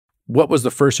what was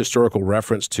the first historical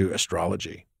reference to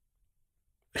astrology?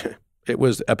 It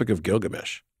was the Epic of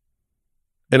Gilgamesh.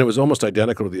 And it was almost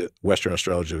identical to the Western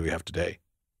astrology we have today.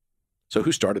 So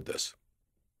who started this?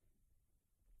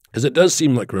 Because it does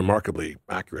seem like remarkably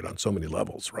accurate on so many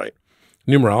levels, right?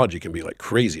 Numerology can be like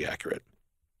crazy accurate.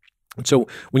 And so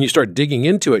when you start digging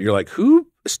into it, you're like, who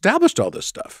established all this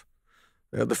stuff?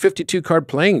 The 52-card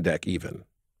playing deck even,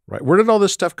 right? Where did all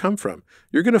this stuff come from?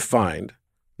 You're going to find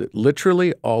that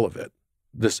literally all of it,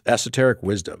 this esoteric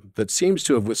wisdom that seems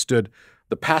to have withstood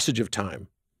the passage of time,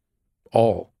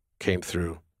 all came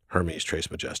through Hermes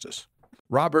Trismegistus.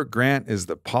 Robert Grant is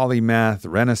the polymath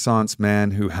Renaissance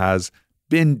man who has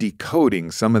been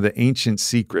decoding some of the ancient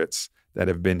secrets that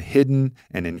have been hidden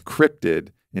and encrypted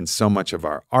in so much of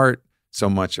our art, so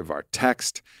much of our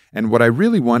text. And what I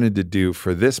really wanted to do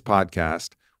for this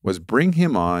podcast was bring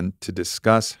him on to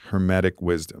discuss Hermetic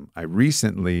wisdom. I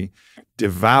recently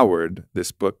devoured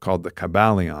this book called the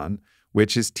Kybalion,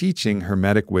 which is teaching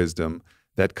Hermetic wisdom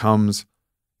that comes,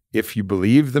 if you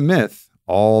believe the myth,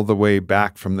 all the way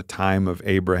back from the time of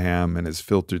Abraham and has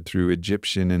filtered through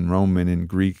Egyptian and Roman and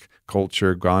Greek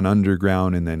culture, gone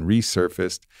underground and then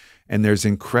resurfaced. And there's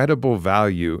incredible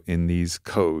value in these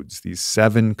codes, these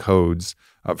 7 codes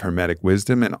of Hermetic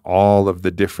wisdom and all of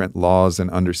the different laws and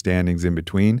understandings in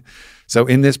between. So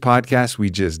in this podcast, we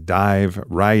just dive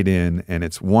right in, and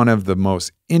it's one of the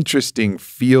most interesting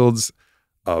fields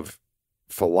of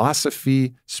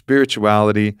philosophy,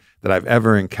 spirituality that I've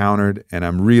ever encountered, and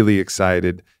I'm really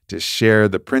excited to share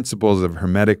the principles of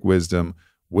Hermetic wisdom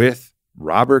with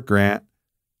Robert Grant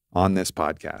on this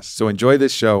podcast. So enjoy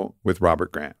this show with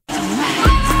Robert Grant.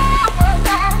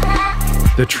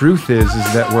 The truth is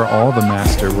that we're all the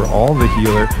master, we're all the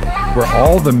healer, we're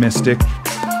all the mystic.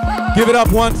 Give it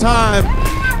up one time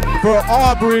for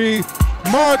Aubrey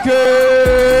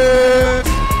Marcus.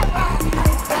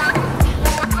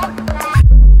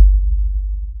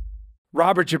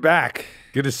 Robert, you're back.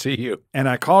 Good to see you. And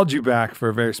I called you back for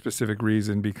a very specific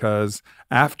reason, because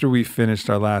after we finished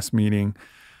our last meeting,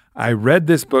 I read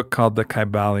this book called the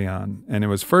Kybalion, and it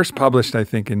was first published, I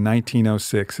think, in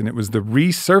 1906, and it was the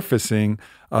resurfacing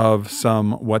of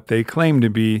some what they claim to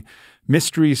be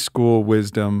mystery school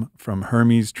wisdom from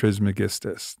Hermes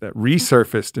Trismegistus that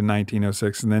resurfaced in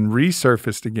 1906 and then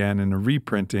resurfaced again in a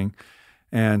reprinting.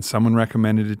 And someone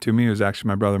recommended it to me. It was actually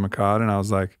my brother McCod, and I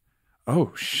was like,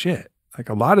 oh, shit. Like,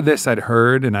 a lot of this I'd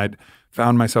heard, and I'd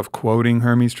found myself quoting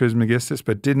Hermes Trismegistus,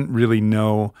 but didn't really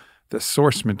know the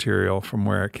source material from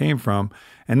where it came from.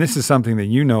 And this is something that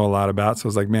you know a lot about. So I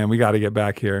was like, man, we got to get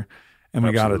back here and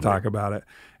we got to talk about it.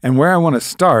 And where I want to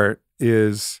start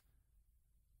is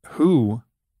who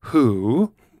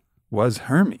was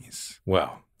Hermes?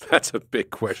 Well, that's a big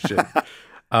question.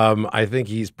 I think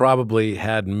he's probably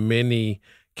had many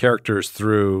characters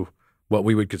through what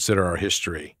we would consider our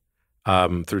history,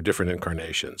 through different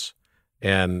incarnations.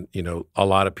 And, you know, a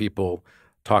lot of people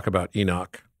talk about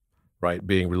Enoch, right,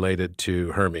 being related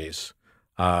to Hermes.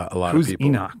 A lot Who's of people.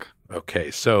 Enoch?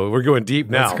 Okay, so we're going deep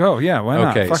now. Let's go. Yeah, why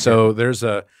not? Okay, Fuck so it. there's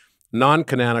a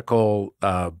non-canonical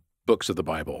books of the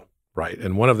Bible, right?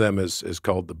 And one of them is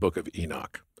called the Book of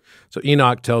Enoch. So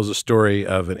Enoch tells a story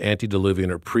of an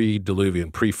antediluvian or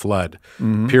pre-diluvian, pre-flood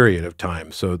period of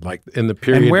time. So like in the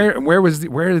period. And where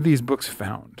are these books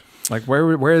found? Like where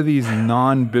are these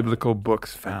non-biblical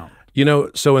books found? You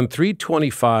know, so in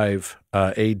 325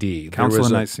 A.D., Council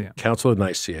of Nicaea. Council of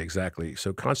Nicaea, exactly.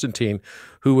 So Constantine,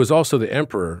 who was also the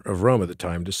emperor of Rome at the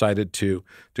time, decided to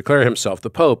declare himself the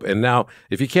pope. And now,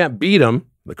 if you can't beat him,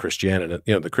 the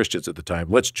Christians at the time,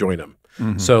 let's join them.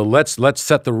 So let's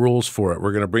set the rules for it.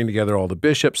 We're going to bring together all the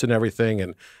bishops and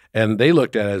everything, and they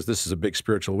looked at it as this is a big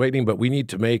spiritual awakening, but we need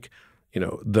to make, you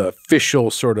know, the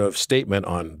official sort of statement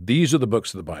on these are the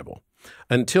books of the Bible.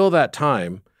 Until that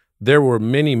time, there were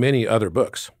many, many other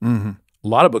books. A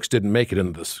lot of books didn't make it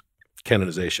into this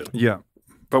canonization. Yeah.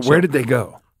 But where did they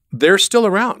go? They're still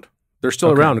around. They're still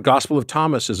around. The Gospel of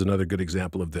Thomas is another good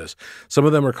example of this. Some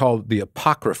of them are called the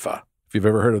Apocrypha, if you've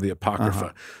ever heard of the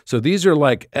Apocrypha. So these are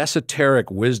like esoteric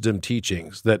wisdom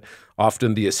teachings that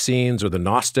often the Essenes or the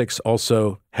Gnostics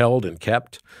also held and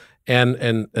kept,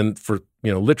 and for,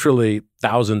 you know, literally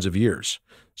thousands of years.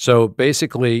 So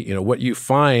basically, you know, what you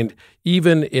find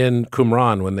even in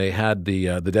Qumran when they had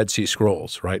the Dead Sea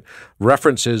Scrolls, right?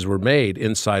 References were made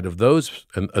inside of those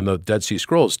and the Dead Sea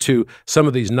Scrolls to some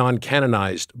of these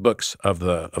non-canonized books of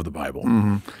the Bible.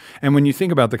 And when you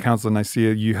think about the Council of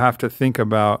Nicaea, you have to think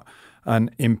about an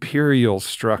imperial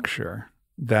structure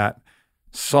that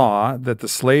saw that the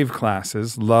slave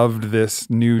classes loved this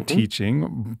new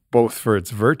teaching, both for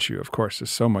its virtue. Of course, there's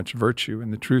so much virtue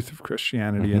in the truth of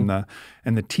Christianity and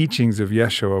the teachings of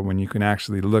Yeshua when you can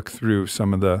actually look through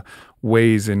some of the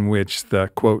ways in which the,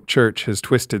 quote, church has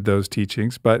twisted those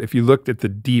teachings. But if you looked at the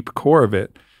deep core of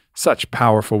it, such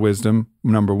powerful wisdom,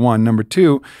 number one. Number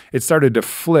two, it started to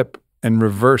flip and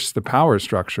reverse the power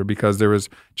structure because there was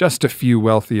just a few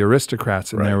wealthy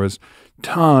aristocrats and there was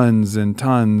tons and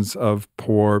tons of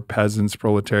poor peasants,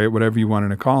 proletariat, whatever you wanted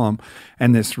to call them.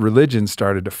 And this religion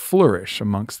started to flourish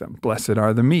amongst them. Blessed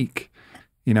are the meek.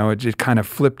 You know, it kind of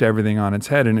flipped everything on its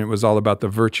head, and it was all about the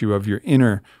virtue of your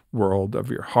inner world, of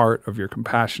your heart, of your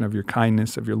compassion, of your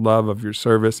kindness, of your love, of your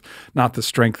service, not the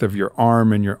strength of your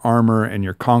arm and your armor and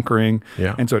your conquering.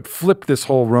 Yeah. And so it flipped this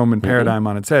whole Roman paradigm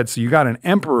on its head. So you got an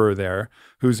emperor there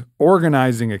who's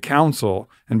organizing a council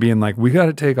and being like, we got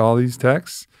to take all these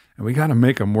texts and we got to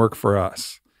make them work for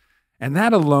us. And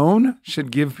that alone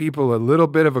should give people a little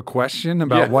bit of a question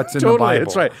about what's in the Bible.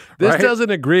 That's right. This doesn't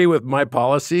agree with my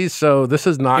policies, so this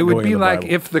is not going in the Bible. It would be like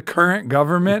if the current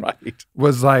government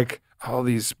was like, all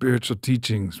these spiritual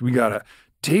teachings, we got to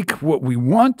take what we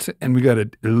want and we got to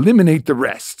eliminate the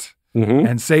rest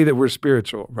and say that we're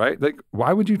spiritual, right? Like,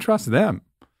 why would you trust them?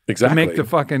 Exactly.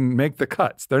 To make the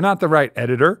cuts. They're not the right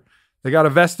editor. They got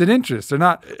a vested interest. They're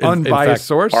not unbiased in fact,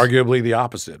 source. Arguably the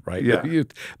opposite, right? Yeah.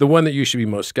 The one that you should be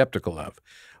most skeptical of.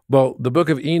 Well, the Book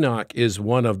of Enoch is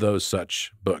one of those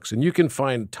such books. And you can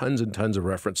find tons and tons of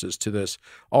references to this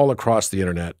all across the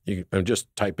internet. You can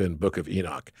just type in Book of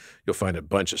Enoch. You'll find a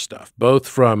bunch of stuff, both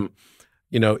from,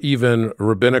 even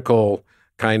rabbinical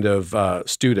kind of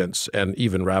students and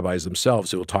even rabbis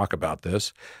themselves who will talk about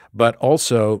this, but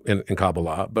also in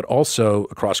Kabbalah, but also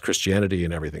across Christianity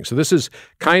and everything. So this is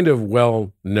kind of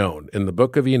well known. In the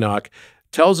Book of Enoch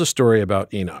tells a story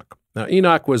about Enoch. Now,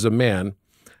 Enoch was a man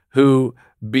who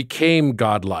became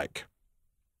godlike,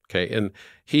 okay? And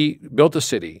he built a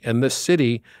city, and this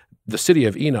city, the city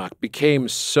of Enoch, became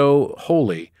so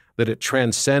holy that it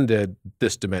transcended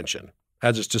this dimension,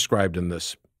 as it's described in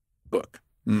this book.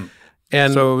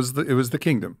 And so it was the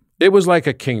kingdom. It was like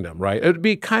a kingdom, right? It would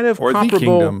be kind of or comparable, the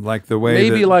kingdom, like the way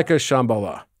maybe like a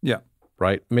Shambhala. Yeah.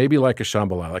 Right? Maybe like a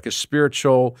Shambhala, like a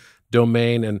spiritual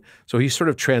domain. And so he sort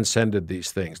of transcended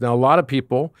these things. Now, a lot of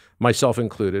people, myself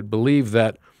included, believe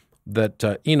that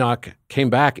Enoch came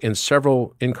back in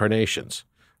several incarnations,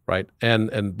 right?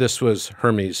 And this was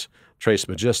Hermes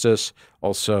Trismegistus,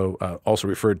 also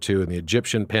referred to in the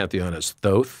Egyptian pantheon as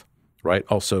Thoth, right?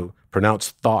 Also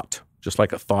pronounced thought, just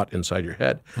like a thought inside your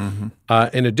head.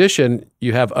 In addition,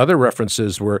 you have other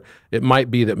references where it might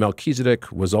be that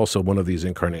Melchizedek was also one of these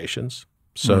incarnations.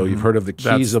 So you've heard of the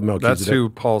keys of Melchizedek. That's who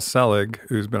Paul Selig,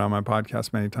 who's been on my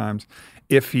podcast many times,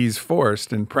 if he's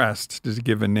forced and pressed to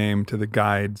give a name to the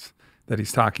guides that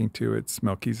he's talking to, it's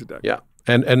Melchizedek. Yeah.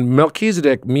 And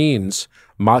Melchizedek means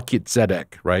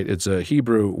Malkitzedek, right? It's a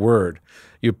Hebrew word.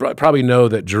 You probably know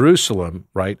that Jerusalem,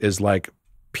 right, is like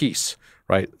peace,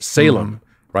 right? Salem,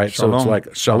 right? Shalom. So it's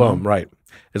like shalom, right?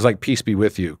 It's like peace be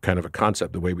with you, kind of a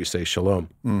concept, the way we say shalom.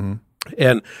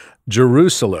 And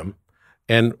Jerusalem,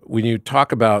 and when you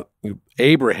talk about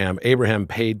Abraham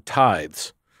paid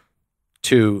tithes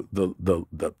to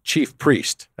the chief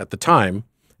priest at the time,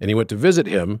 and he went to visit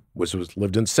him, which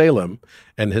lived in Salem,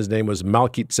 and his name was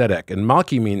Malkitzedek. And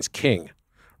Malki means king,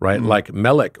 right? Like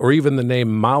Melech, or even the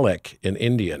name Malek in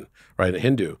Indian, right, in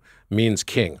Hindu, means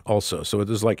king also. So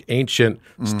there's like ancient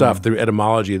stuff through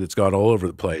etymology that's gone all over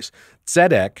the place.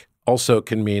 Tzedek also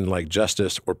can mean like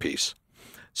justice or peace.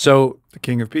 So the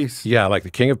king of peace. Yeah, like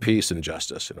the king of peace and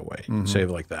justice in a way, say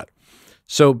it like that.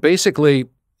 So basically,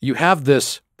 you have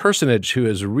this personage who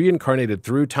is reincarnated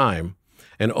through time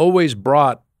and always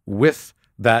brought with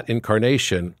that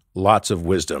incarnation lots of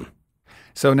wisdom.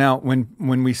 So now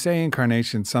when we say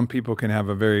incarnation, some people can have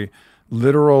a very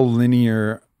literal,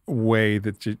 linear way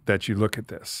that you look at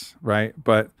this, right?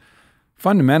 But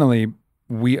fundamentally,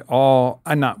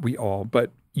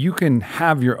 but you can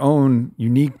have your own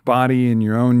unique body and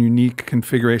your own unique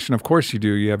configuration. Of course you do.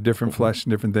 You have different flesh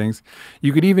and different things.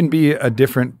 You could even be a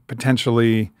different,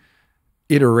 potentially,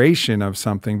 iteration of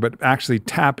something, but actually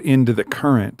tap into the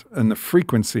current and the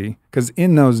frequency, because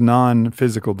in those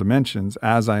non-physical dimensions,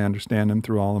 as I understand them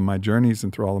through all of my journeys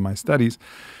and through all of my studies,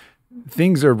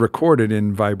 things are recorded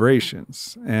in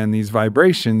vibrations. And these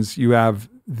vibrations, you have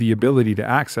the ability to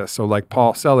access. So like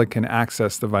Paul Selig can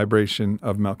access the vibration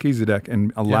of Melchizedek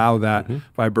and allow that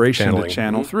vibration Channeling. to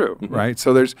channel through, right?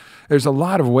 So there's a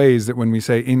lot of ways that when we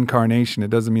say incarnation, it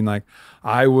doesn't mean like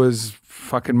I was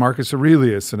fucking Marcus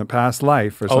Aurelius in a past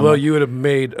life or something. Although you would have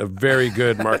made a very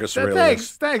good Marcus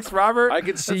Aurelius. Thanks, Robert. I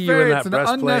could see That's you in that it's an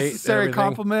breastplate, unnecessary everything.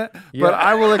 compliment, Yeah. but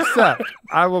I will accept.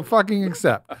 I will fucking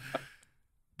accept.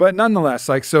 But nonetheless,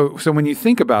 like so when you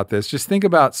think about this, just think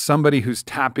about somebody who's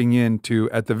tapping into,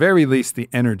 at the very least, the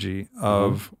energy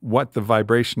of what the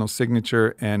vibrational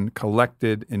signature and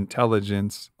collected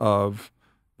intelligence of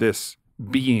this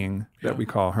being that we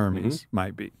call Hermes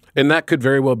might be. And that could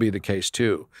very well be the case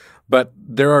too. But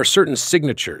there are certain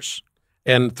signatures.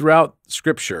 And throughout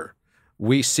Scripture,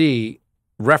 we see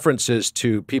references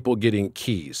to people getting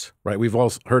keys, right? We've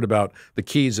all heard about the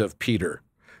keys of Peter,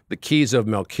 the keys of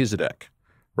Melchizedek,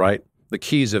 right? The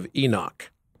keys of Enoch.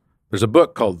 There's a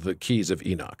book called The Keys of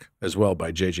Enoch as well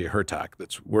by J.J. Hertak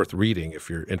that's worth reading if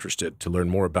you're interested to learn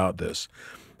more about this.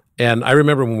 And I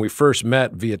remember when we first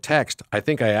met via text, I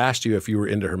think I asked you if you were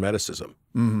into Hermeticism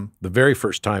the very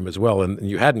first time as well. And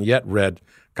you hadn't yet read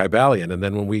Kybalion. And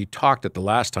then when we talked at the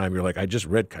last time, you're like, I just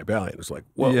read Kybalion. It was like,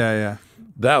 whoa. Yeah.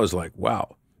 That was like,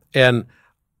 wow. And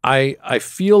I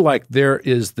feel like there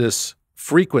is this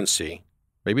frequency,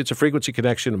 maybe it's a frequency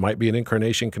connection, it might be an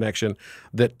incarnation connection,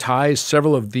 that ties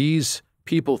several of these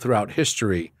people throughout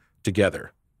history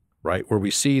together, right? Where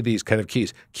we see these kind of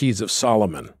keys of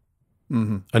Solomon,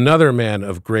 another man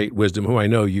of great wisdom who I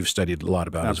know you've studied a lot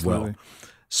about as well.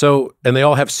 So, and they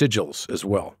all have sigils as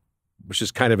well, which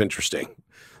is kind of interesting.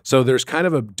 So there's kind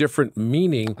of a different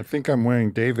meaning. I think I'm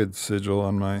wearing David's sigil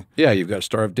on my... Yeah, you've got a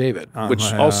Star of David, which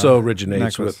my, also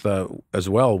originates necklace. with, as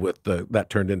well, with that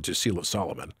turned into Seal of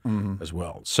Solomon as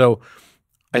well. So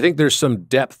I think there's some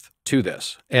depth to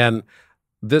this. And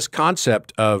this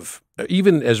concept of,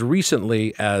 even as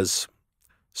recently as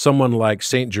someone like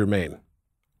Saint Germain,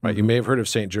 right? You may have heard of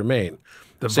Saint Germain.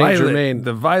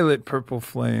 The violet purple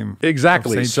flame.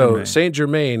 Exactly. Of So Germain. Saint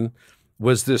Germain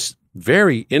was this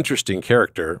very interesting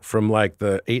character from like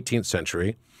the 18th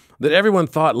century that everyone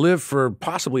thought lived for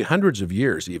possibly hundreds of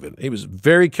years even. He was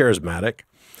very charismatic.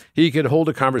 He could hold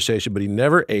a conversation, but he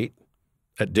never ate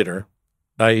at dinner.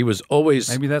 He was always...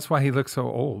 Maybe that's why he looks so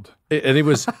old. And he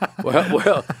was,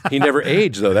 well, he never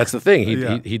aged though. That's the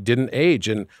thing. He didn't age.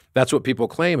 And that's what people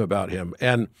claim about him.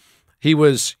 And he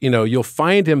was, you'll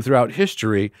find him throughout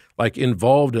history, like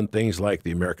involved in things like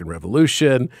the American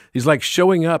Revolution. He's like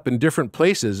showing up in different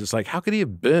places. It's like, how could he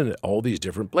have been at all these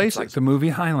different places? It's like the movie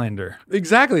Highlander.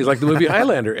 Exactly. He's like the movie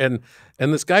Highlander. And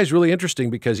this guy's really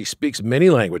interesting because he speaks many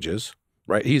languages,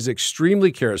 right? He's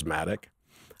extremely charismatic.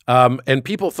 And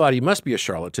people thought he must be a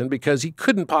charlatan because he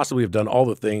couldn't possibly have done all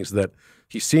the things that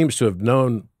he seems to have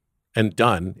known and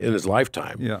done in his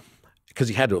lifetime. Yeah. Because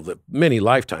he had to live many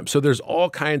lifetimes. So there's all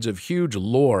kinds of huge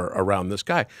lore around this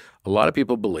guy. A lot of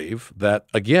people believe that,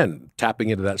 again, tapping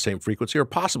into that same frequency or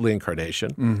possibly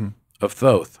incarnation of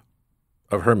Thoth,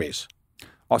 of Hermes.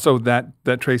 Also, that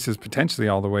traces potentially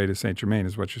all the way to Saint Germain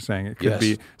is what you're saying. It could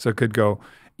be, so it could go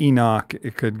Enoch,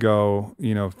 it could go,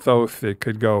 Thoth, it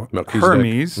could go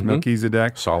Hermes,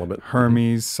 Melchizedek, Solomon,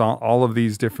 Hermes, all of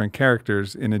these different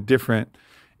characters in a different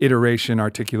iteration,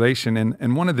 articulation.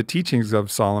 And one of the teachings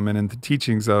of Solomon and the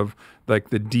teachings of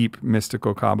like the deep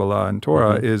mystical Kabbalah and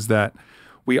Torah is that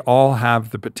we all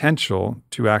have the potential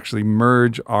to actually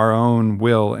merge our own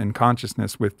will and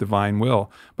consciousness with divine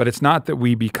will. But it's not that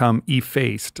we become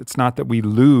effaced. It's not that we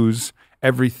lose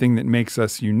everything that makes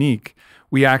us unique.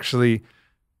 We actually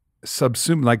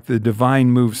subsume, like the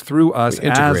divine moves through us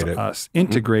as us,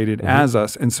 integrated as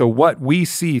us. And so what we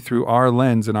see through our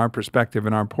lens and our perspective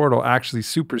and our portal actually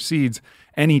supersedes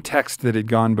any text that had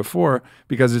gone before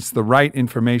because it's the right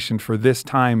information for this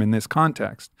time in this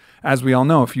context. As we all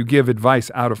know, if you give advice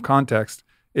out of context,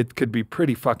 it could be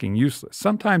pretty fucking useless.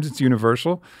 Sometimes it's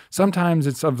universal, sometimes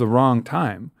it's of the wrong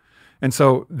time. And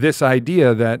so this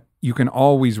idea that you can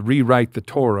always rewrite the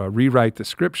Torah, rewrite the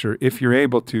scripture, if you're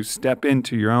able to step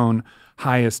into your own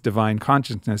highest divine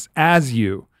consciousness as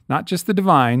you, not just the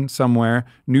divine somewhere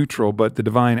neutral, but the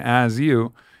divine as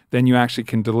you, then you actually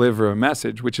can deliver a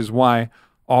message, which is why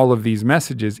all of these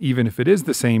messages, even if it is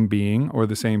the same being or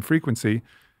the same frequency,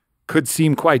 could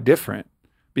seem quite different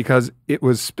because it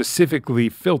was specifically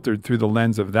filtered through the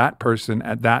lens of that person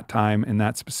at that time in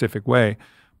that specific way.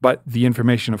 But the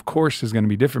information, of course, is going to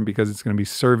be different because it's going to be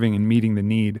serving and meeting the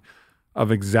need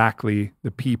of exactly the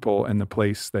people and the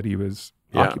place that he was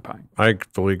occupying. I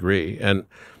fully agree. And,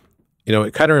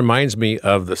 it kind of reminds me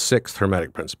of the sixth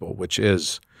Hermetic principle, which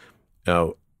is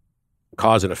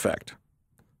cause and effect,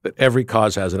 that every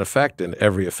cause has an effect and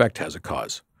every effect has a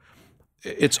cause.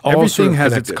 it's all Everything sort of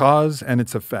has its connected. cause and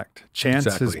its effect. Chance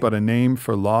is Exactly. but a name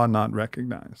for law not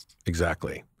recognized.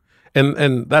 Exactly.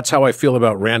 And that's how I feel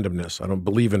about randomness. I don't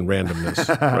believe in randomness.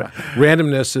 Right?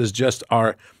 Randomness is just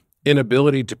our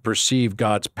inability to perceive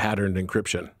God's patterned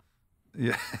encryption.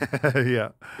 Yeah. Yeah.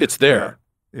 It's there.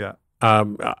 Yeah.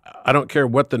 I don't care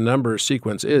what the number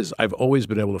sequence is. I've always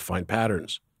been able to find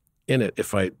patterns in it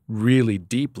if I really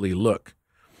deeply look.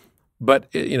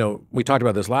 But, we talked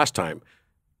about this last time.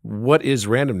 What is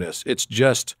randomness? It's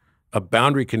just a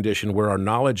boundary condition where our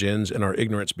knowledge ends and our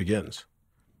ignorance begins.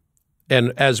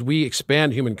 And as we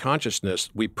expand human consciousness,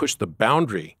 we push the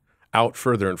boundary out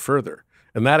further and further.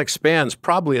 And that expands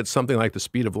probably at something like the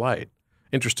speed of light.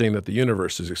 Interesting that the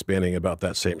universe is expanding about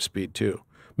that same speed too.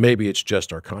 Maybe it's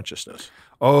just our consciousness.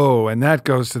 Oh, and that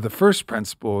goes to the first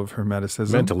principle of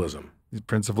Hermeticism. Mentalism. The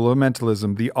principle of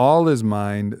mentalism. The all is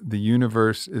mind, the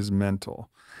universe is mental.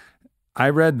 I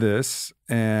read this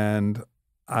and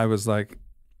I was like,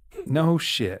 no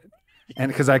shit.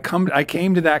 And because I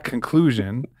came to that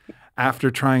conclusion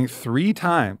after trying 3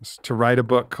 times to write a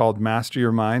book called Master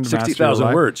Your Mind.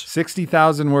 60,000 words.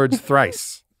 60,000 words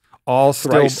thrice. All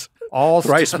Thrice.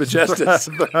 Thrice Majestus.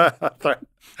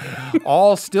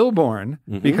 All stillborn,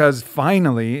 because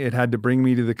finally it had to bring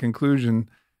me to the conclusion,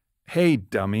 hey,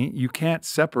 dummy, you can't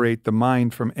separate the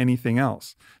mind from anything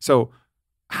else. So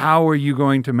how are you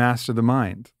going to master the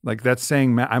mind? Like that's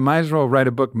saying I might as well write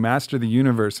a book, Master the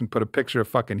Universe, and put a picture of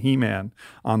fucking He-Man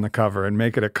on the cover and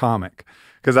make it a comic.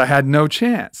 Because I had no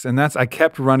chance. And I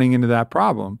kept running into that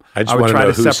problem. I just want to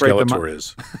know who Skeletor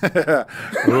is.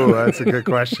 Oh, that's a good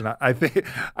question. I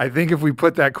think if we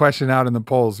put that question out in the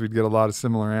polls, we'd get a lot of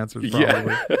similar answers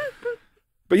probably. Yeah.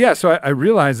 But yeah, so I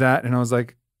realized that and I was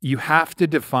like, you have to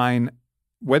define,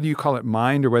 whether you call it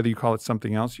mind or whether you call it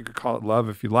something else, you could call it love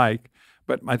if you like,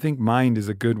 but I think mind is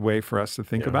a good way for us to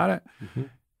think about it. Mm-hmm.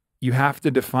 You have to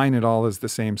define it all as the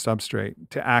same substrate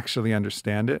to actually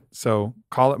understand it. So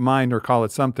call it mind or call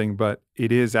it something, but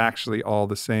it is actually all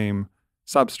the same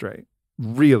substrate,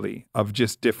 really, of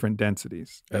just different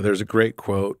densities. There's a great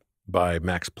quote by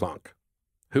Max Planck,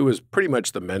 who was pretty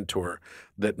much the mentor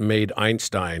that made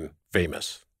Einstein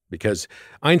famous, because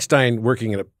Einstein,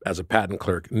 working as a patent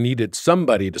clerk, needed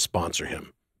somebody to sponsor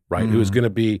him, right? Who was going to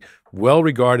be well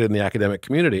regarded in the academic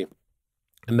community.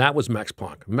 And that was Max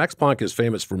Planck. Max Planck is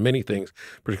famous for many things,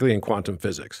 particularly in quantum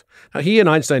physics. Now, he and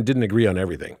Einstein didn't agree on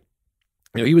everything.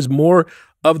 He was more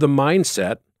of the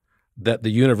mindset that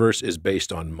the universe is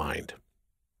based on mind.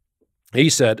 He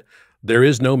said, there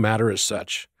is no matter as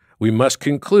such. We must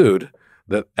conclude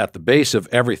that at the base of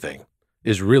everything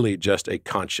is really just a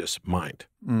conscious mind.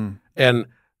 And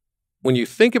when you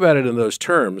think about it in those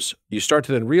terms, you start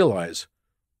to then realize,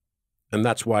 and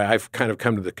that's why I've kind of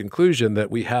come to the conclusion that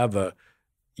we have a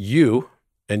you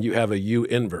and you have a you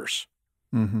inverse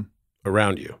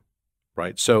around you,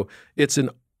 right? So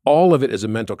all of it is a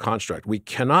mental construct. We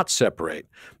cannot separate.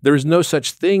 There is no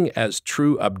such thing as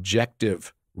true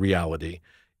objective reality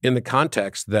in the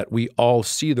context that we all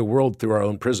see the world through our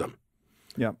own prism.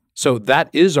 Yeah. So that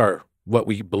is what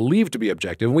we believe to be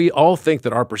objective. And we all think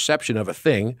that our perception of a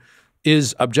thing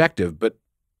is objective. But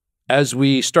as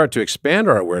we start to expand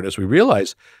our awareness, we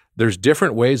realize there's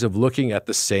different ways of looking at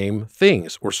the same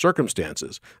things or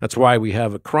circumstances. That's why we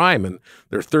have a crime and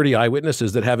there are 30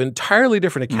 eyewitnesses that have entirely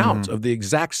different accounts of the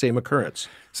exact same occurrence.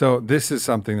 So this is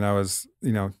something that I was,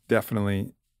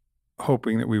 definitely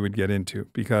hoping that we would get into,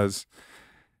 because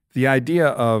the idea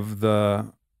of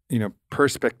the,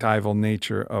 perspectival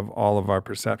nature of all of our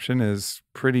perception is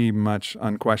pretty much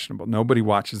unquestionable. Nobody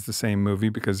watches the same movie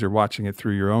because you're watching it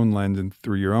through your own lens and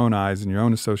through your own eyes and your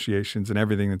own associations and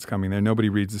everything that's coming there. Nobody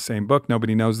reads the same book.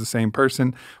 Nobody knows the same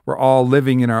person. We're all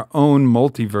living in our own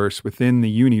multiverse within the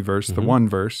universe, the one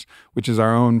verse, which is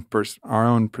our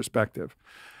own perspective.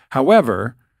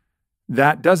 However,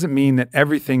 that doesn't mean that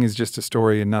everything is just a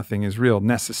story and nothing is real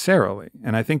necessarily.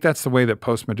 And I think that's the way that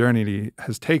postmodernity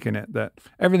has taken it, that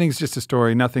everything's just a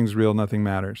story, nothing's real, nothing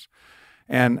matters.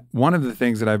 And one of the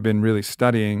things that I've been really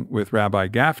studying with Rabbi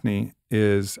Gaffney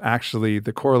is actually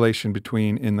the correlation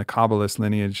between, in the Kabbalist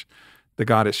lineage, the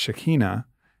goddess Shekinah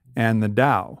and the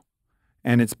Tao.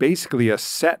 And it's basically a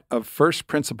set of first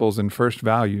principles and first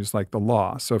values, like the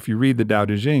law. So if you read the Tao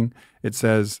Te Ching, it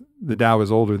says the Tao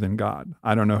is older than God.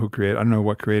 I don't know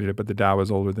what created it, but the Tao is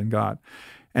older than God.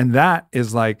 And that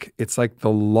is it's like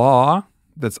the law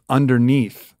that's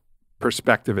underneath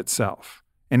perspective itself.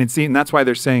 And that's why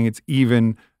they're saying it's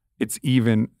even,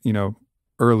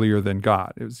 earlier than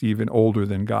God. It was even older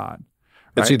than God.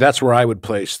 Right? And see, that's where I would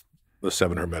place the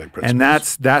 7 Hermetic principles.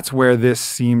 And that's where this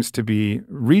seems to be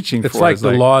reaching it's for. like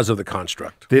the laws of the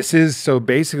construct. This is, so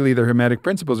basically the Hermetic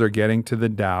principles are getting to the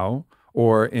Tao,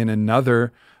 or in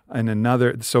another,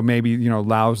 so maybe,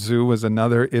 Lao Tzu was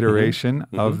another iteration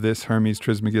of this Hermes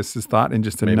Trismegistus thought in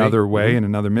just another way, and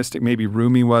another mystic. Maybe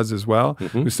Rumi was as well,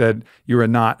 who said, you are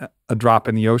not a drop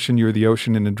in the ocean, you're the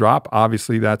ocean in a drop.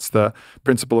 Obviously, that's the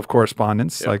principle of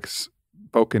correspondence, like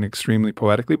spoken extremely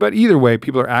poetically. But either way,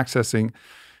 people are accessing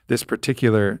this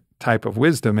particular type of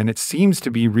wisdom, and it seems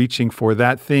to be reaching for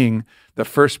that thing, the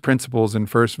first principles and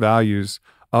first values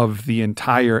of the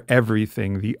entire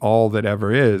everything, the all that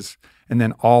ever is. And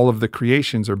then all of the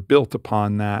creations are built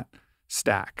upon that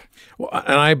stack. Well,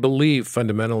 and I believe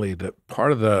fundamentally that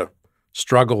part of the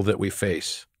struggle that we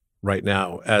face right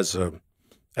now as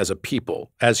a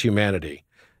people, as humanity,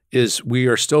 is we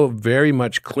are still very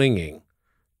much clinging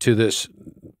to this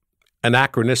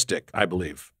anachronistic, I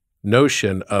believe,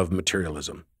 notion of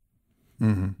materialism.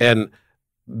 And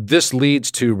this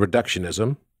leads to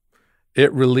reductionism.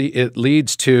 It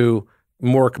leads to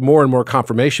more and more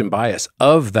confirmation bias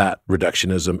of that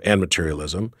reductionism and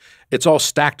materialism. It's all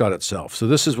stacked on itself. So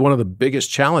this is one of the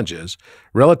biggest challenges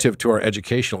relative to our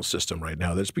educational system right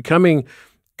now. That's becoming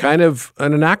kind of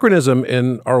an anachronism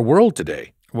in our world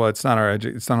today. Well, it's not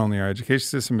it's not only our education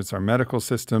system, it's our medical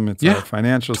system, it's our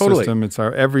financial system, it's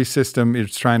our every system.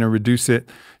 It's trying to reduce it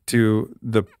to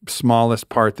the smallest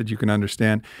part that you can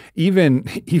understand. Even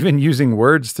using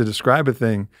words to describe a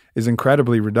thing is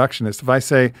incredibly reductionist. If I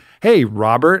say, hey,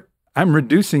 Robert, I'm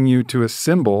reducing you to a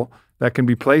symbol that can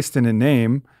be placed in a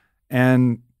name,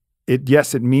 and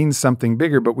it means something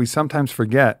bigger, but we sometimes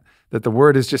forget that the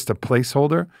word is just a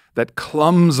placeholder that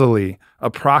clumsily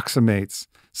approximates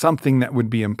something that would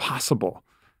be impossible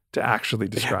to actually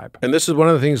describe. And this is one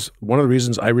of the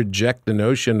reasons I reject the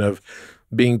notion of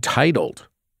being titled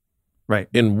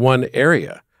in one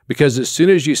area. Because as soon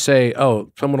as you say,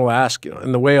 oh, someone will ask,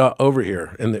 and the way over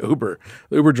here in the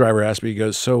Uber driver asked me, he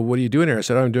goes, so what are you doing here? I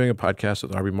said, oh, I'm doing a podcast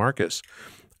with Aubrey Marcus.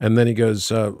 And then he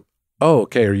goes, oh,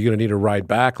 okay, are you going to need a ride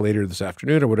back later this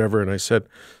afternoon or whatever? And I said,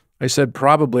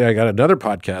 probably. I got another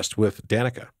podcast with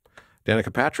Danica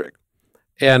Patrick.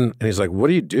 And he's like, what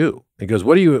do you do? He goes,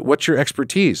 what's your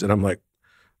expertise? And I'm like,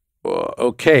 well,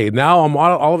 okay. Now I'm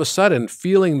all of a sudden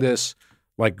feeling this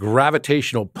like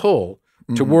gravitational pull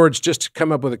towards just to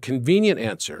come up with a convenient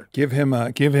answer. Give him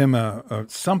a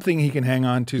something he can hang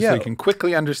on to so he can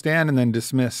quickly understand and then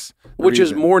dismiss. Which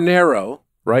is more narrow,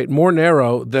 right? More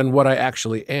narrow than what I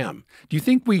actually am. Do you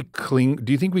think we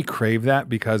crave that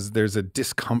because there's a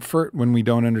discomfort when we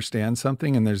don't understand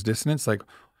something and there's dissonance? Like,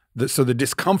 so the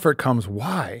discomfort comes,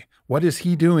 why? What is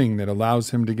he doing that allows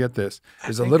him to get this?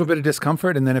 There's a little bit of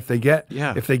discomfort, and then if they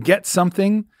get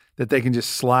something that they can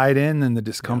just slide in, then the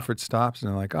discomfort stops, and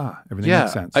they're like, everything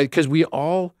makes sense. Because we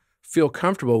all feel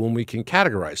comfortable when we can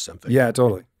categorize something. Yeah,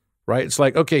 totally. Right? It's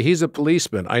like, okay, he's a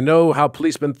policeman. I know how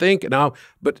policemen think now,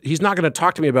 but he's not going to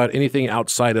talk to me about anything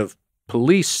outside of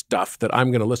police stuff that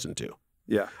I'm going to listen to.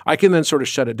 Yeah. I can then sort of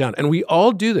shut it down. And we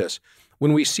all do this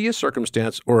when we see a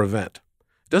circumstance or event.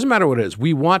 Doesn't matter what it is.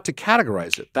 We want to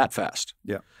categorize it that fast.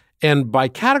 Yeah. And by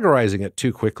categorizing it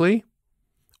too quickly,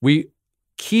 we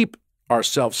keep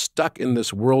ourselves stuck in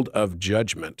this world of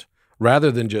judgment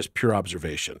rather than just pure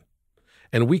observation.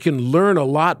 And we can learn a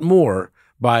lot more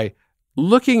by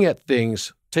looking at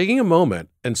things, taking a moment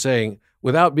and saying,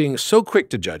 without being so quick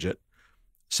to judge it,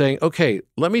 saying, okay,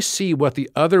 let me see what the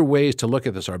other ways to look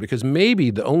at this are, because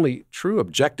maybe the only true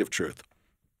objective truth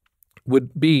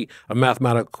would be a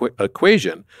mathematical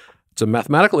equation. It's a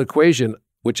mathematical equation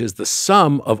which is the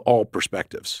sum of all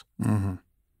perspectives.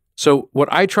 So what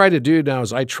I try to do now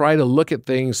is I try to look at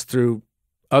things through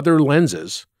other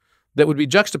lenses that would be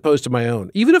juxtaposed to my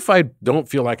own, even if I don't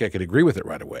feel like I could agree with it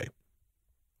right away.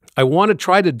 I want to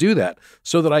try to do that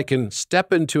so that I can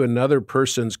step into another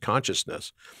person's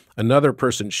consciousness, another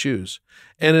person's shoes.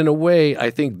 And in a way, I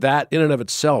think that in and of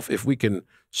itself, if we can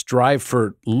strive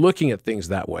for looking at things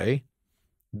that way,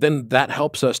 then that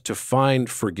helps us to find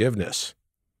forgiveness.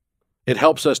 It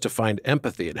helps us to find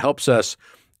empathy. It helps us,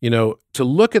 to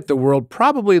look at the world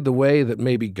probably the way that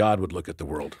maybe God would look at the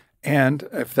world. And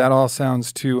if that all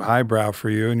sounds too highbrow for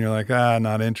you and you're like,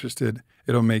 not interested,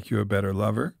 it'll make you a better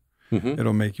lover.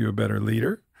 It'll make you a better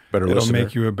leader. It'll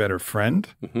make you a better friend.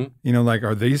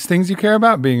 Are these things you care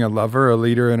about, being a lover, a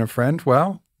leader, and a friend?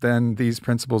 Well, then these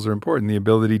principles are important. The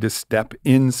ability to step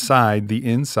inside the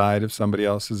inside of somebody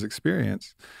else's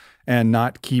experience and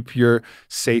not keep your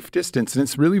safe distance. And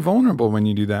it's really vulnerable when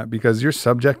you do that because you're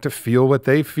subject to feel what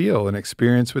they feel and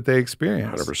experience what they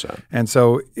experience. 100%. And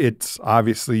so it's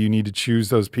obviously you need to choose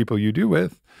those people you do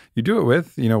with. you do it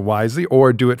with, wisely,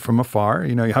 or do it from afar.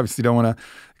 You obviously don't want to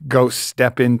go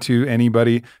step into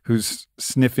anybody who's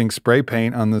sniffing spray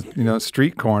paint on the,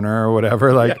 street corner or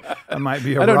whatever. Like that might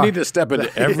be I don't need to step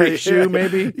into every shoe,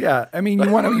 maybe. Yeah. I mean,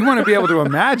 you want to be able to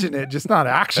imagine it, just not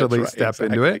actually step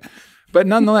into it. But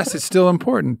nonetheless, it's still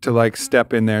important to like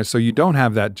step in there so you don't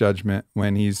have that judgment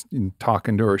when he's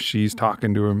talking to her, she's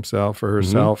talking to himself or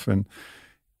herself. And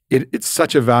it's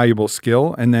such a valuable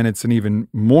skill. And then it's an even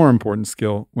more important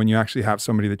skill when you actually have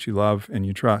somebody that you love and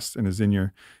you trust and is in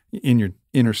your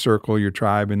inner circle, your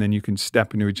tribe, and then you can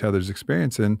step into each other's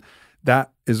experience. And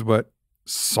that is what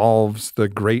solves the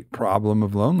great problem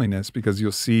of loneliness, because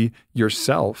you'll see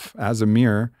yourself as a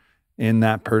mirror in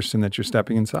that person that you're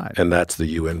stepping inside. And that's the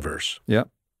you inverse. Yep.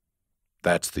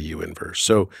 That's the you inverse.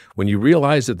 So when you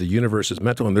realize that the universe is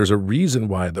mental, and there's a reason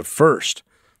why the first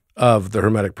of the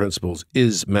Hermetic principles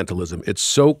is mentalism. It's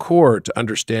so core to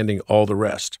understanding all the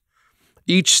rest.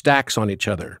 Each stacks on each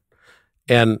other.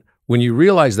 And when you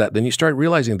realize that, then you start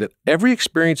realizing that every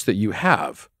experience that you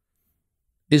have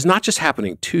is not just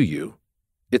happening to you,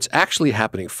 it's actually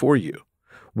happening for you.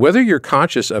 Whether you're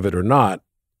conscious of it or not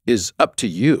is up to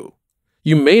you.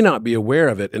 You may not be aware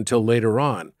of it until later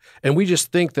on. And we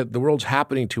just think that the world's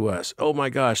happening to us. Oh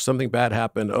my gosh, something bad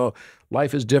happened. Oh,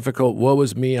 life is difficult. Woe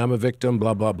is me. I'm a victim,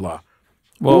 blah, blah, blah.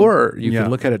 Well, or you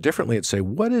can look at it differently and say,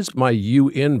 what is my you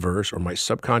inverse or my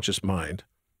subconscious mind,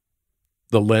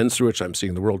 the lens through which I'm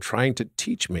seeing the world, trying to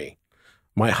teach me,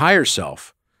 my higher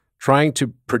self, trying to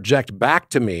project back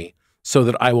to me so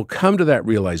that I will come to that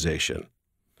realization.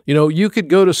 You could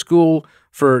go to school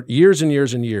for years and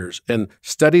years and years and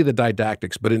study the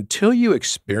didactics, but until you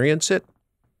experience it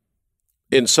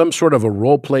in some sort of a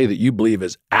role play that you believe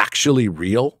is actually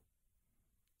real,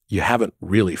 you haven't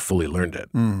really fully learned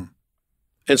it. Mm.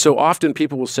 And so often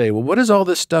people will say, well, what does all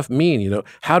this stuff mean?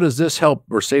 How does this help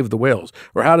or save the whales?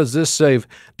 Or how does this save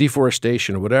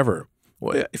deforestation or whatever?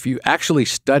 Well, if you actually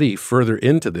study further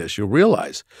into this, you'll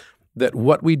realize that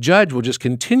what we judge will just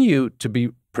continue to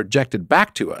be projected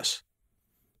back to us.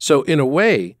 So in a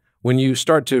way, when you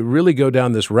start to really go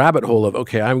down this rabbit hole of,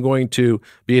 okay, I'm going to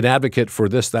be an advocate for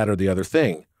this, that, or the other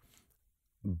thing,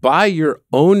 by your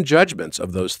own judgments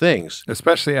of those things.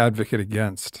 Especially advocate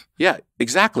against. Yeah,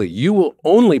 exactly. You will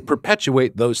only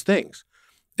perpetuate those things.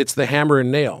 It's the hammer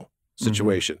and nail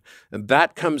situation. Mm-hmm. And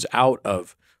that comes out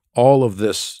of all of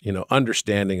this,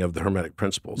 understanding of the Hermetic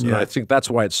principles. And I think that's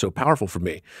why it's so powerful for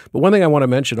me. But one thing I want to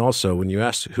mention also, when you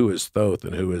ask who is Thoth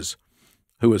and who is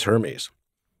Hermes.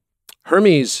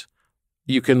 Hermes,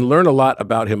 you can learn a lot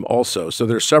about him also. So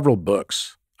there's several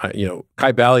books.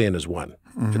 Kybalion is one.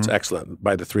 Mm-hmm. It's excellent,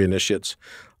 by the three initiates.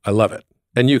 I love it.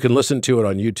 And you can listen to it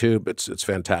on YouTube. It's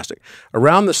fantastic.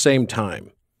 Around the same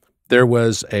time, there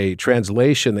was a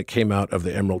translation that came out of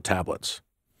the Emerald Tablets.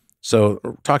 So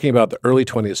talking about the early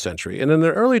 20th century. And in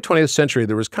the early 20th century,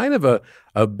 there was kind of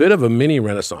a bit of a mini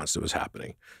renaissance that was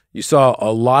happening. You saw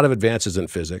a lot of advances in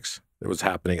physics that was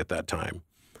happening at that time,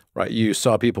 right? You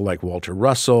saw people like Walter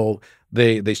Russell.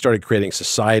 They started creating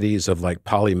societies of like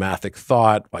polymathic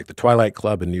thought, like the Twilight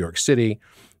Club in New York City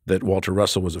that Walter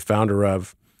Russell was a founder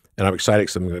of. And I'm excited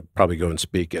because I'm going to probably go and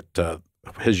speak at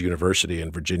his university in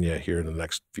Virginia here in the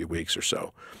next few weeks or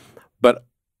so. But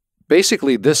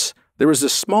basically there was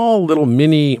this small little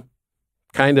mini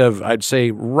kind of, I'd say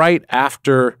right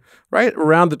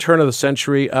around the turn of the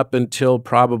century up until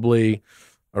probably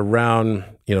around,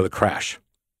 the crash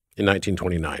in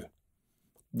 1929.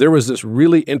 There was this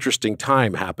really interesting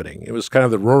time happening. It was kind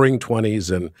of the roaring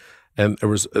 20s and there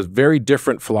was a very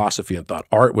different philosophy and thought.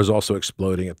 Art was also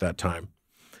exploding at that time.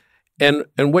 And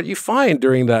what you find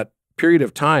during that period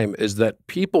of time is that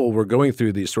people were going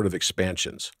through these sort of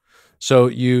expansions. So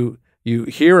you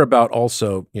hear about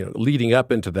also, leading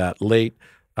up into that late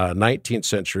 19th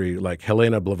century, like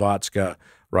Helena Blavatsky,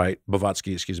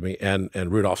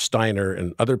 and Rudolf Steiner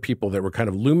and other people that were kind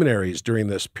of luminaries during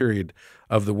this period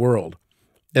of the world.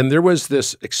 And there was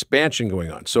this expansion going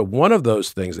on. So one of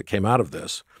those things that came out of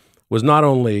this was not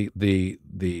only the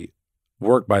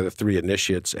work by the three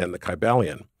initiates and the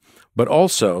Kybalion, but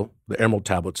also the Emerald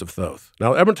Tablets of Thoth.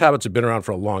 Now, Emerald Tablets have been around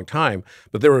for a long time,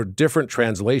 but there were different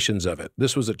translations of it.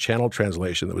 This was a channel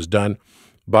translation that was done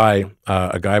by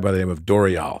a guy by the name of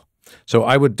Dorial. So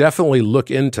I would definitely look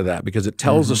into that because it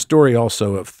tells a story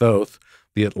also of Thoth,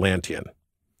 the Atlantean.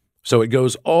 So it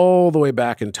goes all the way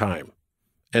back in time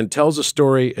and tells a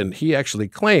story, and he actually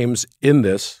claims in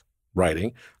this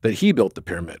writing that he built the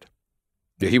pyramid.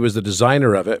 He was the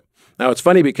designer of it. Now, it's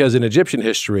funny because in Egyptian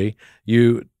history,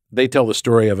 they tell the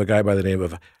story of a guy by the name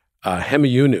of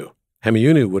Hemiunu.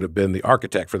 Hemiunu would have been the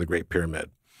architect for the Great Pyramid.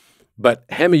 But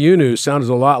Hemiunu sounded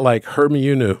a lot like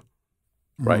Hermiunu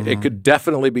right? It could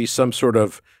definitely be some sort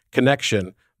of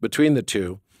connection between the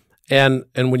two. And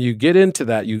when you get into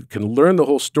that, you can learn the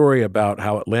whole story about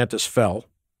how Atlantis fell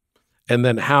and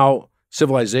then how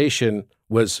civilization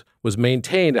was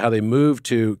maintained, how they moved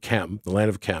to Kem, the land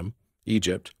of Kem,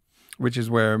 Egypt. Which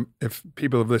is where, if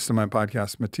people have listened to my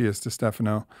podcast, Matthias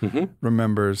DeStefano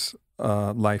remembers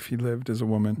life he lived as a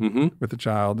woman with a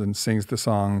child and sings the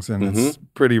songs, and it's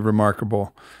pretty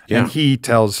remarkable. Yeah. And he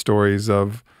tells stories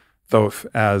of Thoth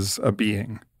as a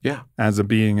being, as a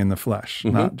being in the flesh,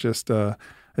 not just a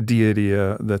deity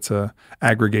that's a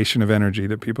aggregation of energy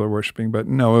that people are worshiping, but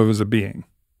no, it was a being.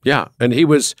 Yeah, and he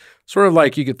was sort of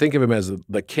like, you could think of him as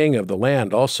the king of the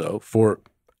land also for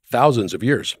thousands of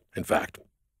years, in fact.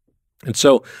 And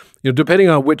so, depending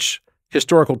on which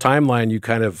historical timeline you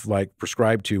kind of like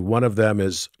prescribe to, one of them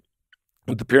is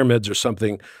the pyramids are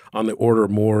something on the order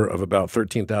more of about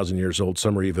 13,000 years old.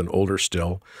 Some are even older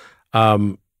still.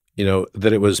 That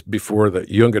it was before the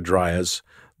Yungadryas,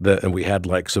 and we had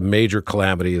like some major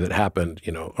calamity that happened,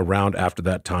 around after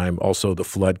that time. Also, the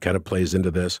flood kind of plays into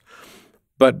this.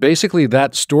 But basically,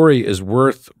 that story is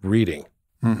worth reading.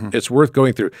 It's worth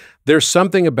going through. There's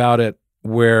something about it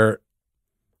where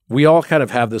we all kind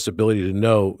of have this ability to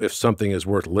know if something is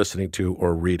worth listening to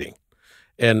or reading.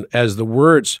 And as the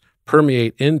words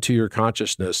permeate into your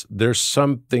consciousness, there's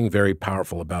something very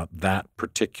powerful about that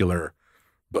particular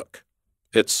book.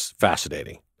 It's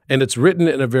fascinating. And it's written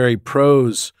in a very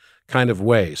prose kind of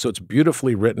way. So it's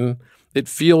beautifully written. It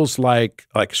feels like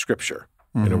scripture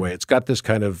in a way. It's got this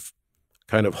kind of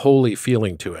holy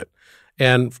feeling to it.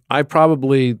 And I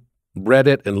probably read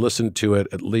it and listened to it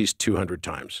at least 200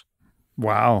 times.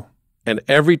 Wow. And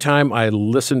every time I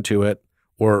listen to it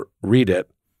or read it,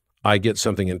 I get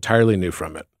something entirely new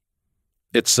from it.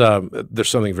 It's there's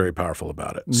something very powerful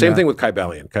about it. Same thing with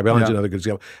Kybalion. Kybalion's another good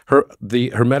example.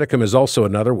 The Hermeticum is also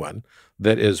another one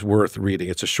that is worth reading.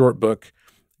 It's a short book,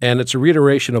 and it's a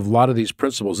reiteration of a lot of these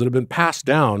principles that have been passed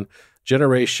down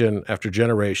generation after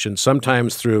generation,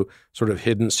 sometimes through sort of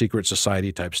hidden secret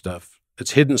society type stuff.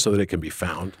 It's hidden so that it can be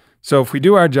found. So if we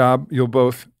do our job, you'll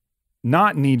both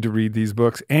not need to read these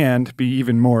books and be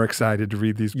even more excited to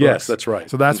read these books. Yes, that's right.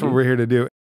 So that's what we're here to do.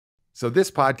 So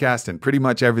this podcast and pretty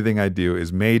much everything I do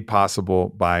is made possible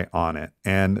by Onnit.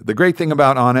 And the great thing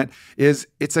about Onnit is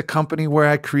it's a company where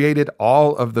I created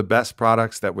all of the best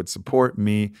products that would support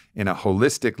me in a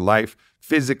holistic life,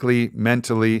 physically,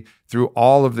 mentally, through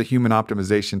all of the human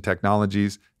optimization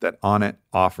technologies that Onnit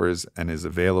offers and is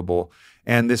available.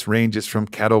 And this ranges from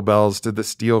kettlebells to the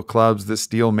steel clubs, the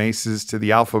steel maces, to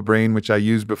the Alpha Brain, which I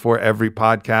use before every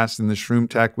podcast, and the Shroom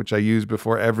Tech, which I use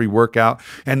before every workout,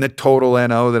 and the Total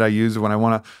NO that I use when I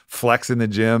want to flex in the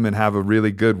gym and have a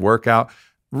really good workout.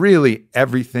 Really,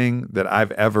 everything that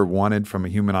I've ever wanted from a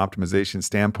human optimization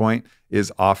standpoint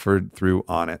is offered through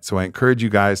Onnit. So I encourage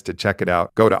you guys to check it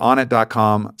out. Go to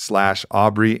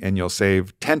onnit.com/Aubrey and you'll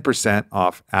save 10%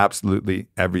 off absolutely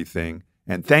everything.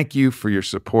 And thank you for your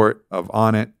support of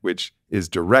Onnit, which is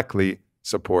directly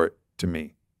support to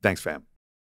me. Thanks, fam.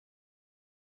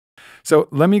 So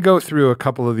let me go through a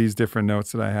couple of these different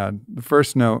notes that I had. The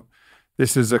first note,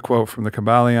 this is a quote from the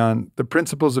Kybalion. The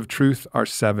principles of truth are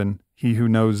 7. He who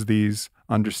knows these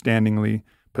understandingly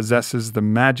possesses the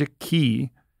magic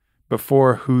key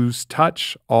before whose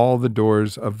touch all the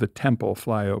doors of the temple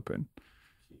fly open.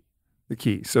 The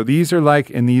key. So these are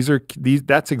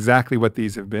that's exactly what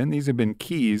these have been. These have been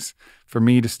keys for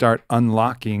me to start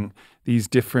unlocking these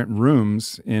different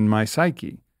rooms in my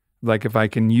psyche. Like if I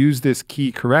can use this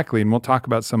key correctly, and we'll talk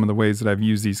about some of the ways that I've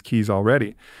used these keys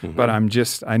already, but I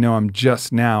know I'm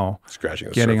just now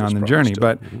getting on the journey.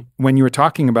 But when you were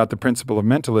talking about the principle of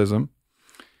mentalism,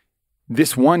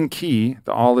 this one key,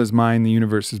 the all is mind, the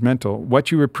universe is mental,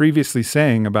 what you were previously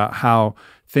saying about how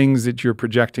things that you're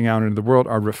projecting out into the world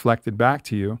are reflected back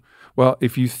to you. Well,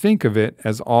 if you think of it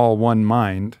as all one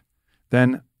mind,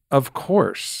 then of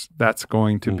course that's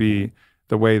going to be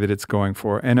the way that it's going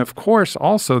for. And of course,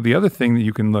 also the other thing that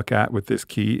you can look at with this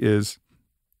key is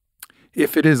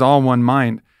if it is all one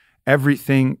mind,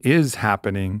 everything is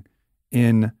happening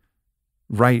in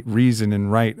right reason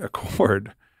and right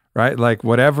accord, right? Like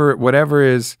whatever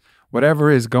is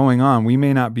going on, we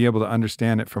may not be able to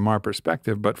understand it from our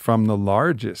perspective, but from the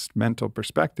largest mental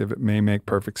perspective, it may make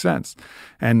perfect sense.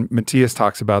 And Matthias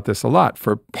talks about this a lot.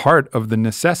 For part of the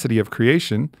necessity of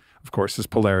creation, of course, is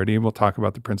polarity. We'll talk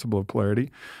about the principle of polarity.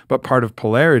 But part of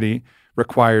polarity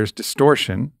requires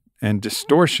distortion, and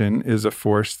distortion is a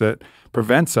force that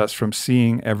prevents us from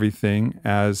seeing everything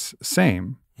as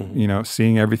same. you know,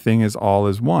 seeing everything as all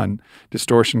as one.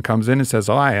 Distortion comes in and says,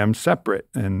 "Oh, I am separate,"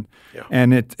 and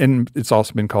it's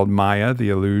also been called Maya, the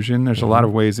illusion. There's a lot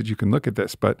of ways that you can look at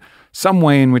this, but some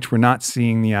way in which we're not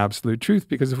seeing the absolute truth.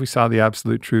 Because if we saw the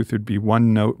absolute truth, it'd be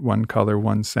one note, one color,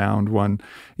 one sound, one.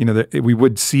 You know, we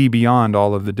would see beyond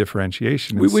all of the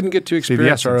differentiation. We wouldn't get to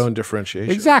experience our own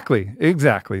differentiation.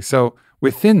 Exactly. So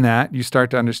within that, you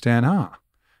start to understand,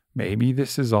 maybe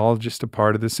this is all just a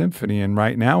part of the symphony. And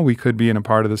right now we could be in a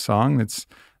part of the song that's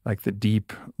like the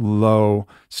deep, low,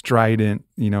 strident,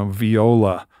 you know,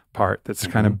 viola part that's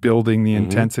kind of building the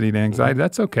intensity and anxiety.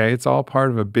 That's okay. It's all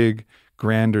part of a big,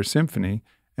 grander symphony.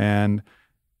 And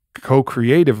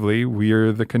co-creatively,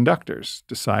 we're the conductors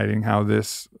deciding how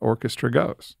this orchestra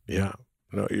goes. Yeah.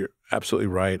 No, you're absolutely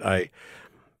right.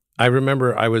 I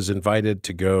remember I was invited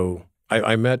to go.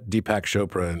 I met Deepak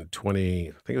Chopra in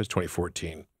I think it was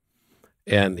 2014.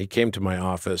 And he came to my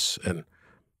office, and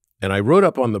I wrote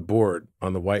up on the board,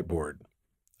 on the whiteboard,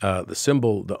 the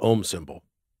symbol, the Om symbol.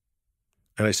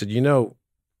 And I said, you know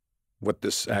what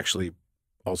this actually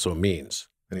also means?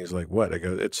 And he's like, what? I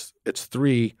go, it's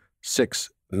 3, 6,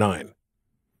 9.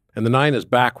 And the 9 is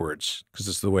backwards, because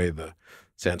it's the way the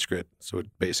Sanskrit, so it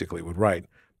basically would write.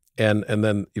 And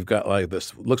then you've got like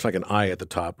this, looks like an I at the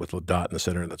top with a dot in the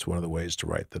center, and that's one of the ways to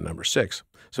write the number 6.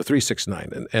 So 3, 6,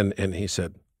 9. And he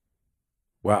said,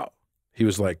 wow. He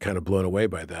was like kind of blown away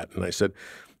by that. And I said,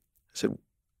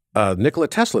 Nikola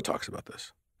Tesla talks about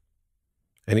this.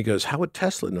 And he goes, how would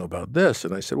Tesla know about this?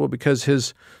 And I said, well, because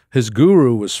his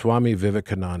guru was Swami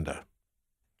Vivekananda,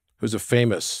 who's a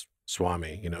famous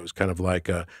Swami. You know, it was kind of like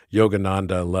a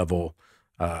Yogananda level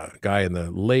guy in the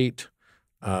late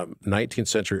 19th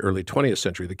century, early 20th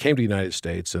century that came to the United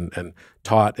States and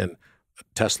taught. And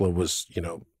Tesla was, you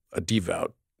know, a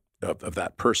devout of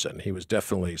that person. He was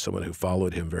definitely someone who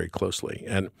followed him very closely.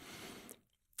 And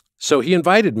so he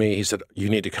invited me. He said, you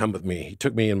need to come with me. He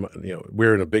took me in, you know,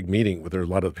 we're in a big meeting with a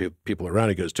lot of people around.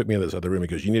 He goes, took me in this other room. He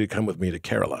goes, you need to come with me to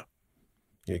Kerala.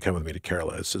 You need to come with me to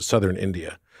Kerala. It's in southern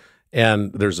India.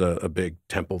 And there's a big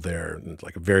temple there, and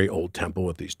like a very old temple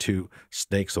with these 2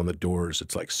 snakes on the doors.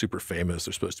 It's like super famous.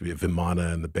 There's supposed to be a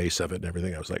Vimana in the base of it and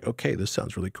everything. I was like, okay, this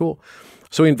sounds really cool.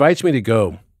 So he invites me to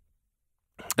go.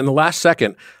 In the last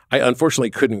second, I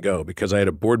unfortunately couldn't go because I had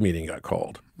a board meeting got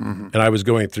called. And I was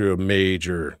going through a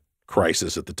major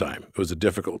crisis at the time. It was a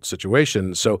difficult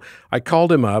situation. So I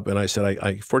called him up and I said,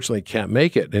 I fortunately can't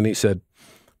make it. And he said,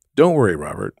 don't worry,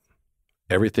 Robert.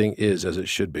 Everything is as it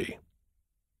should be.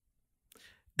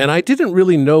 And I didn't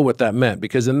really know what that meant,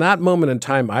 because in that moment in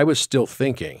time, I was still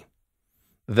thinking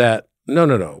that,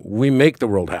 no, we make the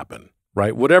world happen.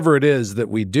 Right? Whatever it is that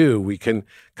we do, we can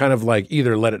kind of like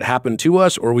either let it happen to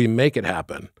us or we make it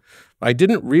happen. I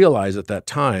didn't realize at that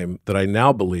time that I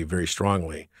now believe very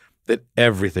strongly that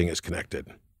everything is connected.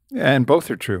 And both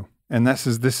are true. And this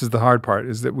is the hard part,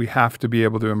 is that we have to be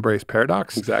able to embrace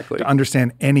paradox. Exactly. To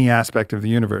understand any aspect of the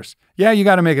universe. Yeah, you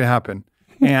got to make it happen.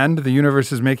 And the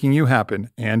universe is making you happen.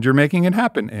 And you're making it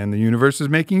happen. And the universe is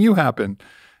making you happen.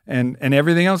 And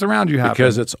everything else around you happen.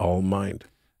 Because it's all mind.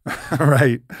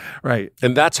 Right.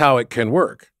 And that's how it can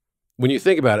work. When you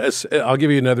think about it, I'll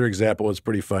give you another example. It's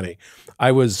pretty funny.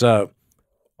 I was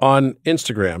on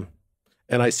Instagram,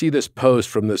 and I see this post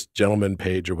from this gentleman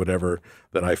page or whatever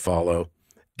that I follow.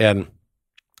 And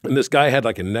this guy had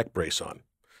like a neck brace on.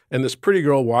 And this pretty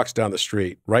girl walks down the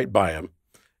street right by him.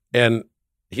 And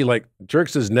he like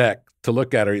jerks his neck to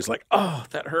look at her. He's like, oh,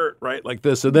 that hurt, right? Like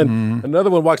this. And then another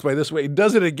one walks by this way. He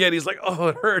does it again. He's like, oh,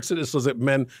 it hurts. And it's like,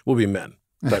 men will be men.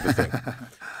 Type of thing.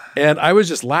 And I was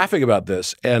just laughing about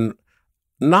this. And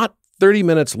not 30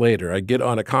 minutes later, I get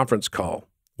on a conference call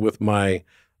with my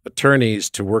attorneys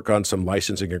to work on some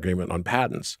licensing agreement on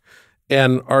patents.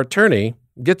 And our attorney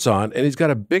gets on, and he's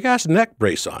got a big-ass neck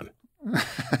brace on.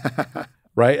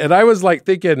 Right? And I was like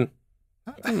thinking,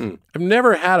 I've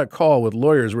never had a call with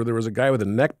lawyers where there was a guy with a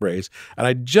neck brace. And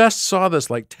I just saw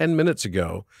this like 10 minutes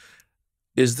ago.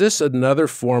 Is this another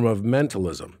form of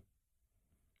mentalism?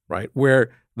 Right?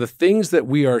 Where the things that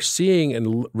we are seeing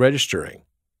and registering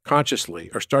consciously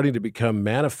are starting to become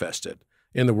manifested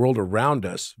in the world around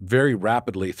us very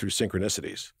rapidly through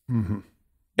synchronicities.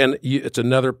 And it's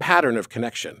another pattern of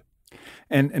connection.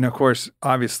 And of course,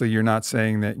 obviously, you're not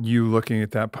saying that you looking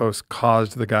at that post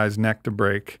caused the guy's neck to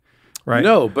break. Right?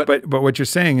 No, but what you're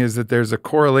saying is that there's a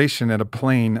correlation at a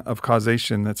plane of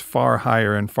causation that's far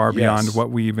higher and far beyond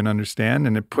what we even understand,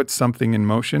 and it puts something in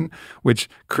motion, which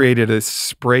created a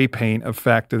spray paint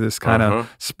effect of this kind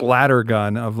of splatter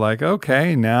gun of like,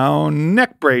 okay, now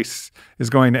neck brace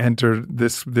is going to enter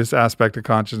this aspect of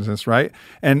consciousness, right?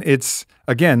 And it's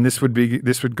again, this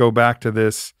would go back to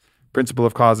this principle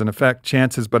of cause and effect.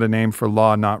 Chance is but a name for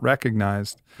law not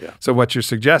recognized. Yeah. So what you're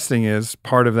suggesting is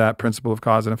part of that principle of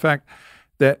cause and effect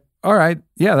that, all right,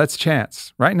 yeah, that's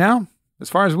chance. Right now, as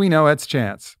far as we know, it's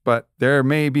chance. But there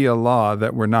may be a law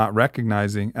that we're not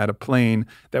recognizing at a plane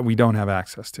that we don't have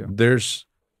access to.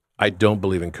 I don't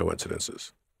believe in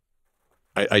coincidences.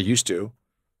 I used to.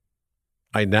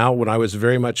 When I was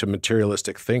very much a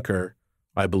materialistic thinker,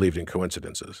 I believed in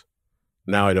coincidences.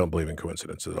 Now I don't believe in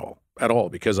coincidences at all,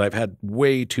 because I've had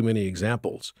way too many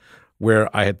examples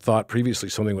where I had thought previously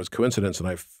something was coincidence, and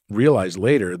I realized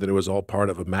later that it was all part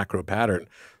of a macro pattern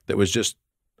that was just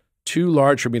too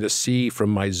large for me to see from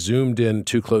my zoomed in,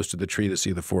 too close to the tree to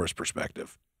see the forest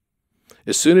perspective.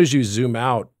 As soon as you zoom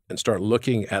out and start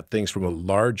looking at things from a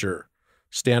larger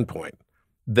standpoint,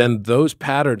 then those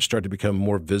patterns start to become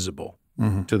more visible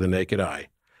to the naked eye.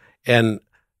 And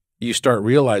you start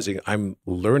realizing I'm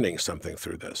learning something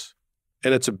through this.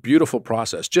 And it's a beautiful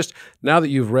process. Just now that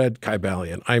you've read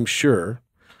Kybalion, I'm sure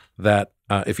that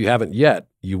if you haven't yet,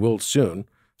 you will soon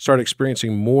start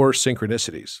experiencing more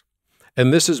synchronicities.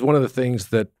 And this is one of the things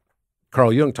that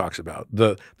Carl Jung talks about.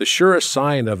 The surest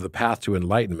sign of the path to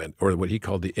enlightenment, or what he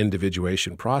called the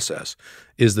individuation process,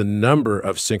 is the number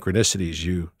of synchronicities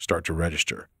you start to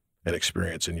register and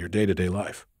experience in your day-to-day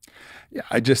life. Yeah,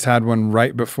 I just had one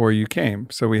right before you came.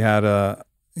 So we had an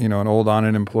old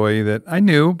Onnit employee that I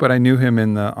knew, but I knew him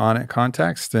in the Onnit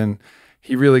context, and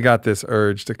he really got this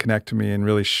urge to connect to me and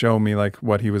really show me like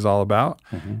what he was all about.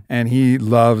 And he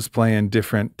loves playing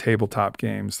different tabletop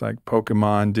games like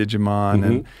Pokemon, Digimon,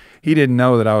 and he didn't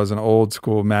know that I was an old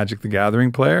school Magic the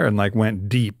Gathering player and like went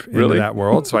deep into that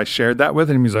world. So I shared that with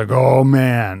him. He's like, oh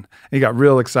man. And he got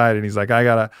real excited. He's like, I'm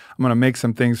going to make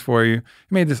some things for you.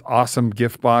 He made this awesome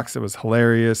gift box that was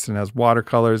hilarious and has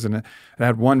watercolors, and it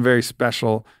had one very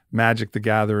special Magic the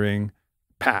Gathering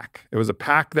pack. It was a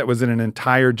pack that was in an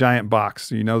entire giant box.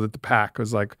 So you know that the pack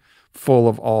was like full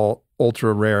of all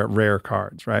ultra rare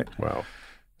cards, right? Wow.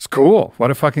 It's cool. What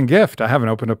a fucking gift. I haven't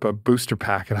opened up a booster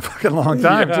pack in a fucking long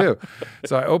time too.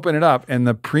 So I open it up, and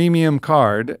the premium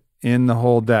card in the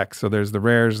whole deck, so there's the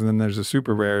rares and then there's the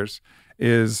super rares,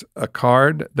 is a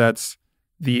card that's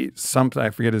something,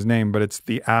 I forget his name, but it's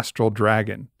the Astral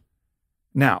Dragon.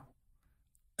 Now,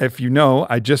 if you know,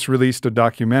 I just released a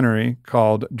documentary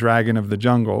called Dragon of the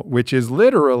Jungle, which is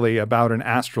literally about an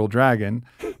astral dragon,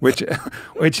 which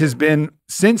has been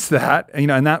since that,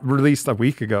 and that released a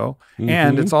week ago.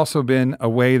 And it's also been a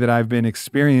way that I've been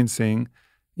experiencing,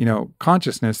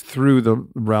 consciousness through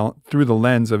the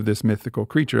lens of this mythical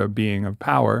creature, a being of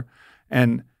power,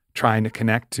 and trying to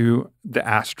connect to the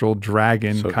astral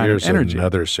dragon kind of energy.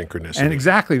 Another synchronicity. And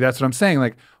exactly, that's what I'm saying.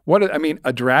 Like,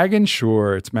 a dragon,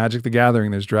 sure, it's Magic the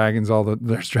Gathering. There's dragons all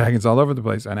over the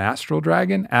place. An astral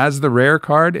dragon as the rare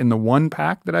card in the one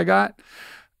pack that I got,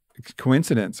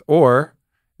 coincidence. Or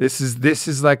this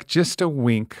is like just a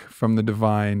wink from the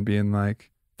divine being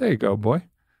like, there you go, boy.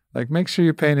 Like, make sure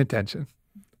you're paying attention.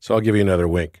 So I'll give you another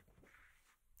wink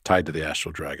tied to the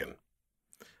astral dragon.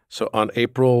 So on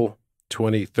April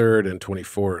 23rd and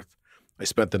 24th, I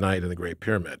spent the night in the Great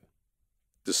Pyramid.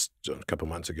 Just a couple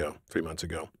months ago, 3 months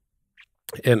ago.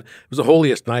 And it was the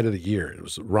holiest night of the year. It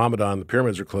was Ramadan. The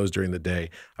pyramids were closed during the day.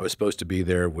 I was supposed to be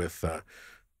there with a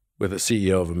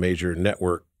CEO of a major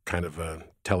network, kind of a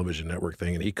television network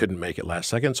thing, and he couldn't make it last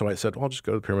second. So I said, well, I'll just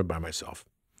go to the pyramid by myself.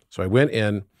 So I went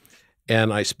in,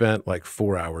 and I spent like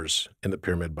 4 hours in the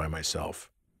pyramid by myself.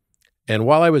 And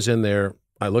while I was in there,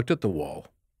 I looked at the wall.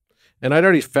 And I'd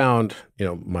already found,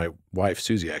 my wife,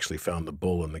 Susie, actually found the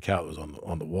bull and the cow that was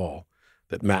on the wall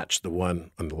that matched the one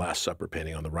on the Last Supper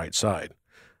painting on the right side.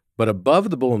 But above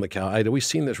the bull and the cow, I'd always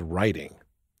seen this writing.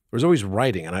 There was always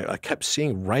writing, and I kept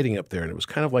seeing writing up there, and it was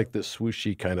kind of like this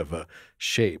swooshy kind of a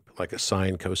shape, like a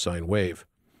sine, cosine wave.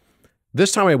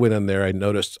 This time I went in there, I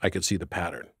noticed I could see the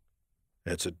pattern.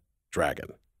 It's a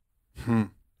dragon.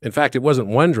 In fact, it wasn't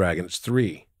one dragon, it's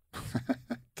three.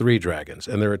 3 dragons,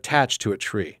 and they're attached to a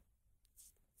tree.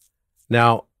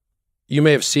 Now, you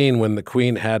may have seen when the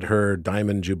Queen had her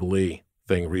Diamond Jubilee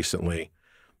thing recently.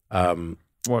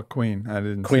 What Queen? I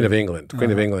didn't. Queen of England.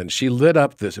 Queen of England. She lit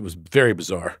up this. It was very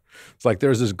bizarre. It's like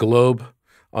there's this globe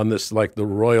on this, like the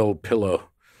royal pillow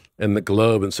and the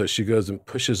globe. And so she goes and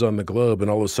pushes on the globe,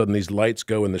 and all of a sudden these lights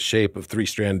go in the shape of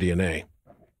 3-strand DNA.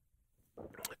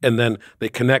 And then they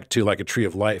connect to like a tree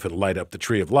of life and light up the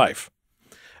tree of life.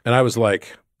 And I was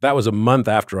like, that was a month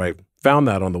after I found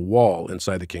that on the wall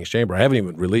inside the King's Chamber. I haven't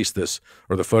even released this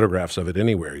or the photographs of it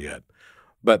anywhere yet.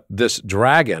 But this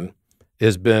dragon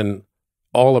has been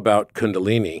all about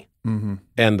Kundalini,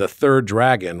 and the third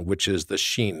dragon, which is the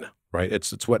Sheen, right?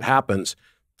 It's what happens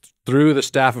through the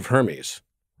staff of Hermes,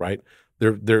 right?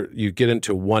 You get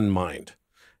into one mind.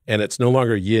 And it's no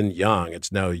longer yin yang,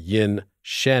 it's now yin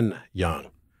shen yang.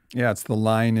 Yeah, it's the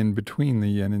line in between the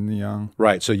yin and the yang.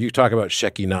 Right. So you talk about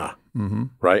Shekinah,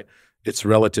 right? It's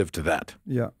relative to that.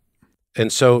 Yeah.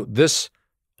 And so this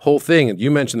whole thing, you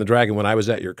mentioned the dragon. When I was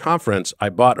at your conference, I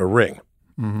bought a ring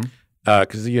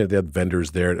because they had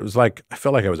vendors there. And it was like, I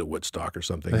felt like I was at Woodstock or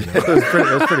something. You know? it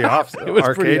was pretty awesome. It was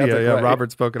Arcadia, pretty epic, yeah. right?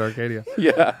 Robert spoke at Arcadia.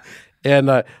 Yeah. And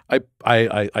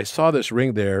I saw this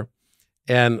ring there.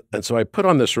 And so I put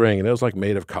on this ring, and it was like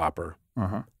made of copper.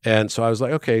 And so I was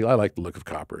like, okay, I like the look of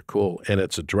copper. Cool. And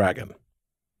it's a dragon,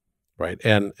 right?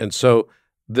 And so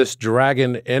this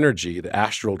dragon energy, the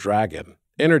astral dragon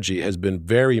energy, has been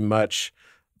very much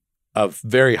of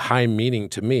very high meaning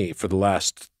to me for the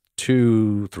last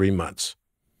 2-3 months.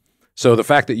 So the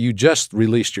fact that you just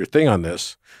released your thing on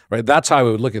this, right? That's how I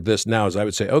would look at this now, is I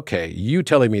would say, okay, you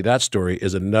telling me that story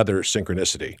is another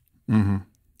synchronicity.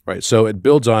 Right. So it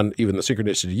builds on even the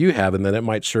synchronicity you have, and then it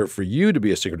might serve for you to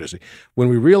be a synchronicity. When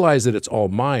we realize that it's all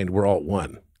mind, we're all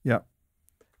one. Yeah.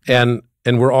 And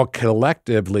we're all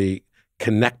collectively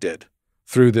connected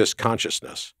through this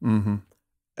consciousness. And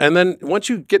then once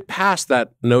you get past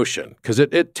that notion, because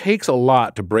it takes a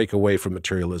lot to break away from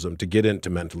materialism to get into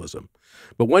mentalism.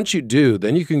 But once you do,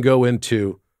 then you can go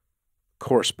into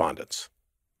correspondence.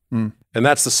 And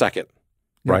that's the second,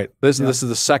 right? This is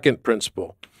the second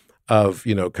principle of,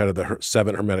 kind of the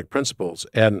 7 Hermetic principles.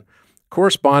 And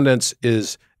correspondence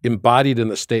is embodied in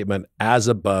the statement, as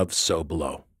above, so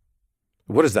below.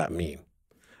 What does that mean?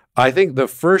 I think the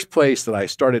first place that I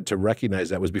started to recognize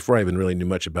that was before I even really knew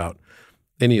much about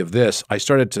any of this. I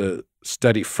started to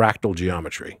study fractal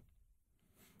geometry.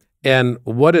 And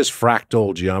what does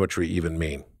fractal geometry even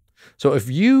mean? So if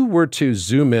you were to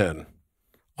zoom in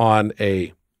on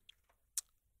a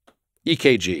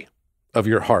EKG of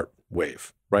your heart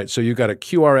wave, right? So you've got a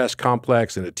QRS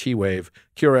complex and a T wave,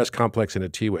 QRS complex and a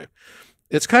T wave.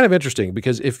 It's kind of interesting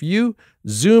because if you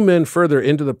zoom in further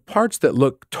into the parts that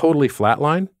look totally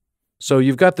flatline, so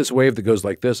you've got this wave that goes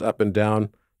like this, up and down,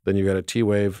 then you've got a T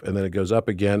wave, and then it goes up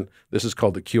again. This is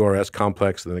called the QRS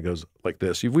complex, and then it goes like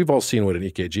this. We've all seen what an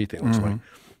EKG thing looks like.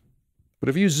 But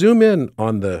if you zoom in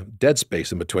on the dead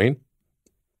space in between,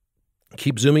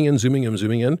 keep zooming in,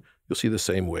 you'll see the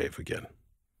same wave again.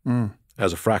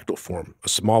 As a fractal form, a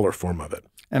smaller form of it.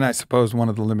 And I suppose one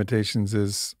of the limitations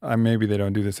is, maybe they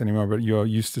don't do this anymore, but you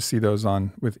used to see those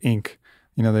with ink.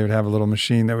 They would have a little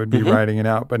machine that would be writing it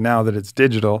out. But now that it's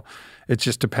digital, it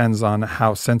just depends on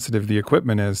how sensitive the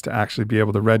equipment is to actually be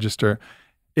able to register.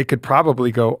 It could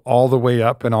probably go all the way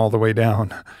up and all the way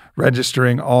down,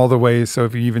 registering all the way. So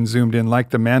if you even zoomed in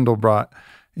like the Mandelbrot,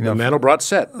 the Mandelbrot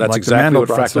set. That's like exactly what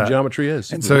Mandelbrot fractal set. geometry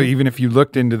is. And so even if you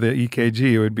looked into the EKG,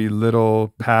 it would be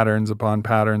little patterns upon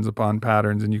patterns upon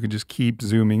patterns, and you could just keep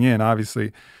zooming in.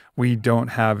 Obviously, we don't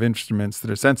have instruments that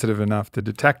are sensitive enough to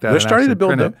detect that. They're starting to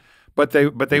build them. But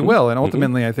they will. And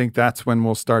ultimately, I think that's when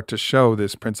we'll start to show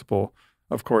this principle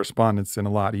of correspondence in a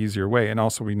lot easier way. And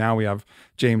also we have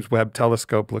James Webb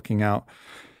Telescope looking out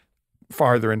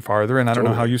farther and farther. And I don't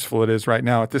know how useful it is right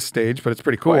now at this stage, but it's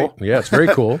pretty cool. Right. Yeah, it's very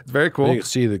cool. It's very cool. You can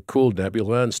see the cool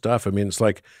nebula and stuff. I mean, it's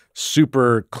like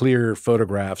super clear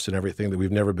photographs and everything that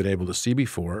we've never been able to see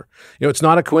before. It's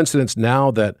not a coincidence now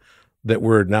that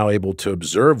we're now able to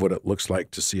observe what it looks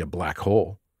like to see a black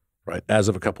hole, right? As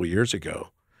of a couple of years ago.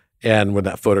 And when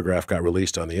that photograph got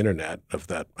released on the internet of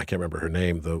that, I can't remember her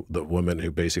name, the woman who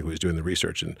basically was doing the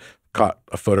research and caught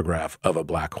a photograph of a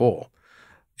black hole.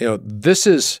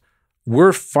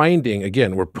 We're finding,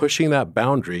 again, we're pushing that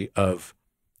boundary of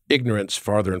ignorance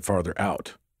farther and farther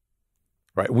out,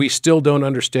 right? We still don't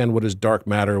understand what is dark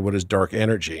matter, what is dark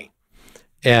energy.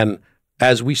 And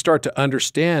as we start to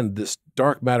understand this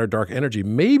dark matter, dark energy,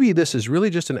 maybe this is really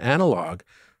just an analog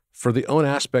for the own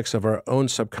aspects of our own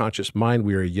subconscious mind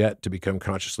we are yet to become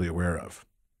consciously aware of.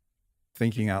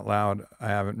 Thinking out loud, I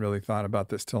haven't really thought about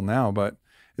this till now, but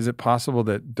is it possible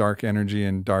that dark energy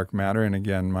and dark matter, and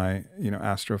again, my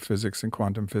astrophysics and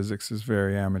quantum physics is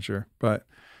very amateur, but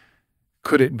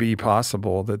could it be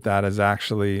possible that is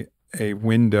actually a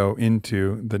window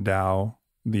into the Tao,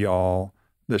 the All,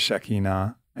 the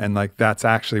Shekinah, and that's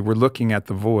actually, we're looking at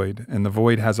the void, and the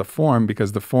void has a form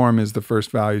because the form is the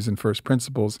first values and first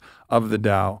principles of the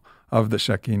Tao, of the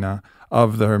Shekinah,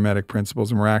 of the Hermetic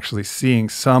principles, and we're actually seeing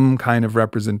some kind of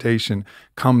representation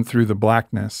come through the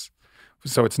blackness.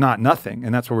 So it's not nothing,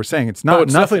 and that's what we're saying. It's not.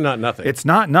 It's definitely not nothing. It's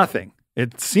not nothing.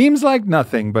 It seems like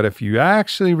nothing, but if you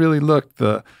actually really look,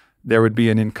 there would be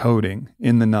an encoding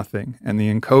in the nothing, and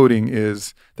the encoding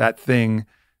is that thing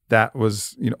that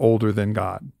was older than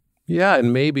God. Yeah,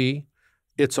 and maybe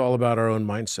it's all about our own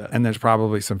mindset. And there's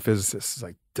probably some physicists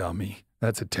like, dummy.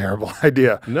 That's a terrible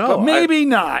idea. No, but maybe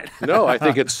not. No, I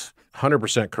think it's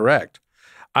 100% correct.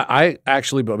 I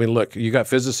actually, I mean, look, you got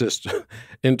physicists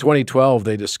in 2012,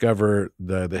 they discover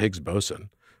the Higgs boson,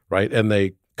 right? And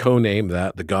they co-name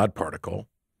that the God particle.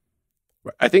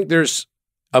 I think there's,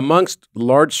 amongst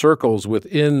large circles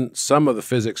within some of the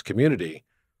physics community,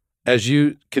 as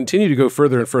you continue to go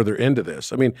further and further into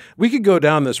this, I mean, we could go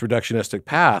down this reductionistic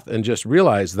path and just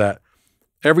realize that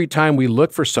every time we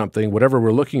look for something, whatever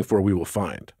we're looking for, we will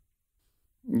find.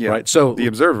 Yeah, right. So the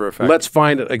observer effect. Let's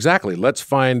find it. Exactly. Let's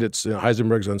find it's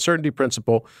Heisenberg's uncertainty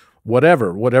principle,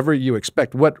 whatever you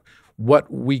expect. What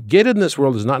we get in this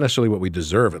world is not necessarily what we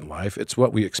deserve in life. It's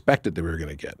what we expected that we were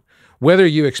going to get. Whether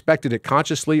you expected it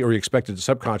consciously or you expected it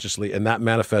subconsciously, and that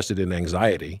manifested in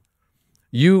anxiety,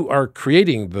 you are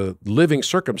creating the living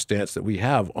circumstance that we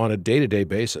have on a day-to-day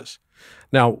basis.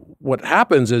 Now, what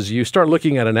happens is you start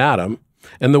looking at an atom,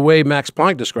 and the way Max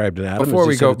Planck described an atom. Before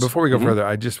we go further,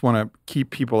 I just want to keep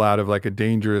people out of like a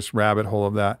dangerous rabbit hole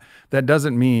of that. That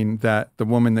doesn't mean that the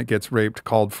woman that gets raped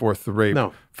called forth the rape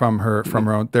from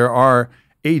her own. There are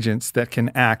agents that can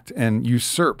act and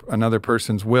usurp another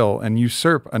person's will and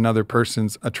usurp another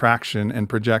person's attraction and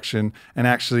projection and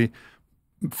actually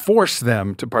force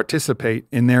them to participate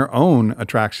in their own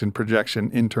attraction, projection,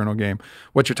 internal game.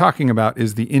 What you're talking about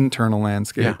is the internal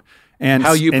landscape. Yeah. And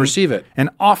how you perceive it. And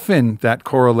often that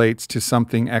correlates to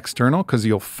something external because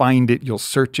you'll find it, you'll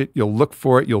search it, you'll look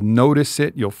for it, you'll notice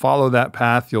it, you'll follow that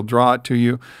path, you'll draw it to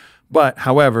you. But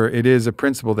however, it is a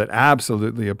principle that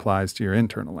absolutely applies to your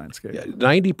internal landscape. Yeah,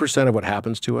 90% of what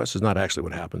happens to us is not actually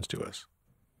what happens to us.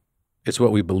 It's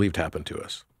what we believed happened to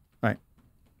us. Right.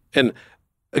 And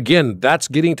again, that's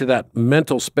getting to that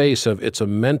mental space of it's a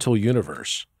mental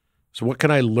universe. So what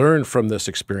can I learn from this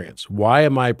experience? Why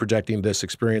am I projecting this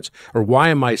experience? Or why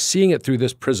am I seeing it through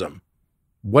this prism?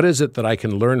 What is it that I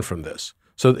can learn from this?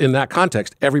 So in that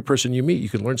context, every person you meet, you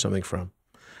can learn something from.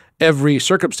 Every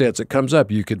circumstance that comes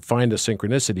up, you could find a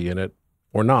synchronicity in it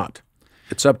or not.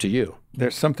 It's up to you.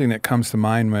 There's something that comes to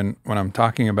mind when I'm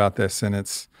talking about this, and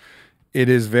it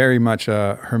is very much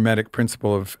a Hermetic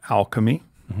principle of alchemy.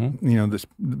 Mm-hmm. You know, this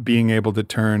being able to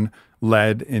turn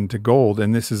lead into gold.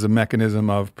 And this is a mechanism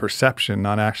of perception,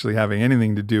 not actually having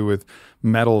anything to do with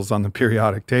metals on the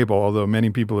periodic table, although many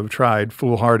people have tried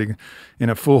in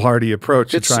a foolhardy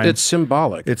approach. It's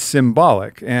symbolic. It's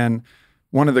symbolic. And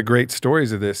one of the great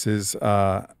stories of this is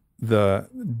the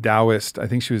Taoist, I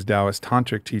think she was Taoist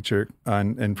tantric teacher,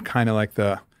 and kind of like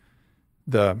the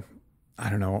I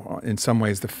don't know, in some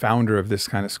ways the founder of this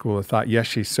kind of school of thought,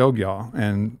 Yeshe Sogyal.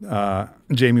 And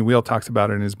Jamie Wheel talks about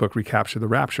it in his book, Recapture the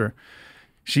Rapture.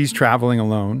 She's traveling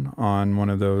alone on one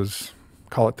of those,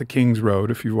 call it the King's Road,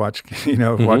 if you watch,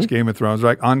 watch Game of Thrones,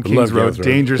 right? On King's Road,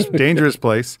 dangerous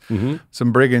place. Mm-hmm.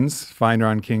 Some brigands find her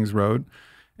on King's Road,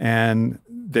 and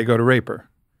they go to rape her.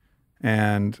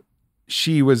 And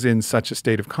she was in such a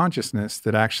state of consciousness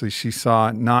that actually she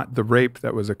saw not the rape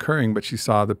that was occurring, but she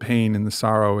saw the pain and the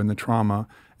sorrow and the trauma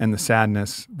and the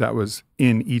sadness that was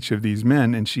in each of these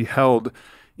men. And she held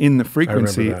in the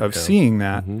frequency of seeing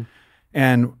that. Mm-hmm.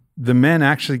 And the men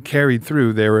actually carried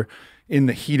through. They were in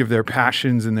the heat of their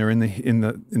passions, and they're in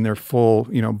their full,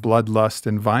 bloodlust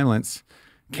and violence,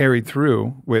 carried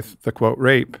through with the quote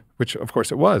rape, which of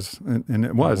course it was, and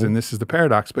it was, and this is the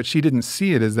paradox, but she didn't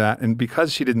see it as that. And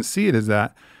because she didn't see it as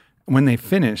that, when they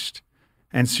finished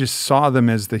and just saw them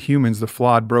as the humans, the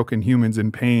flawed, broken humans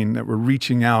in pain that were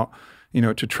reaching out,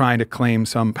 to try to claim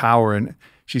some power, and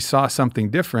she saw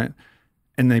something different,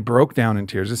 and they broke down in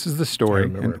tears. This is the story.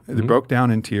 And they broke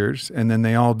down in tears, and then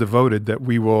they all devoted that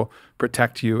we will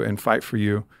protect you and fight for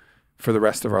you for the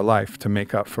rest of our life to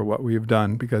make up for what we have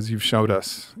done, because you've showed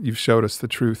us the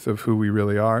truth of who we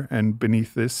really are, and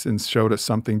beneath this, and showed us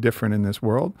something different in this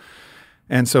world.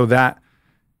 And so that,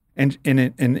 and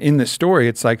in the story,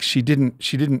 it's like she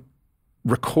didn't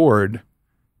record,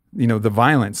 the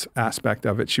violence aspect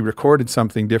of it. She recorded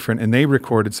something different, and they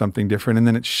recorded something different, and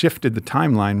then it shifted the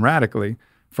timeline radically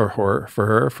for her,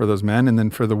 for those men, and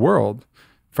then for the world,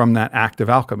 from that act of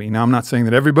alchemy. Now, I'm not saying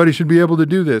that everybody should be able to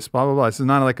do this, blah, blah, blah. This is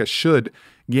not like a should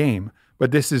game,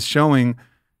 but this is showing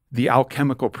the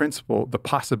alchemical principle, the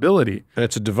possibility. And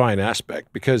it's a divine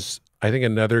aspect, because I think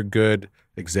another good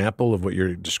example of what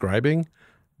you're describing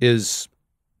is,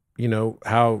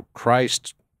 how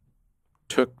Christ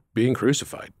took being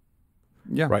crucified.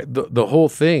 Yeah. Right? The whole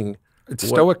thing. It's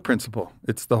Stoic principle.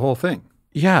 It's the whole thing.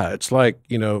 Yeah. It's like,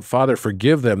 Father,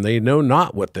 forgive them. They know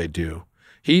not what they do.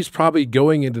 He's probably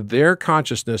going into their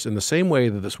consciousness in the same way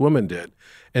that this woman did,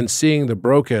 and seeing the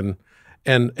broken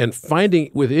and finding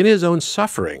within his own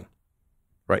suffering,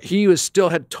 right? He still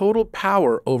had total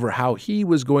power over how he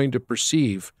was going to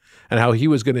perceive and how he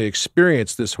was going to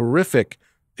experience this horrific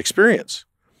experience.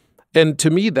 And to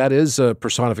me, that is a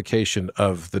personification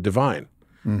of the divine.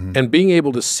 And being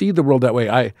able to see the world that way.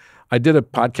 I did a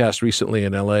podcast recently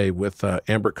in LA with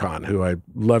Amber Khan, who I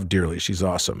love dearly. She's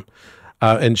awesome.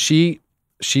 And she's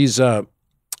a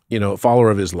follower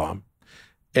of Islam.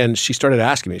 And she started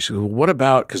asking me, she said, well, what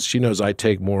about, because she knows I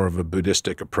take more of a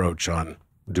Buddhistic approach on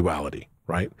duality,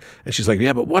 right? And she's like,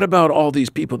 yeah, but what about all these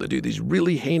people that do these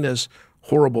really heinous,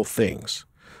 horrible things,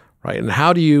 right? And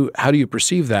how do you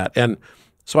perceive that? And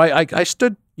so I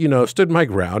stood my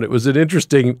ground. It was an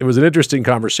interesting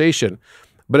conversation.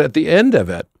 But at the end of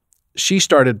it, she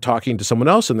started talking to someone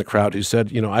else in the crowd who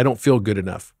said, I don't feel good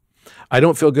enough. I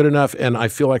don't feel good enough, and I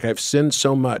feel like I've sinned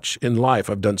so much in life.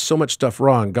 I've done so much stuff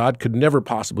wrong. God could never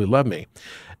possibly love me.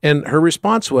 And her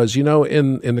response was, in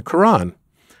the Quran,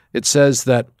 it says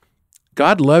that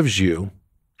God loves you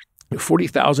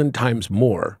 40,000 times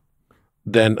more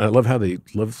than, I love how they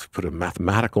love to put a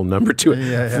mathematical number to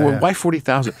it. Why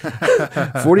 40,000?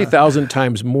 40,000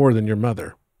 times more than your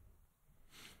mother.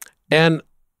 And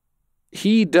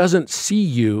he doesn't see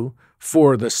you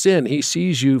for the sin. He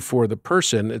sees you for the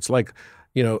person. It's like,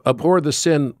 abhor the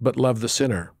sin, but love the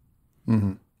sinner.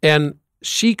 And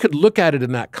she could look at it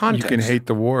in that context. You can hate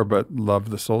the war, but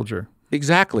love the soldier.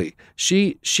 Exactly.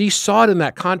 She saw it in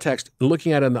that context,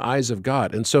 looking at it in the eyes of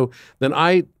God. And so then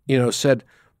I, said,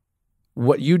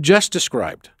 what you just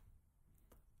described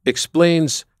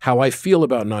explains how I feel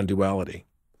about non-duality,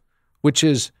 which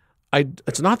is,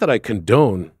 it's not that I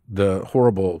condone the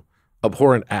horrible,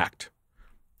 abhorrent act.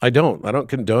 I don't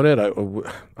condone it.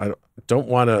 I don't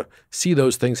want to see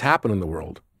those things happen in the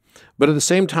world. But at the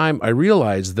same time, I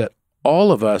realize that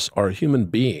all of us are human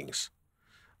beings.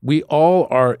 We all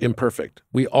are imperfect.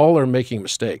 We all are making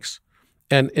mistakes.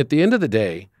 And at the end of the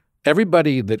day,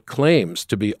 everybody that claims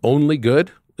to be only good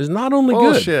is not only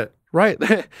good. Bullshit. Right?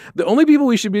 The only people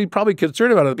we should be probably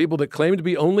concerned about are the people that claim to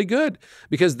be only good,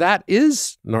 because that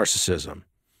is narcissism.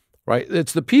 Right?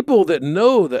 It's the people that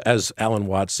know that, as Alan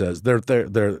Watts says,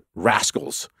 they're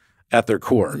rascals at their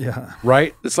core. Yeah.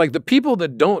 Right? It's like the people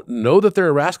that don't know that they're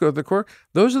a rascal at their core,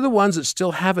 those are the ones that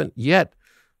still haven't yet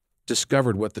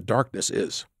discovered what the darkness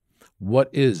is. What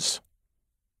is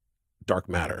dark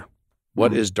matter?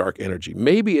 What is dark energy?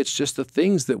 Maybe it's just the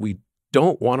things that we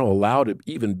don't want to allow to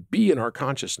even be in our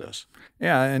consciousness.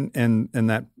 Yeah, and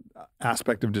that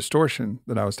aspect of distortion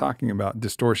that I was talking about.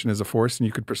 Distortion is a force, and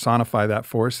you could personify that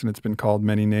force, and it's been called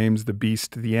many names: the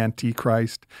beast, the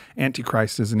antichrist.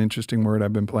 Antichrist is an interesting word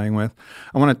I've been playing with.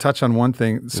 I want to touch on one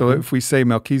thing. So if we say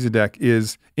Melchizedek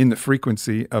is in the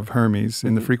frequency of Hermes,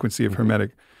 in the frequency of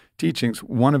Hermetic teachings,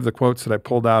 one of the quotes that I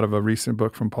pulled out of a recent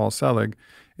book from Paul Selig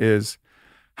is,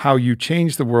 how you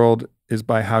change the world is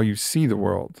by how you see the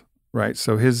world, right?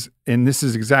 So and this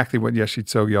is exactly what Yeshit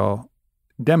Tzogyal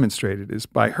demonstrated, is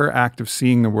by her act of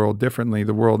seeing the world differently,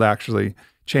 the world actually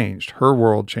changed. Her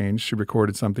world changed. She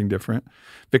recorded something different.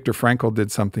 Viktor Frankl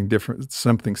did something different,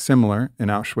 something similar in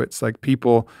Auschwitz, like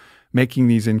people making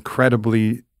these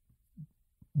incredibly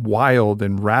wild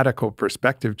and radical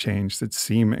perspective change that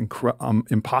seem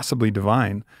impossibly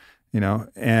divine,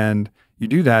 and you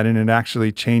do that and it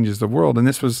actually changes the world. And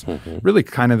this was really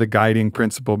kind of the guiding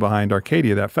principle behind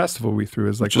Arcadia, that festival we threw,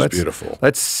 is like,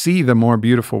 let's see the more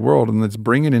beautiful world and let's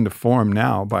bring it into form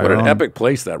now. What an epic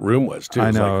place that room was, too. I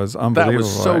know, it was unbelievable. That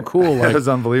was so cool. It was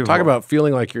unbelievable. Talk about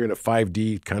feeling like you're in a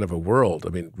 5D kind of a world. I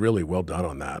mean, really well done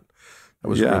on that. That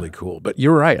was really cool. But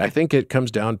you're right. I think it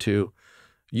comes down to,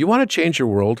 you want to change your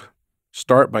world,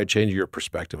 start by changing your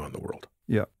perspective on the world.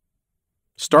 Yeah.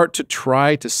 Start to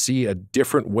try to see a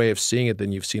different way of seeing it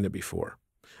than you've seen it before.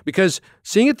 Because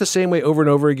seeing it the same way over and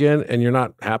over again and you're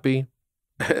not happy,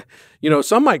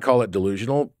 some might call it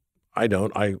delusional. I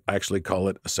don't. I actually call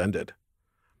it ascended.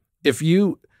 If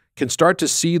you can start to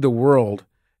see the world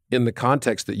in the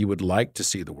context that you would like to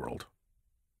see the world,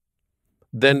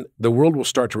 then the world will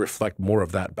start to reflect more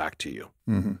of that back to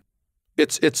you.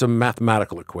 It's a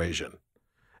mathematical equation.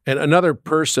 And another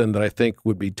person that I think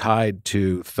would be tied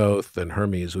to Thoth and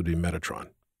Hermes would be Metatron.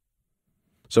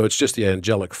 So it's just the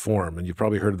angelic form, and you've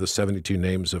probably heard of the 72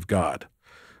 names of God,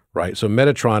 right? So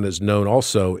Metatron is known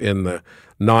also in the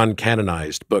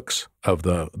non-canonized books of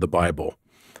the Bible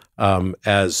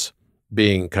as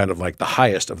being kind of like the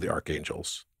highest of the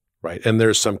archangels, right? And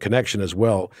there's some connection as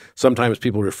well. Sometimes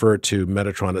people refer to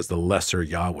Metatron as the lesser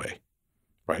Yahweh,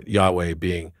 right? Yahweh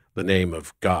being the name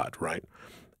of God, right?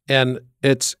 And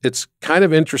it's kind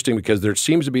of interesting because there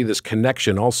seems to be this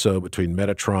connection also between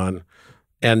Metatron,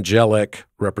 angelic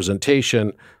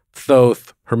representation,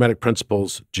 Thoth, Hermetic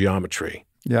principles, geometry.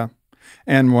 Yeah.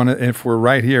 And if we're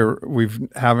right here,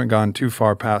 haven't gone too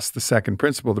far past the second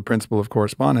principle, the principle of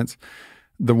correspondence.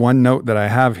 The one note that I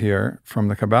have here from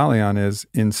the Kybalion is,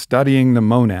 in studying the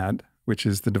monad, which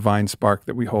is the divine spark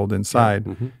that we hold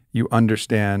inside, you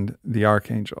understand the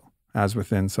archangel, as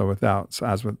within, so without,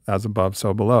 so as above,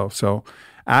 so below. So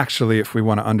actually, if we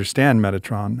want to understand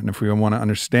Metatron, and if we want to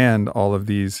understand all of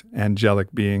these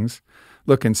angelic beings,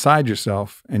 look inside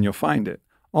yourself and you'll find it.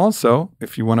 Also,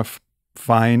 if you want to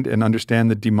find and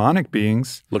understand the demonic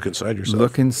beings, look inside yourself.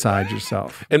 Look inside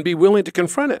yourself. And be willing to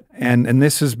confront it. And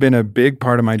this has been a big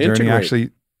part of my journey. Integrate. Actually,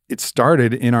 it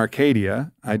started in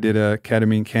Arcadia. I did a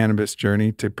ketamine cannabis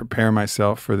journey to prepare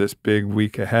myself for this big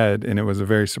week ahead. And it was a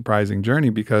very surprising journey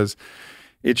because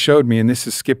it showed me, and this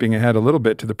is skipping ahead a little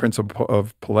bit to the principle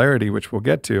of polarity, which we'll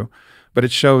get to, but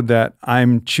it showed that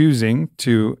I'm choosing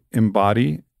to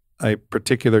embody a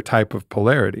particular type of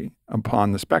polarity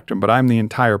upon the spectrum, but I'm the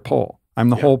entire pole. I'm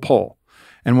the whole pole.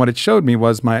 And what it showed me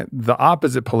was the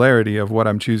opposite polarity of what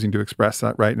I'm choosing to express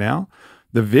that right now.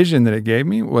 The vision that it gave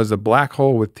me was a black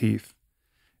hole with teeth.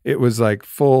 It was like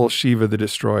full Shiva the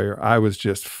Destroyer. I was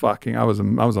just fucking, I was a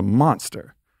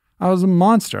monster. I was a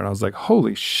monster. And I was like,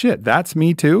 holy shit, that's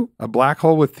me too? A black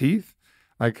hole with teeth?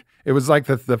 Like, it was like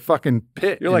the fucking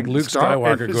pit. You're like Luke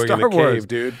Skywalker going in a cave,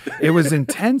 dude. It was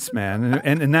intense, man.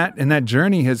 And that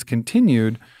journey has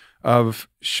continued of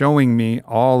showing me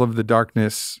all of the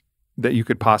darkness that you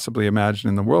could possibly imagine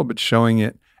in the world, but showing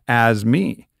it as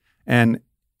me. And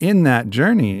in that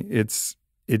journey, it's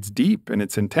deep and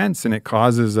it's intense, and it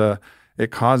causes a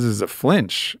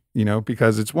flinch,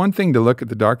 because it's one thing to look at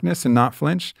the darkness and not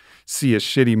flinch, see a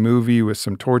shitty movie with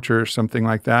some torture or something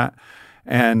like that,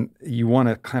 and you want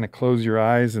to kind of close your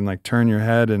eyes and like turn your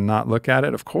head and not look at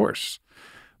it, of course.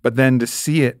 But then to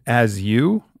see it as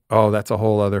you, oh, that's a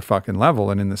whole other fucking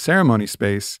level. And in the ceremony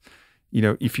space,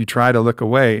 if you try to look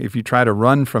away, if you try to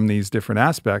run from these different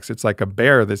aspects, it's like a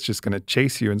bear that's just going to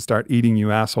chase you and start eating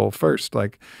you asshole first.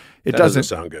 Like, it doesn't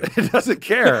sound good. It doesn't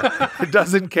care. It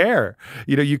doesn't care.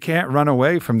 You can't run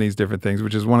away from these different things,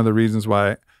 which is one of the reasons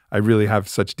why I really have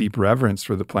such deep reverence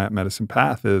for the plant medicine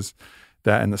path, is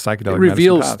that in the psychedelic it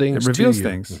reveals medicine path, things. It reveals to you.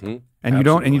 things. Mm-hmm.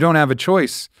 And you don't have a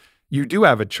choice. You do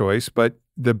have a choice, but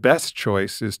the best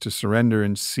choice is to surrender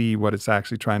and see what it's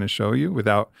actually trying to show you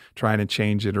without trying to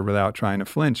change it or without trying to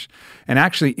flinch. And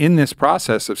actually, in this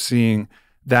process of seeing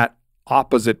that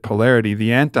opposite polarity,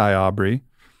 the anti-Aubrey,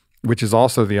 which is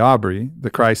also the Aubrey, the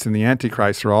Christ and the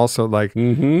Antichrist are also like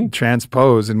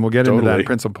transposed, and we'll get into that in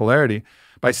principle polarity.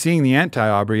 By seeing the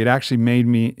anti-Aubrey, it actually made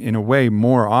me, in a way,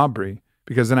 more Aubrey,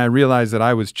 because then I realized that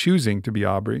I was choosing to be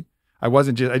Aubrey. I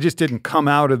just didn't come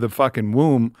out of the fucking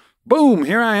womb, boom,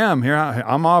 here I am,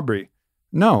 I'm Aubrey.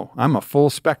 No, I'm a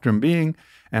full spectrum being,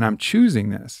 and I'm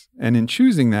choosing this. And in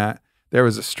choosing that, there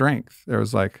was a strength. There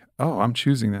was like, oh, I'm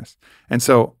choosing this. And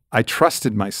so I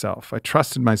trusted myself. I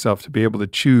trusted myself to be able to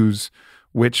choose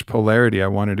which polarity I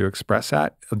wanted to express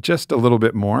at just a little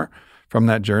bit more from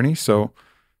that journey. So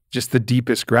just the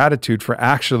deepest gratitude for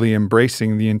actually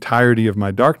embracing the entirety of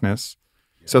my darkness,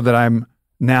 so that I'm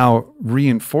now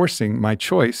reinforcing my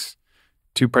choice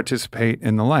to participate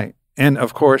in the light. And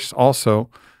of course, also,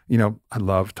 I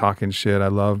love talking shit. I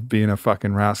love being a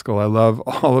fucking rascal. I love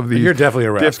all of these. You're definitely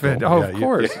a rascal. Of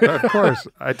course. Of course.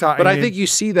 But I think you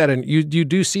see that, and you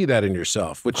do see that in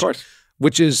yourself,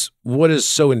 which is what is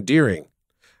so endearing,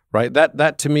 right?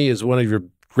 That to me is one of your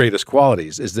greatest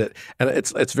qualities, is that, and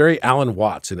it's very Alan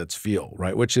Watts in its feel,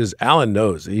 right? Which is, Alan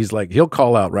knows, he's like, he'll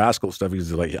call out rascal stuff.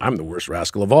 He's like, I'm the worst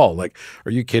rascal of all. Like,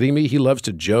 are you kidding me? He loves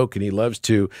to joke, and he loves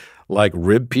to like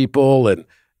rib people,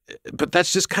 but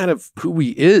that's just kind of who he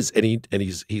is, and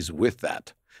he's with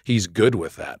that. He's good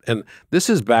with that. And this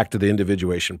is back to the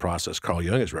individuation process Carl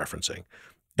Jung is referencing.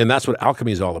 And that's what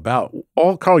alchemy is all about.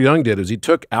 All Carl Jung did is he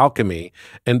took alchemy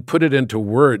and put it into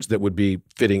words that would be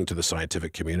fitting to the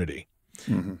scientific community.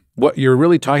 Mm-hmm. What you're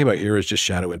really talking about here is just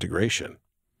shadow integration.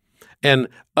 And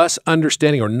us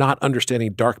understanding or not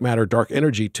understanding dark matter, dark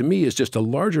energy, to me is just a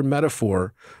larger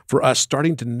metaphor for us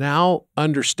starting to now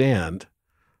understand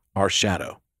our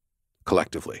shadow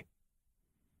collectively.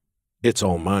 It's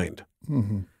all mind.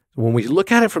 Mm-hmm. When we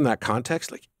look at it from that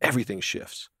context, like, everything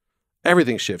shifts.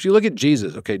 Everything shifts. You look at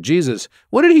Jesus. Okay, Jesus,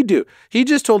 what did he do? He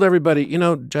just told everybody,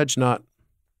 judge not,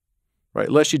 right?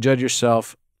 Lest you judge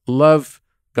yourself. Love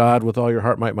God with all your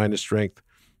heart, might, mind, and strength,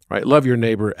 right? Love your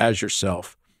neighbor as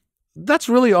yourself. That's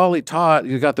really all he taught.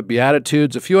 You got the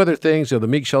Beatitudes, a few other things, the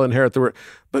meek shall inherit the word.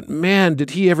 But man,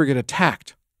 did he ever get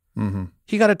attacked? Mm-hmm.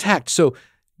 He got attacked. So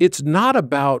it's not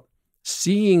about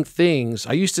seeing things.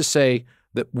 I used to say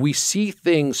that we see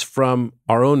things from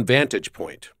our own vantage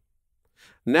point.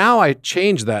 Now I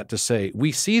change that to say,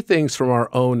 we see things from our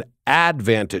own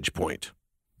advantage point.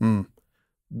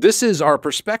 This is our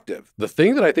perspective. The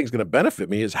thing that I think is going to benefit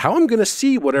me is how I'm going to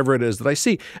see whatever it is that I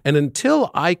see. And until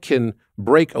I can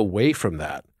break away from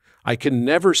that, I can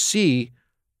never see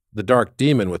the dark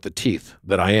demon with the teeth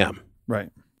that I am. Right.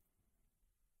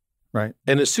 Right.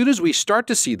 And as soon as we start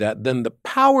to see that, then the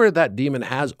power that demon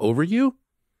has over you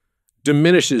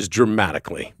diminishes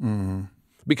dramatically.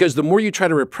 Because the more you try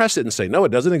to repress it and say, no,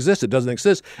 it doesn't exist,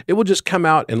 it will just come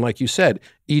out and, like you said,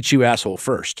 eat you asshole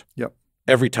first. Yep.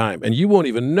 Every time. And you won't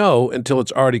even know until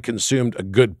it's already consumed a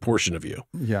good portion of you.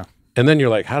 Yeah. And then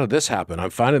you're like, how did this happen? I'm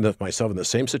finding myself in the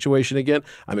same situation again.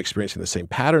 I'm experiencing the same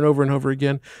pattern over and over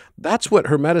again. That's what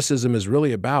Hermeticism is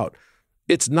really about.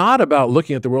 It's not about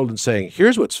looking at the world and saying,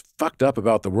 here's what's fucked up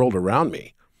about the world around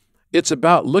me. It's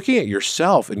about looking at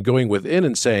yourself and going within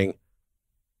and saying,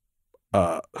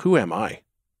 who am I?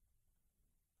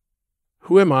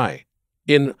 Who am I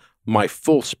in my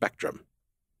full spectrum?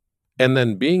 And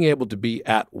then being able to be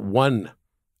at one-ment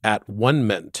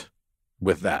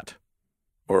with that,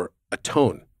 or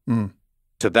atone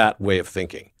to that way of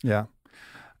thinking. Yeah.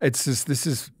 It's just, this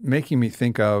is making me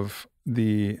think of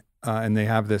the, and they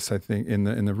have this, I think, in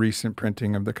the recent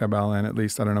printing of the Kybalion, at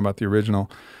least. I don't know about the original,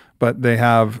 but they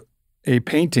have a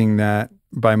painting that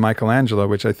by Michelangelo,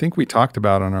 which I think we talked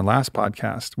about on our last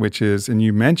podcast, which is, and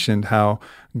you mentioned how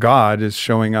God is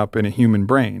showing up in a human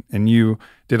brain, and you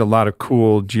did a lot of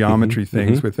cool geometry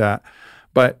things with that.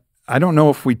 But I don't know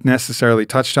if we necessarily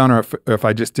touched on, or if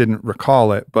I just didn't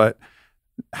recall it, but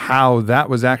how that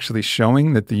was actually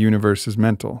showing that the universe is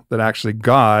mental, that actually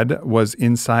God was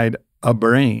inside a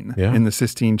brain in the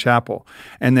Sistine Chapel,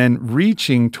 and then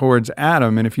reaching towards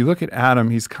Adam. And if you look at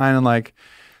Adam, he's kind of like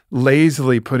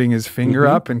lazily putting his finger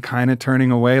up and kind of turning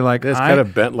away, like it's kind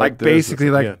of bent like this. Basically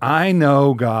like, I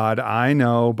know, God, I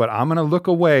know, but I'm going to look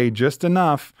away just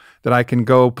enough that I can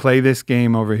go play this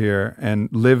game over here and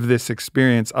live this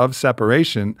experience of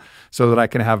separation so that I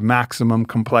can have maximum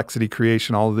complexity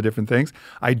creation, all of the different things.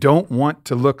 I don't want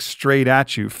to look straight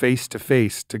at you face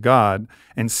to God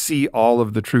and see all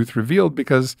of the truth revealed,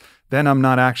 because then I'm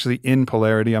not actually in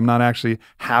polarity. I'm not actually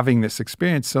having this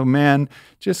experience. So man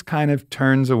just kind of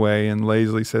turns away and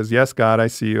lazily says, yes, God, I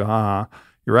see you. You're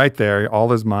right there.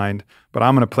 All is mind. But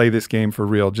I'm going to play this game for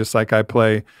real, just like I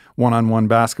play one-on-one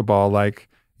basketball, like,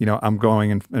 you know, I'm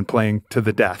going and playing to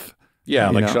the death. Yeah,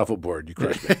 like shuffleboard. You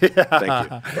crushed me.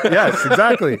 Thank you. Yes,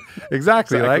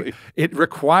 exactly. Like, it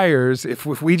requires, if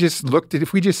we just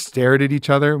stared at each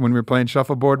other when we were playing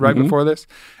shuffleboard right before this,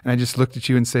 and I just looked at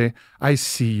you and say, I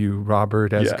see you,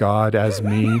 Robert, as God, as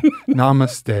me.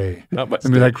 Namaste. Namaste.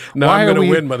 And be like, no, I'm going to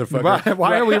win, motherfucker.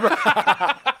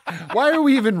 Why are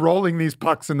we even rolling these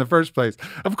pucks in the first place?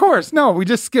 Of course, no, we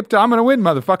just skipped, I'm going to win,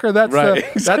 motherfucker.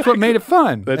 That's what made it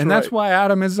fun. That's why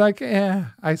Adam is like,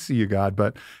 I see you,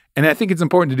 God. And I think it's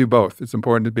important to do both. It's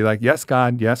important to be like, yes,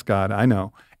 God, I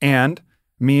know. And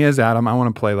me as Adam, I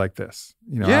want to play like this.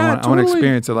 You know, I want to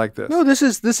experience it like this. No, this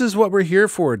is what we're here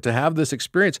for, to have this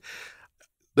experience.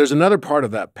 There's another part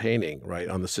of that painting, right,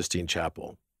 on the Sistine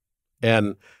Chapel.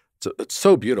 And it's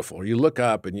so beautiful. You look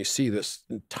up and you see this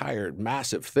entire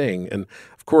massive thing. And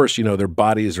of course, you know, their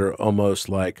bodies are almost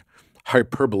like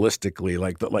hyperbolistically,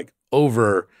 like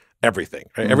over everything.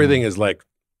 Right? Everything is like,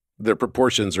 their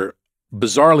proportions are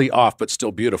bizarrely off, but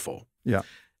still beautiful. Yeah.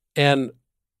 And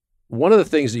one of the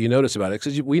things that you notice about it,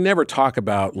 because we never talk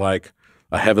about like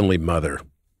a heavenly mother.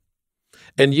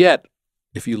 And yet,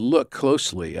 if you look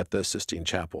closely at the Sistine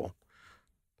Chapel,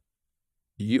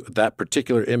 that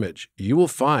particular image, you will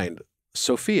find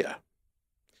Sophia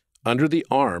under the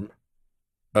arm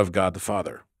of God the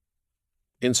Father,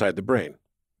 inside the brain.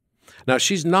 Now,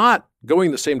 she's not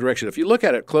going the same direction. If you look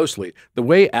at it closely, the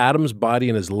way Adam's body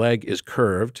and his leg is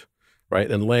curved, right,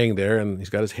 and laying there, and he's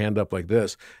got his hand up like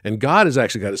this, and God has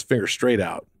actually got his finger straight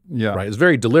out. Yeah. Right? It's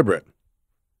very deliberate.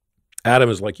 Adam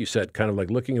is, like you said, kind of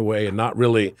like looking away and not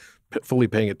really fully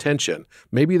paying attention.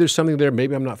 Maybe there's something there.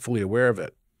 Maybe I'm not fully aware of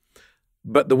it.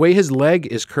 But the way his leg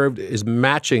is curved is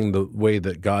matching the way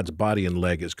that God's body and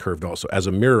leg is curved also, as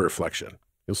a mirror reflection.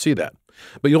 You'll see that.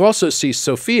 But you'll also see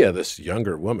Sophia, this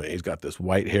younger woman. He's got this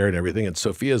white hair and everything, and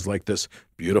Sophia's like this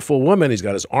beautiful woman. He's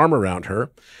got his arm around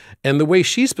her. And the way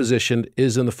she's positioned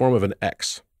is in the form of an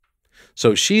X.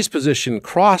 So she's positioned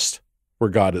crossed where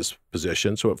God is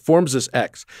positioned, so it forms this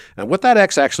X. And what that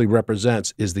X actually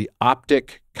represents is the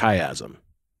optic chiasm.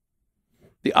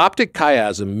 The optic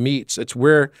chiasm it's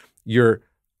where your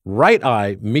right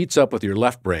eye meets up with your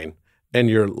left brain,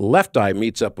 and your left eye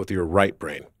meets up with your right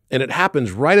brain. And it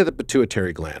happens right at the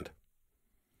pituitary gland.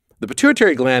 The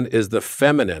pituitary gland is the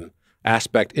feminine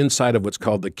aspect inside of what's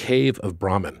called the Cave of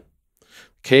Brahman.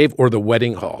 Cave, or the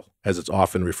wedding hall, as it's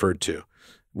often referred to.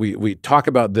 We talk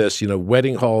about this,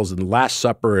 wedding halls and Last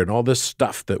Supper and all this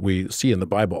stuff that we see in the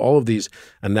Bible. All of these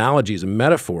analogies and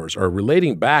metaphors are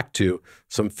relating back to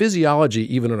some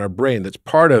physiology even in our brain that's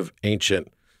part of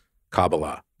ancient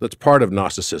Kabbalah, that's part of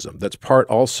Gnosticism, that's part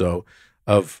also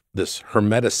of this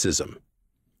Hermeticism.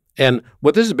 And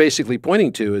what this is basically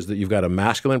pointing to is that you've got a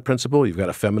masculine principle, you've got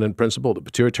a feminine principle. The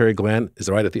pituitary gland is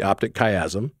right at the optic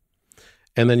chiasm.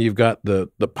 And then you've got the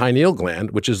pineal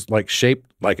gland, which is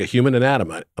shaped like a human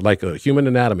anatomy,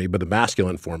 but the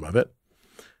masculine form of it.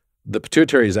 The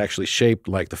pituitary is actually shaped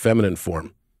like the feminine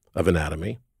form of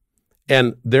anatomy.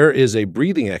 And there is a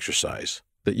breathing exercise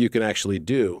that you can actually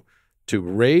do to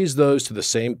raise those to the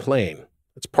same plane.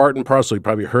 It's part and parcel. You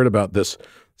probably heard about this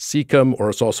cecum, or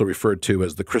it's also referred to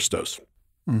as the Christos,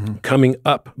 coming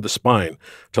up the spine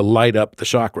to light up the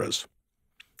chakras.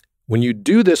 When you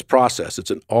do this process,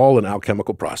 it's an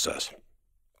alchemical process.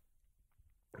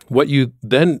 What you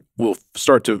then will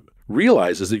start to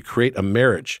realize is that you create a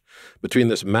marriage between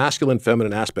this masculine,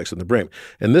 feminine aspects in the brain.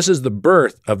 And this is the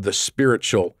birth of the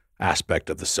spiritual aspect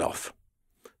of the self.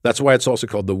 That's why it's also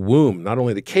called the womb, not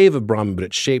only the cave of Brahman, but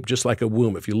it's shaped just like a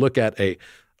womb. If you look at a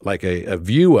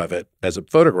view of it as a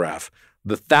photograph,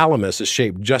 the thalamus is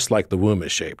shaped just like the womb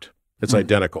is shaped. It's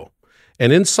identical.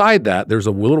 And inside that, there's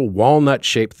a little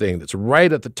walnut-shaped thing that's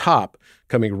right at the top,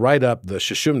 coming right up the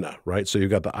Sushumna, right? So you've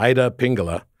got the Ida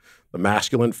Pingala, the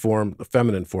masculine form, the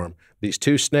feminine form, these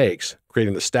two snakes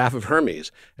creating the staff of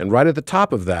Hermes. And right at the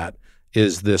top of that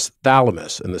is this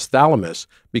thalamus. And this thalamus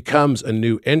becomes a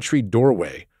new entry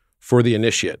doorway for the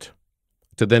initiate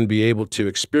to then be able to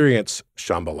experience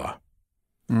Shambhala.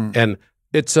 And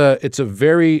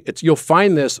you'll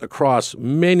find this across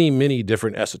many, many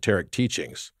different esoteric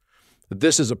teachings.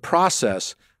 This is a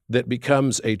process that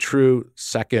becomes a true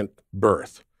second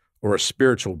birth or a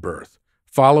spiritual birth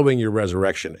following your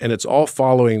resurrection. And it's all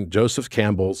following Joseph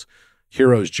Campbell's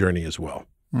hero's journey as well.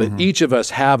 That each of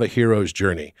us have a hero's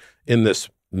journey in this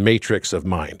matrix of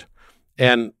mind.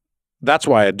 And that's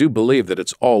why I do believe that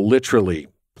it's all literally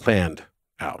planned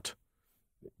out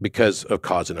because of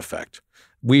cause and effect.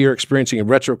 We are experiencing a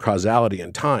retrocausality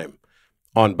in time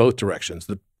on both directions.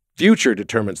 The future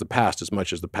determines the past as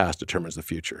much as the past determines the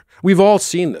future. We've all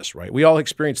seen this, right? We all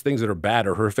experience things that are bad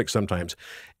or horrific sometimes,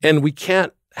 and we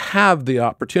can't have the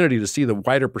opportunity to see the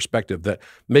wider perspective that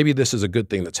maybe this is a good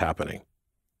thing that's happening.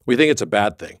 We think it's a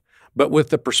bad thing. But with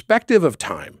the perspective of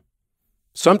time,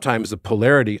 sometimes the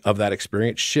polarity of that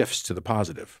experience shifts to the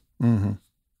positive.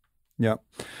 Yeah.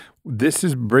 This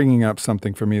is bringing up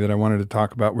something for me that I wanted to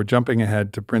talk about. We're jumping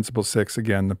ahead to principle 6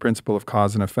 again, the principle of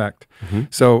cause and effect.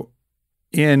 So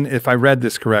if I read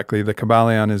this correctly, the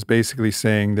Kybalion is basically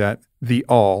saying that the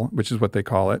all, which is what they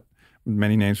call it,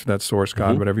 many names for that source,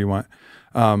 God, whatever you want,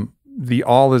 the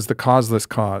all is the causeless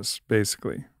cause,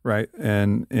 basically, right?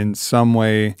 And in some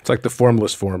way... It's like the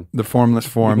formless form. The formless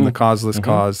form, the causeless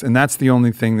cause. And that's the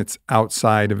only thing that's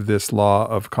outside of this law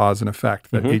of cause and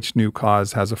effect, that each new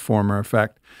cause has a form or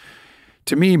effect.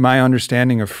 To me, my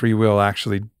understanding of free will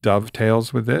actually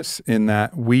dovetails with this in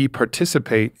that we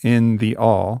participate in the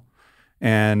all,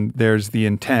 and there's the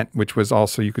intent, which was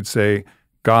also, you could say,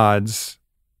 God's.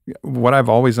 What I've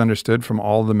always understood from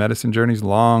all the medicine journeys,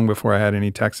 long before I had any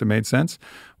texts that made sense,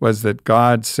 was that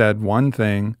God said one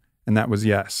thing, and that was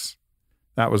yes.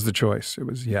 That was the choice. It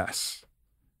was yes.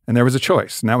 And there was a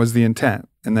choice, and that was the intent.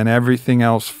 And then everything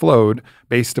else flowed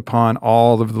based upon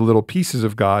all of the little pieces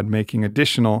of God making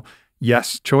additional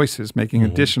yes choices, making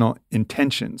additional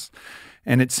intentions.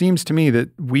 And it seems to me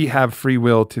that we have free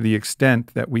will to the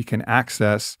extent that we can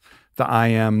access the I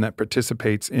am that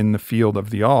participates in the field of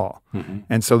the all.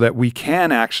 And so that we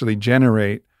can actually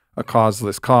generate a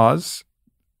causeless cause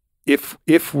if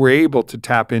we're able to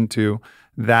tap into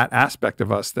that aspect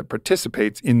of us that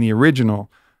participates in the original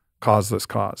causeless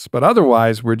cause. But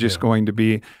otherwise, we're just going to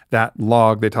be that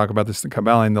log. They talk about this in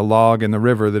Kybalion, the log in the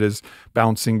river that is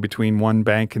bouncing between one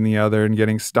bank and the other and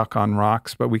getting stuck on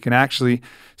rocks. But we can actually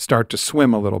start to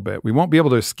swim a little bit. We won't be able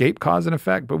to escape cause and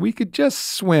effect, but we could just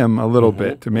swim a little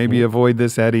bit to maybe avoid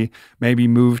this eddy, maybe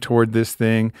move toward this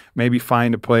thing, maybe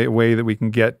find a way that we can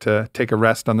get to take a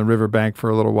rest on the riverbank for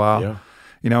a little while.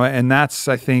 And that's,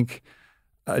 I think,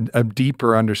 a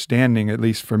deeper understanding, at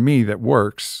least for me, that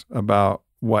works about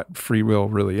what free will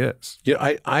really is.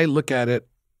 I look at it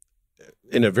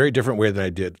in a very different way than I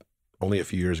did only a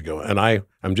few years ago. And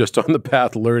I'm just on the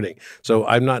path learning. So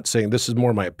I'm not saying, this is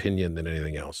more my opinion than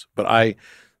anything else. But I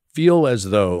feel as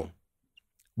though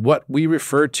what we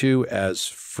refer to as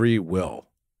free will,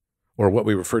 or what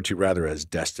we refer to rather as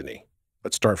destiny,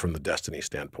 let's start from the destiny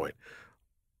standpoint,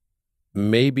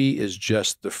 maybe is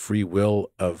just the free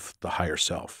will of the higher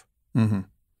self. Mm-hmm.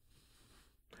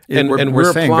 And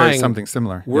we're saying applying something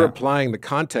similar. We're applying the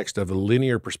context of a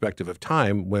linear perspective of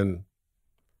time when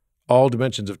all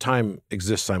dimensions of time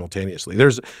exist simultaneously.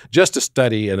 There's just a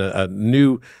study and a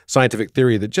new scientific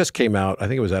theory that just came out, I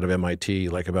think it was out of MIT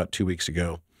like about 2 weeks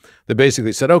ago, that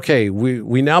basically said, okay,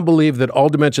 we now believe that all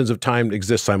dimensions of time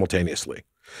exist simultaneously.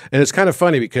 And it's kind of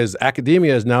funny because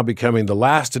academia is now becoming the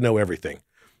last to know everything,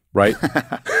 right?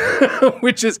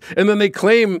 Which is, and then they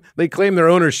claim their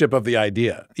ownership of the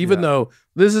idea, even though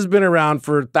this has been around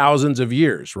for thousands of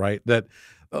years, right? That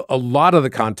a lot of the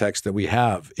context that we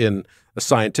have in a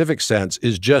scientific sense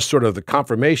is just sort of the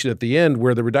confirmation at the end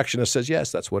where the reductionist says, yes,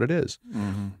 that's what it is.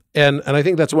 Mm-hmm. And I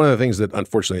think that's one of the things that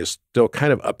unfortunately is still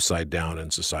kind of upside down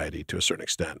in society to a certain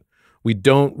extent. We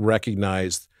don't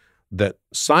recognize that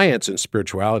science and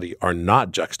spirituality are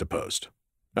not juxtaposed.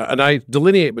 And I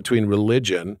delineate between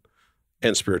religion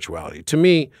and spirituality. To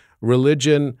me,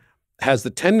 religion has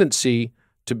the tendency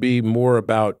to be more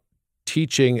about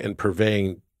teaching and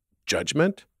purveying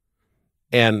judgment,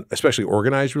 and especially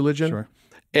organized religion. Sure.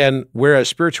 And whereas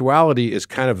spirituality is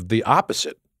kind of the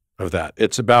opposite of that.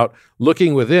 It's about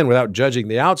looking within without judging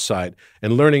the outside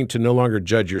and learning to no longer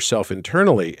judge yourself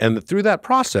internally. And through that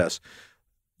process,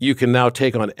 you can now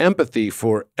take on empathy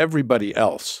for everybody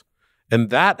else. And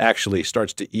that actually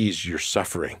starts to ease your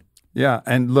suffering. Yeah.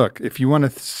 And look, if you want to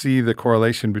see the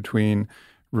correlation between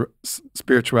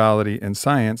spirituality and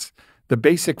science, the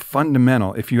basic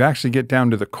fundamental, if you actually get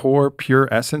down to the core, pure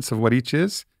essence of what each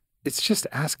is, it's just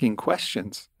asking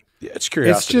questions. Yeah, it's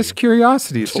curiosity. It's just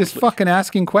curiosity. It's just fucking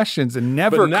asking questions and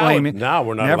never claiming. Now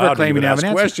we're not allowed to even ask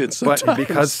questions sometimes. But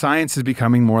because science is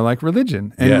becoming more like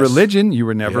religion. And religion, you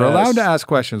were never allowed to ask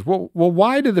questions. Well,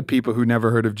 why do the people who never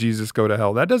heard of Jesus go to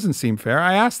hell? That doesn't seem fair.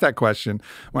 I asked that question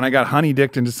when I got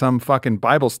honey-dicked into some fucking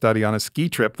Bible study on a ski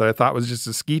trip that I thought was just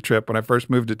a ski trip when I first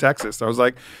moved to Texas. I was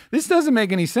like, this doesn't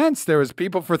make any sense. There was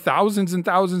people for thousands and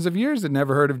thousands of years that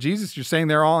never heard of Jesus. You're saying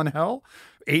they're all in hell?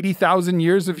 80,000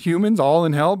 years of humans all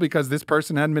in hell because this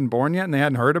person hadn't been born yet and they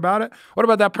hadn't heard about it? What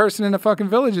about that person in a fucking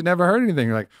village that never heard anything?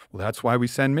 You're like, well, that's why we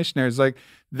send missionaries. Like,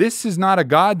 this is not a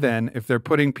God then if they're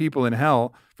putting people in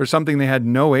hell for something they had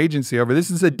no agency over.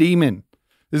 This is a demon.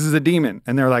 This is a demon.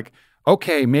 And they're like,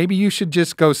 okay, maybe you should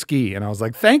just go ski. And I was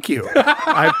like, thank you.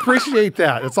 I appreciate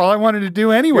that. That's all I wanted to do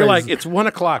anyways. You're like, it's 1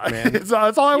 o'clock, man. That's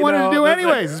all I wanted to do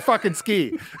anyways is fucking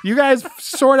ski. You guys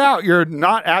sort out your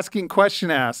not asking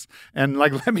question ass and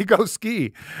like, let me go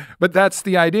ski. But that's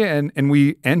the idea. And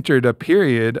we entered a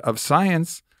period of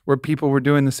science where people were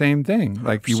doing the same thing.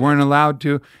 Like you weren't allowed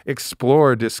to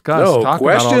explore, discuss, talk about all these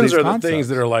questions are concepts. the things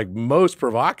that are like most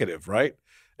provocative, right?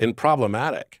 And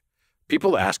problematic.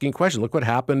 People asking questions. Look what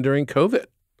happened during COVID.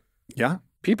 Yeah.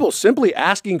 People simply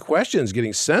asking questions,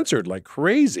 getting censored like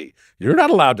crazy. You're not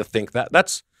allowed to think that.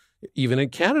 That's, even in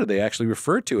Canada, they actually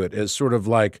refer to it as sort of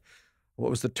like, what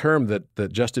was the term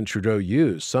that Justin Trudeau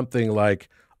used? Something like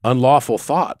unlawful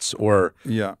thoughts or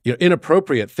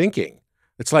inappropriate thinking.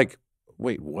 It's like,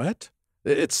 wait, what?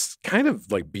 It's kind of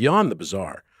like beyond the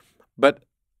bizarre. But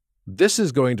this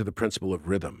is going to the principle of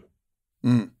rhythm.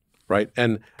 Mm. Right.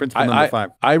 And principle number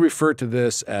 5. I refer to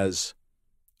this as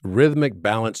rhythmic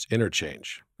balanced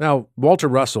interchange. Now, Walter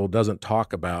Russell doesn't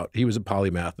talk about, he was a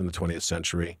polymath in the 20th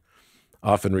century,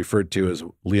 often referred to as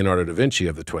Leonardo da Vinci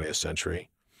of the 20th century.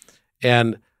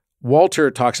 And Walter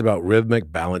talks about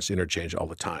rhythmic balanced interchange all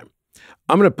the time.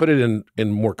 I'm going to put it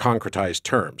in more concretized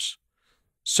terms.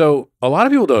 So a lot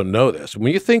of people don't know this.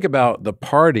 When you think about the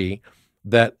party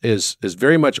that is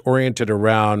very much oriented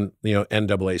around,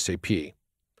 NAACP,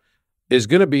 is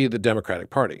going to be the Democratic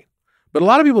Party. But a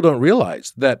lot of people don't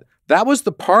realize that that was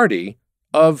the party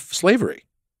of slavery.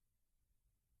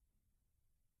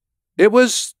 It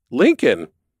was Lincoln,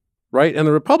 right? And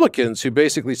the Republicans who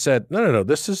basically said, no,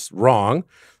 this is wrong,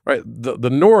 right? The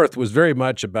North was very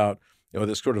much about,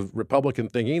 this sort of Republican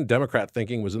thinking, Democrat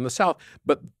thinking was in the South.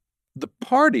 But the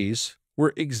parties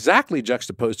were exactly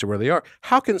juxtaposed to where they are.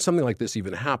 How can something like this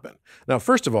even happen? Now,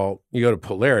 first of all, you go to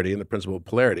polarity and the principle of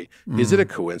polarity. Is it a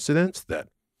coincidence that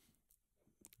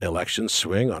elections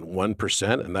swing on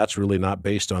 1%, and that's really not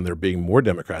based on there being more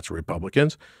Democrats or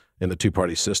Republicans in the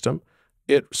two-party system?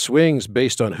 It swings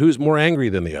based on who's more angry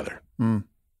than the other.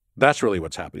 That's really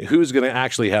what's happening. Who's going to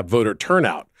actually have voter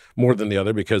turnout more than the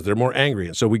other because they're more angry.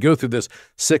 And so we go through this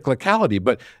cyclicality.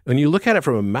 But when you look at it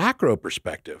from a macro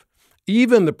perspective,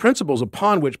 even the principles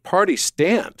upon which parties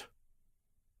stand,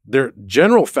 their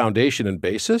general foundation and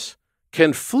basis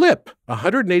can flip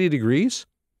 180 degrees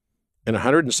in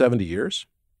 170 years.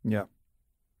 Yeah.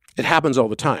 It happens all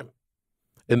the time.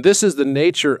 And this is the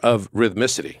nature of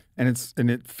rhythmicity. And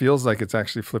it feels like it's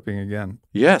actually flipping again.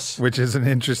 Yes. Which is an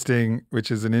interesting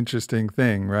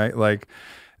thing, right? Like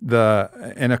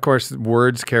and of course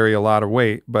words carry a lot of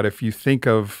weight, but if you think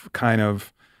of kind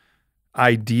of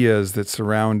ideas that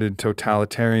surrounded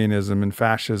totalitarianism and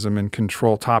fascism and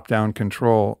control, top-down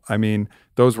control, I mean,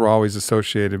 those were always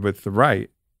associated with the right.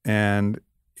 And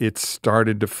it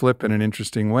started to flip in an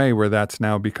interesting way where that's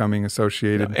now becoming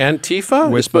associated.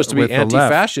 Antifa is supposed to be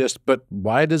anti-fascist, but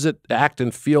why does it act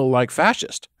and feel like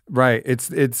fascist? Right. It's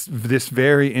this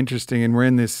very interesting, and we're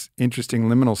in this interesting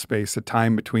liminal space, a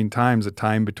time between times, a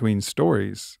time between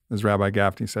stories, as Rabbi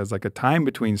Gaffney says, like a time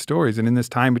between stories. And in this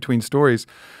time between stories,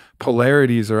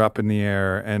 polarities are up in the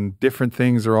air and different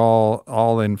things are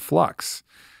all in flux.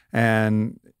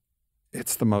 And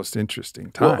it's the most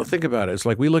interesting time. Well, think about it. It's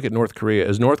like we look at North Korea.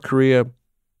 Is North Korea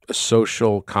a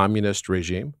social communist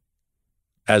regime,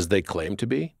 as they claim to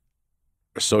be?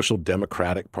 A social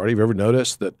democratic party? Have you ever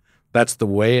noticed that that's the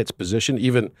way it's positioned?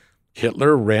 Even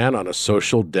Hitler ran on a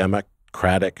social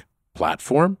democratic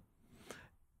platform,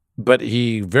 but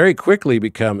he very quickly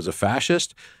becomes a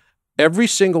fascist. Every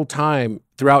single time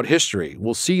throughout history,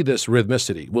 we'll see this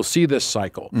rhythmicity. We'll see this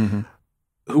cycle. Mm-hmm.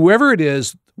 Whoever it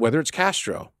is, whether it's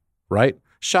Castro, right?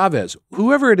 Chavez,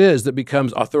 whoever it is that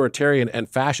becomes authoritarian and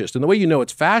fascist. And the way you know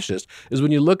it's fascist is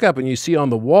when you look up and you see on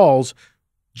the walls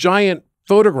giant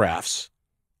photographs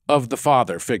of the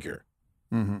father figure,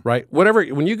 right? Whatever,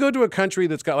 when you go to a country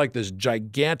that's got like this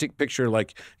gigantic picture,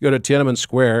 like you go to Tiananmen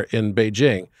Square in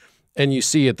Beijing and you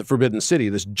see at the Forbidden City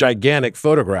this gigantic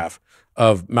photograph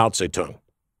of Mao Zedong,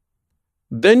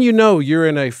 then you know you're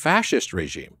in a fascist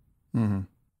regime.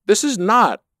 This is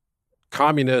not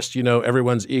communist,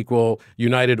 everyone's equal,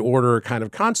 united order kind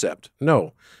of concept.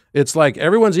 No, it's like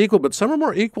everyone's equal, but some are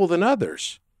more equal than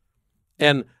others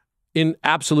and in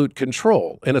absolute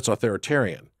control, and it's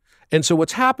authoritarian. And so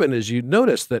what's happened is you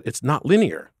notice that it's not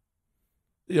linear.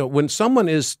 When someone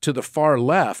is to the far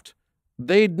left,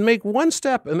 they make one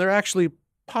step and they're actually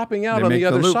popping out on the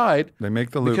other side. They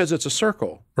make the loop. Because it's a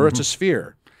circle or it's a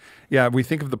sphere. Yeah, we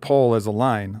think of the pole as a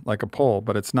line, like a pole,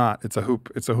 but it's not. It's a hoop.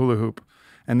 It's a hula hoop.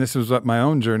 And this is what my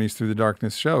own journeys through the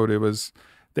darkness showed.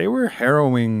 They were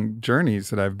harrowing journeys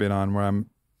that I've been on where I'm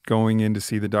going in to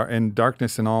see the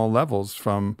darkness in all levels.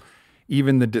 From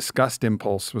even the disgust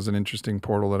impulse was an interesting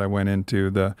portal that I went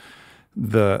into.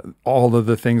 All of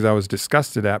the things I was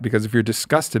disgusted at, because if you're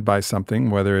disgusted by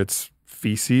something, whether it's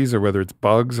feces or whether it's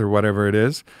bugs or whatever it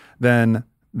is, then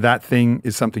that thing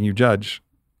is something you judge.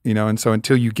 And so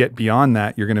until you get beyond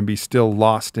that, you're going to be still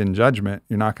lost in judgment.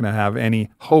 You're not going to have any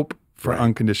hope for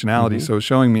unconditionality. So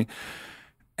showing me,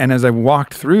 and as I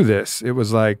walked through this, it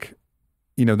was like,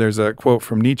 there's a quote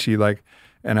from Nietzsche, like,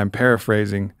 and I'm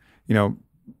paraphrasing,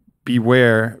 be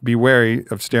wary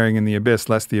of staring in the abyss,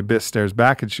 lest the abyss stares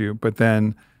back at you. But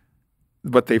then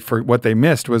what they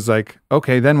missed was like,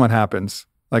 okay, then what happens?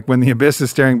 Like when the abyss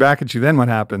is staring back at you, then what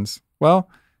happens? Well,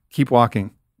 keep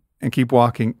walking and keep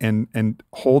walking and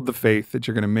hold the faith that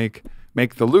you're going to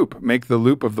make the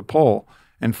loop of the pole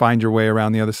and find your way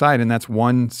around the other side. And that's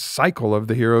one cycle of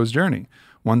the hero's journey.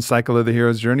 One cycle of the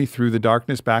hero's journey through the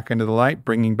darkness, back into the light,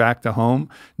 bringing back to home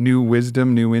new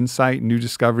wisdom, new insight, new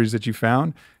discoveries that you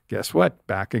found. Guess what?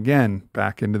 Back again,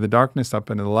 back into the darkness,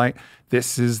 up into the light.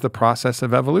 This is the process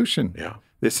of evolution. Yeah.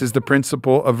 This is the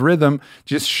principle of rhythm,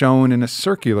 just shown in a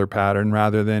circular pattern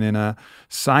rather than in a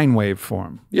sine wave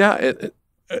form. Yeah,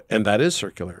 and that is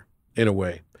circular in a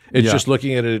way. It's just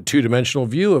looking at a two-dimensional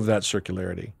view of that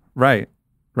circularity. Right.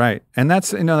 And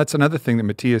that's another thing that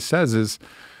Matthias says is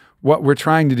what we're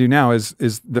trying to do now is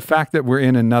the fact that we're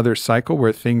in another cycle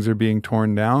where things are being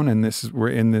torn down, and we're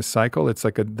in this cycle. It's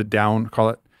like the down, call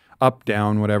it up,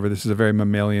 down, whatever. This is a very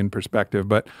mammalian perspective,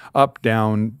 but up,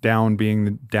 down being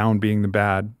the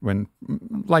bad, when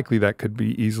likely that could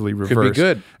be easily reversed.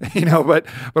 Could be good. But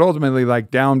ultimately, like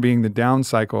down being the down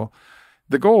cycle,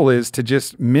 the goal is to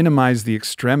just minimize the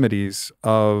extremities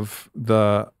of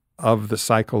the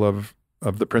cycle of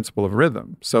the principle of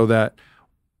rhythm, so that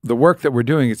the work that we're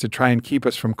doing is to try and keep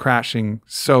us from crashing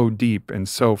so deep and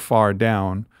so far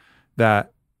down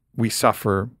that we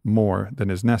suffer more than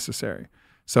is necessary.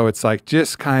 So it's like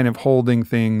just kind of holding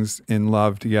things in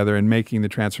love together and making the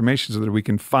transformation so that we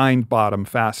can find bottom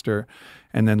faster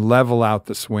and then level out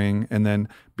the swing and then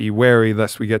be wary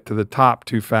lest we get to the top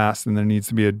too fast and there needs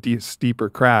to be a steeper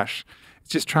crash.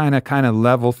 It's just trying to kind of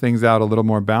level things out a little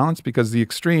more balanced, because the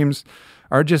extremes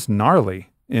are just gnarly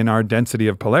in our density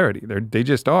of polarity. They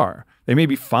just are. They may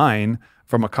be fine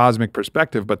from a cosmic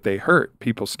perspective, but they hurt.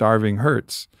 People starving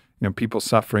hurts. People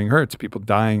suffering hurts. People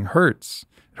dying hurts.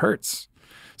 It hurts.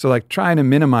 So like trying to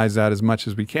minimize that as much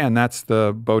as we can, that's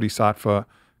the bodhisattva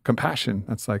compassion.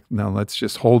 That's like, no, let's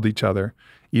just hold each other.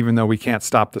 Even though we can't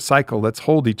stop the cycle, let's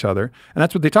hold each other. And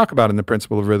that's what they talk about in the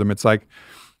principle of rhythm. It's like,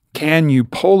 can you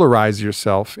polarize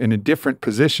yourself in a different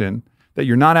position that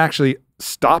you're not actually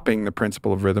stopping the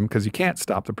principle of rhythm, because you can't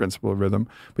stop the principle of rhythm,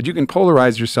 but you can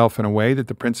polarize yourself in a way that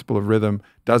the principle of rhythm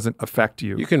doesn't affect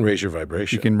you. You can raise your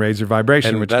vibration. You can raise your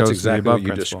vibration, and which that's goes exactly to the above what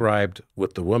you principle. described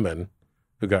with the woman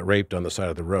who got raped on the side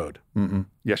of the road.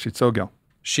 Yeshitsogo.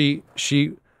 She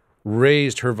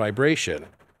raised her vibration,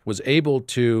 was able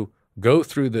to go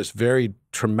through this very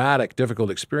traumatic,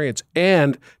 difficult experience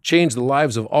and change the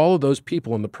lives of all of those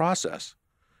people in the process.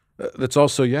 That's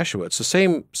also Yeshua. It's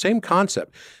the same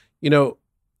concept. You know,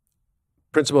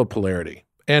 principle of polarity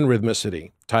and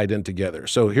rhythmicity tied in together.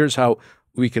 So here's how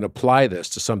we can apply this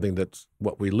to something that's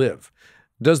what we live.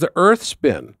 Does the earth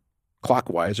spin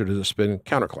clockwise or does it spin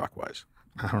counterclockwise?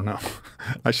 I don't know.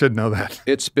 I should know that.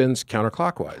 It spins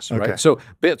counterclockwise, Okay. right? So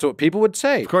that's what people would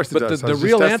say. Of course it but does. I the was just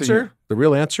real testing you. answer, the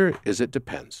real answer is it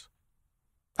depends.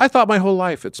 I thought my whole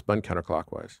life it spun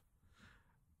counterclockwise.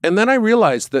 And then I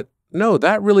realized that no,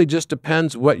 that really just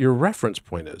depends what your reference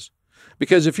point is.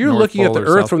 Because if you're North looking at Pole the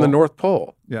or earth South from the Pole? North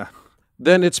Pole, Yeah.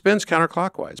 then it spins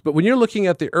counterclockwise. But when you're looking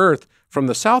at the earth from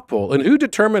the South Pole, and who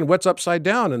determined what's upside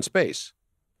down in space?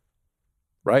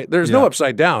 Right? There's no Yeah.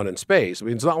 upside down in space. I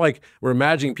mean, it's not like we're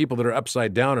imagining people that are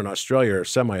upside down in Australia or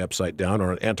semi-upside down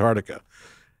or in Antarctica.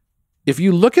 If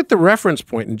you look at the reference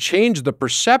point and change the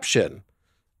perception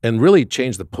and really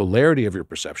change the polarity of your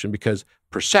perception, because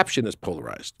perception is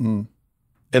polarized.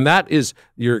 And that is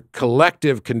your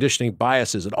collective conditioning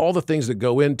biases and all the things that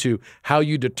go into how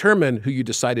you determine who you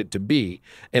decided to be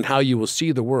and how you will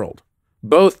see the world,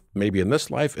 both maybe in this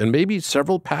life and maybe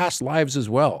several past lives as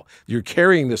well. You're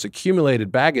carrying this accumulated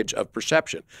baggage of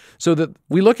perception so that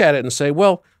we look at it and say,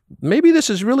 well, maybe this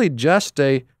is really just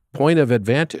a point of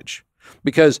advantage,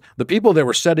 because the people that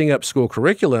were setting up school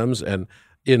curriculums and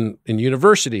in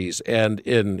universities and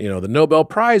in the Nobel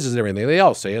Prizes and everything, they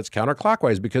all say it's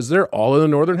counterclockwise because they're all in the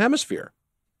Northern Hemisphere.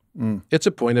 It's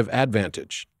a point of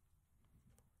advantage.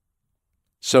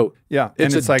 So Yeah.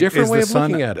 it's and a like, different is way the of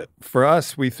sun, looking at it. For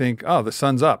us, we think, oh, the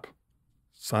sun's up.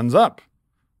 Sun's up.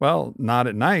 Well, not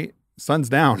at night. Sun's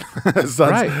down.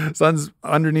 Right. Sun's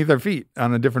underneath our feet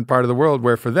on a different part of the world,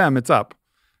 where for them it's up.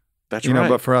 That's You right. know,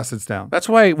 but for us it's down. That's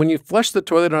why when you flush the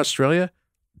toilet in Australia,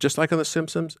 just like on The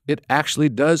Simpsons, it actually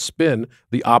does spin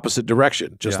the opposite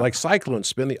direction, just Yeah. like cyclones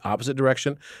spin the opposite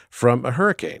direction from a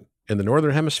hurricane in the Northern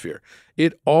Hemisphere.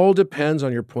 It all depends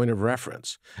on your point of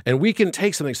reference. And we can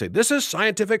take something and say, this is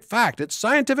scientific fact. It's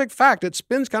scientific fact. It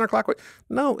spins counterclockwise.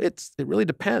 No, it really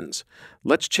depends.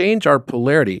 Let's change our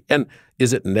polarity. And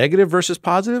is it negative versus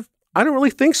positive? I don't really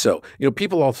think so.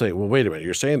 People all say, well, wait a minute,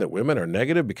 you're saying that women are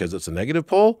negative because it's a negative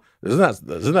pole? Isn't that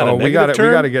a negative we got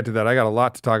term? to get to that. I got a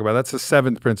lot to talk about. That's the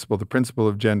seventh principle, the principle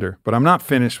of gender. But I'm not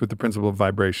finished with the principle of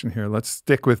vibration here. Let's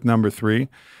stick with number 3.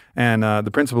 And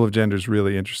the principle of gender is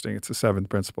really interesting. It's the seventh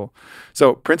principle.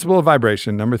 So principle of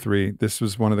vibration, number 3, this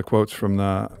was one of the quotes from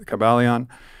the Kybalion.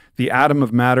 The atom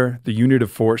of matter, the unit of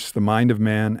force, the mind of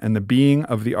man, and the being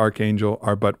of the archangel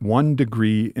are but 1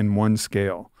 degree in 1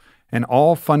 scale, and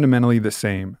all fundamentally the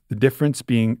same, the difference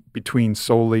being between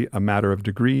solely a matter of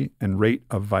degree and rate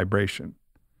of vibration.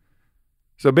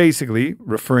 So basically,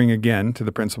 referring again to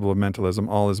the principle of mentalism,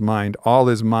 all is mind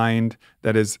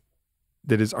that is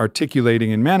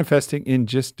articulating and manifesting in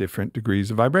just different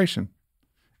degrees of vibration.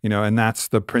 And that's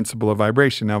the principle of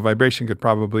vibration. Now, vibration could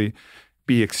probably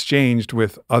be exchanged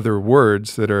with other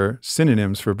words that are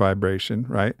synonyms for vibration,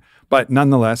 right? But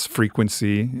nonetheless,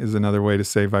 frequency is another way to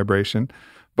say vibration.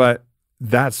 But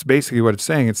that's basically what it's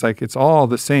saying. It's like it's all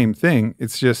the same thing.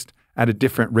 It's just at a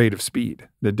different rate of speed.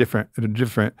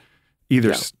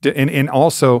 And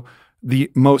also the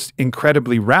most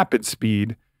incredibly rapid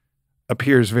speed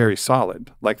appears very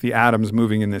solid. Like the atoms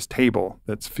moving in this table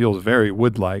that feels very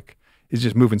wood-like is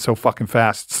just moving so fucking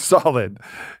fast, solid.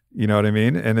 You know what I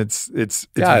mean? And it's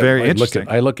very interesting.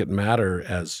 I look at matter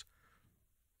as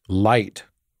light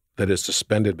that is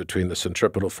suspended between the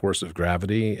centripetal force of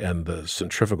gravity and the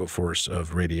centrifugal force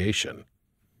of radiation.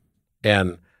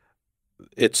 And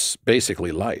it's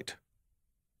basically light.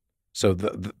 So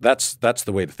that's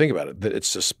the way to think about it, that it's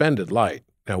suspended light.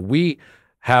 Now, we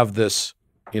have this,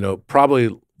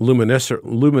 probably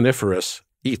luminiferous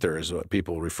ether is what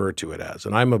people refer to it as.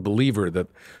 And I'm a believer that,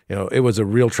 it was a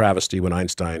real travesty when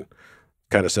Einstein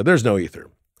kind of said, there's no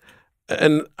ether.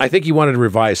 And I think he wanted to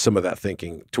revise some of that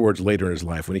thinking towards later in his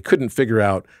life when he couldn't figure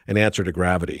out an answer to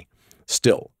gravity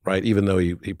still, right? Even though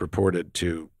he purported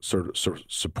to sort of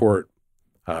support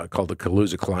called the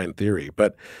Kaluza-Klein theory.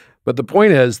 But But the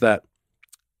point is that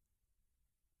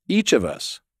each of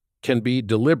us can be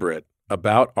deliberate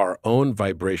about our own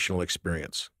vibrational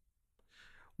experience.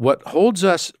 What holds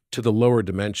us to the lower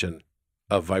dimension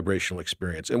of vibrational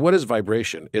experience, and what is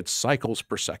vibration? It's cycles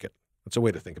per second. That's a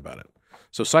way to think about it.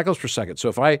 So cycles per second. So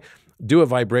if I do a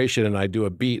vibration and I do a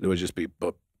beat, it would just be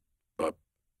bup, bup,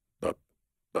 bup,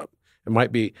 bup. It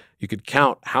might be, you could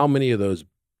count how many of those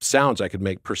sounds I could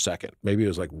make per second. Maybe it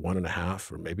was like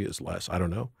 1.5, or maybe it was less. I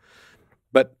don't know.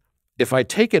 But if I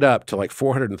take it up to like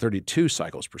 432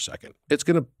 cycles per second, it's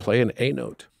going to play an A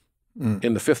note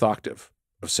in the 5th octave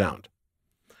of sound.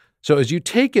 So as you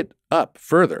take it up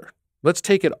further, let's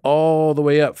take it all the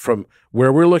way up from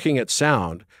where we're looking at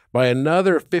sound by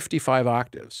another 55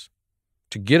 octaves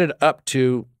to get it up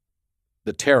to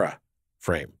the tera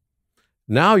frame.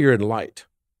 Now you're in light.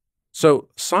 So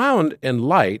sound and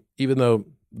light, even though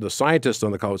the scientists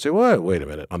on the call would say, well, wait a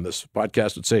minute, on this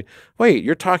podcast would say, wait,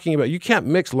 you're talking about, you can't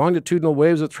mix longitudinal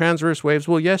waves with transverse waves.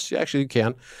 Well, yes, actually you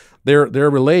can. They're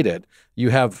related. You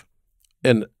have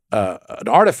an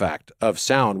artifact of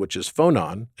sound, which is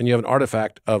phonon, and you have an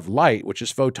artifact of light, which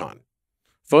is photon.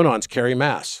 Phonons carry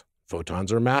mass.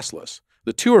 Photons are massless.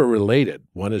 The two are related.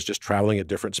 One is just traveling at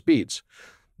different speeds.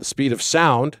 The speed of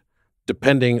sound,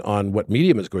 depending on what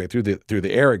medium is going through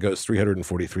the air, it goes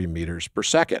 343 meters per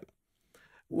second.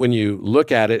 When you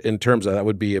look at it in terms of, that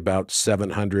would be about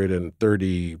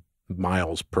 730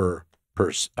 miles per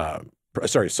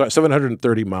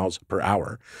 730 miles per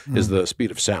hour is the speed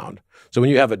of sound. So when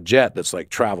you have a jet that's like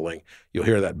traveling, you'll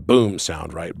hear that boom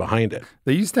sound right behind it.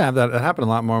 They used to have that. It happened a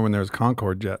lot more when there was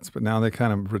Concorde jets, but now they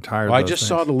kind of retired Well, I those just things.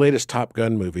 saw the latest Top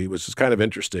Gun movie, which is kind of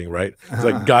interesting, right? It's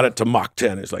like got it to Mach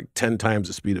 10. It's like 10 times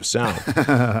the speed of sound,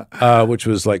 which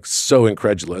was like so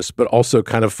incredulous, but also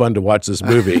kind of fun to watch this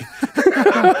movie.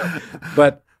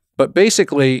 But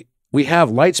basically, we have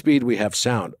light speed, we have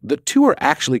sound. The two are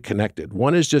actually connected.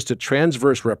 One is just a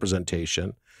transverse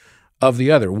representation of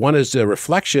the other. One is a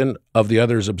reflection of the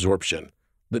other's absorption.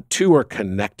 The two are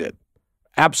connected,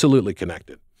 absolutely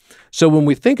connected. So when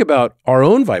we think about our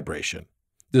own vibration,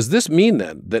 does this mean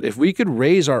then that if we could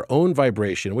raise our own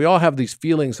vibration, we all have these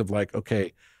feelings of like,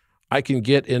 okay, I can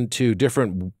get into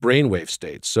different brainwave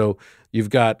states. So you've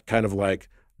got kind of like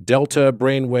delta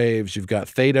brain waves, you've got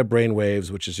theta brain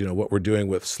waves, which is, what we're doing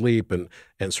with sleep and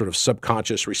sort of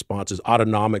subconscious responses,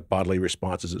 autonomic bodily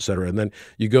responses, et cetera. And then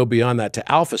you go beyond that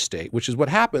to alpha state, which is what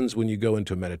happens when you go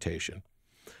into meditation.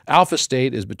 Alpha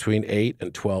state is between 8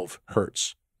 and 12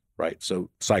 hertz, right?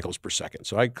 So cycles per second.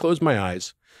 So I close my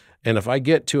eyes, and if I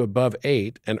get to above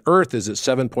 8, and Earth is at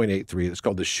 7.83, it's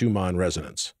called the Schumann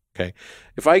resonance, okay?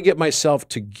 If I get myself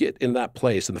to get in that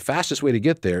place, and the fastest way to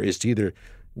get there is to either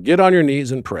get on your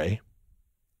knees and pray,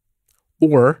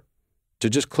 or to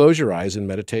just close your eyes in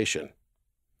meditation.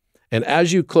 And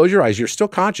as you close your eyes, you're still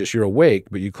conscious, you're awake,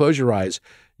 but you close your eyes,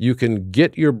 you can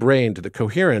get your brain to the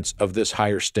coherence of this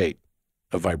higher state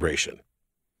of vibration.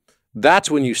 That's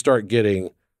when you start getting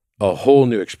a whole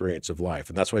new experience of life.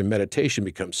 And that's why meditation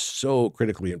becomes so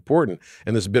critically important.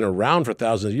 And this has been around for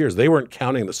thousands of years. They weren't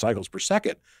counting the cycles per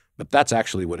second, but that's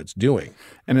actually what it's doing.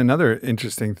 And another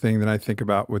interesting thing that I think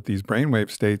about with these brainwave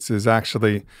states is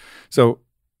actually, so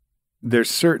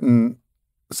there's certain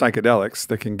psychedelics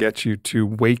that can get you to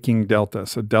waking delta.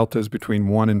 So delta is between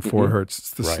 1 and 4 hertz.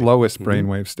 It's the slowest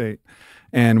brainwave state.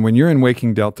 And when you're in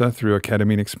waking delta through a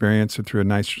ketamine experience or through a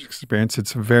nitrous experience,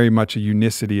 it's very much a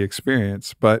unicity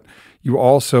experience. But you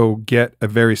also get a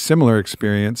very similar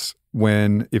experience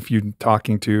if you're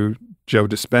talking to Joe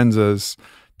Dispenza's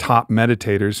top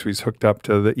meditators who's hooked up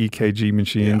to the EKG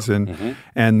machines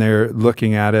and they're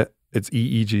looking at it. It's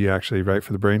EEG actually, right,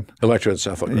 for the brain?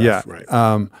 Electroencephalograph, yeah.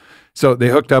 right. So they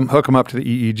hook them up to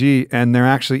the EEG, and they're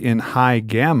actually in high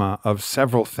gamma of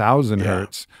several thousand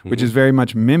hertz, which is very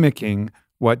much mimicking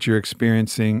what you're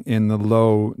experiencing in the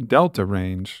low delta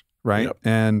range, right? Yep.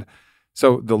 And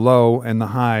so the low and the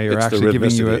high are actually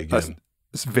giving you a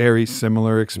very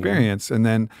similar experience. And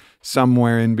then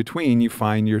somewhere in between, you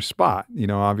find your spot.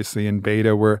 Obviously in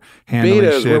beta, we're handling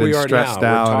Beta is shit where we and are stressed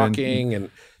now. out. We're talking and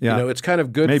it's kind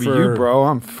of good maybe for... you, bro.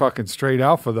 I'm fucking straight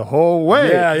alpha the whole way.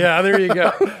 Yeah, there you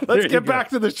go. Let's get back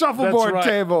to the shuffleboard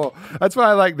table. That's why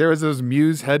I like, there was those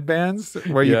Muse headbands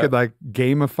where you could like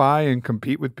gamify and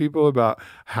compete with people about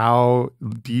how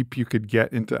deep you could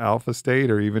get into alpha state,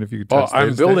 or even if you could touch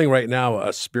I'm building right now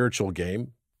a spiritual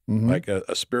game, like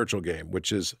a spiritual game,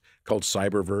 which is called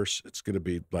Cyberverse. It's going to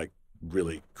be like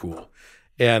really cool.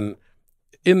 And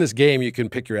in this game, you can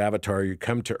pick your avatar. You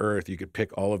come to Earth. You could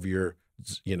pick all of your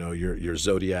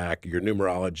zodiac, your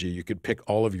numerology. You could pick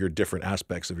all of your different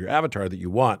aspects of your avatar that you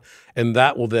want. And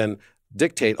that will then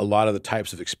dictate a lot of the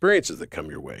types of experiences that come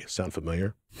your way. Sound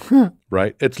familiar?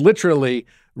 Right? It's literally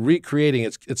recreating.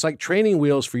 It's like training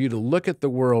wheels for you to look at the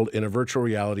world in a virtual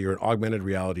reality or an augmented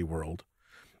reality world.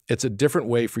 It's a different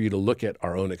way for you to look at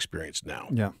our own experience now.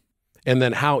 Yeah. And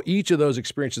then how each of those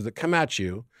experiences that come at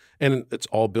you, and it's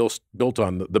all built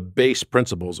on the base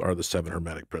principles are the 7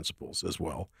 Hermetic principles as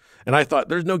well. And I thought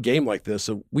there's no game like this.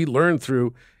 So we learn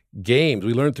through games,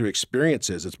 we learn through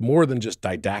experiences. It's more than just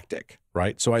didactic,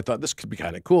 right? So I thought this could be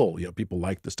kind of cool. You know, people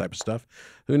like this type of stuff.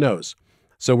 Who knows?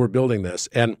 So we're building this.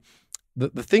 And the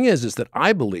thing is that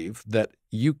I believe that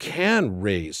you can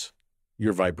raise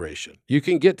your vibration. You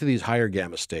can get to these higher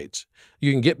gamma states.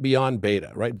 You can get beyond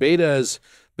beta, right? Beta is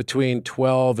between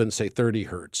 12 and say 30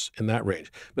 hertz in that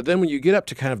range. But then when you get up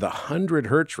to kind of the 100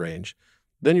 hertz range,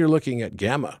 then you're looking at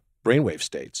gamma brainwave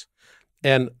states.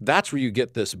 And that's where you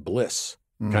get this bliss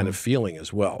kind of feeling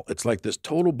as well. It's like this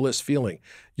total bliss feeling.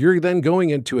 You're then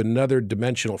going into another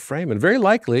dimensional frame. And very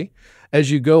likely, as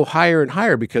you go higher and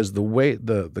higher, because the way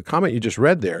the comment you just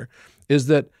read there is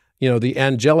that, you know, the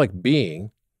angelic being,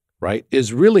 right,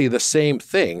 is really the same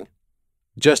thing,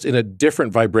 just in a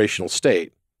different vibrational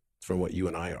state from what you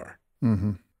and I are.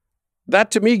 That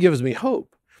to me gives me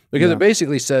hope, because it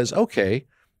basically says, okay,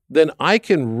 then I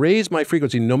can raise my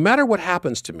frequency no matter what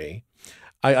happens to me.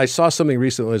 I saw something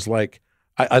recently. It's like,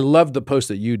 I love the post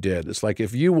that you did. It's like,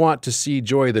 if you want to see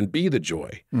joy, then be the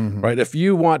joy, right? If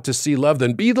you want to see love,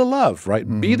 then be the love,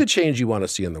 right? Be the change you want to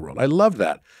see in the world. I love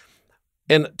that.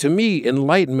 And to me,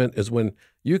 enlightenment is when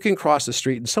you can cross the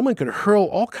street and someone can hurl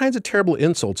all kinds of terrible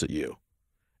insults at you,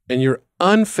 and you're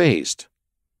unfazed.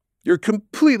 You're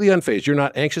completely unfazed. You're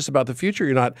not anxious about the future.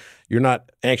 You're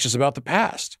not anxious about the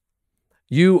past.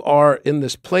 You are in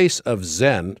this place of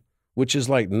Zen, which is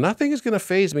like, nothing is going to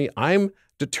faze me. I'm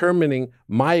determining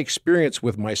my experience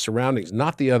with my surroundings,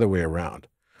 not the other way around.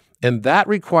 And that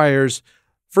requires,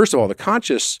 first of all, the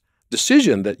conscious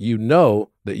decision that you know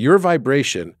that your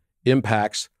vibration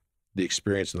impacts the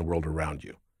experience in the world around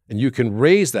you. And you can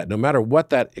raise that no matter what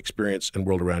that experience and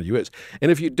world around you is.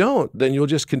 And if you don't, then you'll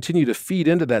just continue to feed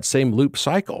into that same loop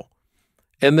cycle.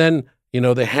 And then, you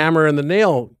know, the hammer and the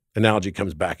nail analogy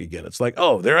comes back again. It's like,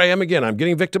 oh, there I am again. I'm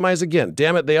getting victimized again.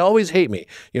 Damn it. They always hate me.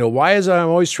 You know, why is I'm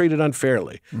always treated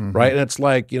unfairly, right? And it's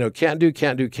like, you know, can't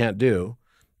do.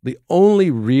 The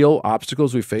only real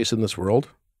obstacles we face in this world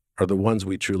are the ones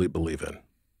we truly believe in.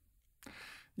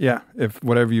 Yeah. If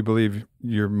whatever you believe,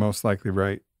 you're most likely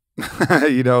right.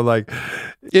 You know, like,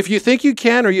 if you think you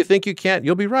can or you think you can't,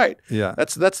 you'll be right. Yeah.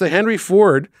 That's the Henry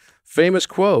Ford famous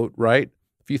quote, right?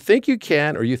 If you think you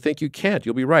can or you think you can't,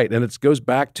 you'll be right. And it goes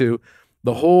back to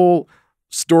the whole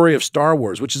story of Star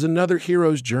Wars, which is another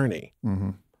hero's journey.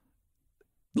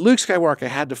 Luke Skywalker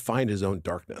had to find his own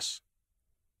darkness.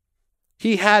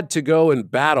 He had to go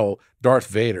and battle Darth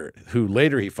Vader, who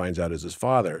later he finds out is his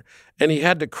father. And he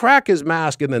had to crack his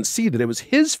mask and then see that it was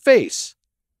his face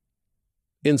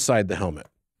inside the helmet.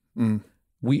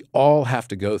 We all have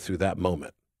to go through that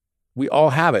moment. We all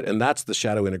have it. And that's the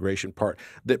shadow integration part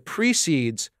that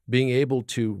precedes being able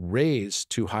to raise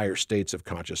to higher states of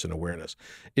conscious and awareness.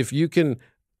 If you can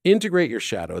integrate your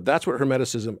shadow, that's what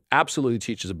Hermeticism absolutely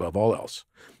teaches above all else.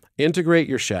 Integrate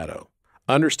your shadow.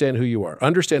 Understand who you are.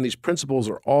 Understand these principles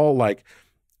are all like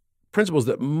principles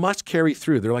that must carry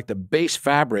through. They're like the base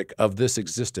fabric of this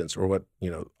existence, or what,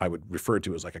 you know, I would refer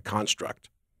to as like a construct.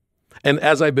 And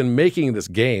as I've been making this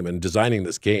game and designing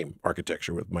this game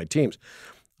architecture with my teams,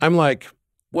 I'm like,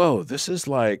 whoa, this is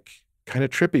like kind of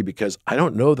trippy, because I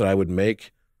don't know that I would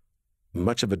make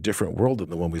much of a different world than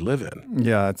the one we live in.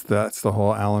 Yeah, that's the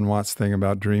whole Alan Watts thing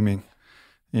about dreaming.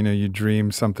 You know, you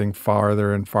dream something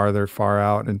farther and farther, far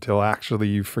out, until actually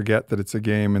you forget that it's a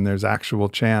game and there's actual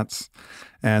chance,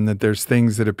 and that there's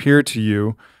things that appear to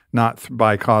you, not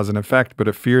by cause and effect, but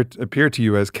appear to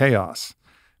you as chaos,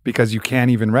 because you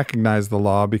can't even recognize the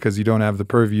law because you don't have the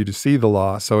purview to see the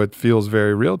law. So it feels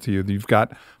very real to you. You've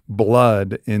got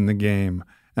blood in the game.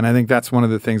 And I think that's one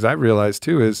of the things I realized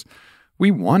too, is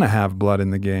we want to have blood in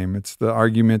the game. It's the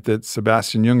argument that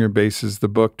Sebastian Junger bases the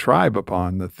book Tribe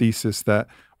upon, the thesis that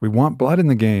we want blood in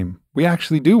the game. We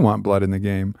actually do want blood in the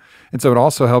game. And so it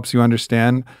also helps you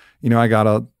understand, you know, I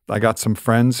got some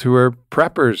friends who are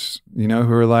preppers, you know,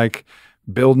 who are like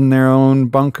building their own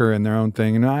bunker and their own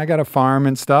thing. And I got a farm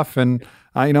and stuff, and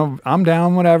you know, I'm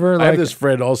down, whatever. I have this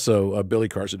friend also, Billy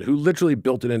Carson, who literally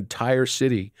built an entire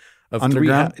city of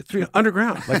underground,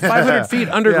 underground, like 500 feet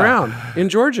underground in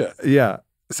Georgia. Yeah.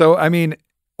 So, I mean,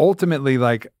 ultimately,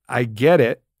 like, I get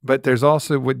it, but there's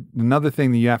also another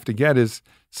thing that you have to get is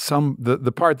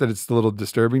the part that it's a little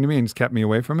disturbing to me and it's kept me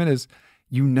away from it is,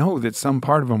 you know, that some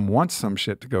part of them wants some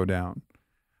shit to go down,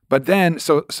 But then,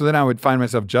 so then I would find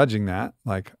myself judging that,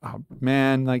 like, oh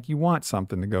man, like you want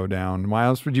something to go down. Why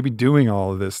else would you be doing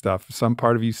all of this stuff? Some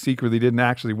part of you secretly didn't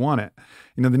actually want it.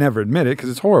 You know, they never admit it because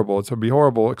it's horrible. It's a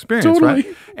horrible experience, right?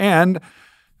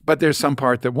 But there's some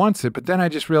part that wants it. But then I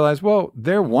just realized, well,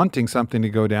 they're wanting something to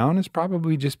go down is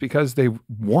probably just because they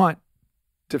want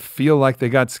to feel like they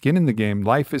got skin in the game.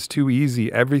 Life is too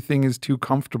easy. Everything is too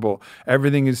comfortable.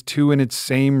 Everything is too in its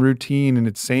same routine and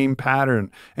its same pattern,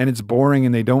 and it's boring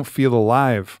and they don't feel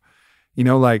alive. You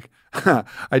know, like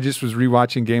I just was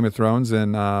rewatching Game of Thrones,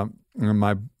 and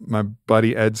my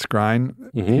buddy Ed Skrein,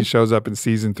 he shows up in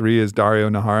season 3 as Dario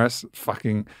Naharis.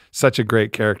 Fucking such a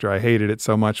great character. I hated it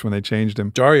so much when they changed him.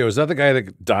 Dario, is that the guy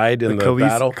that died in the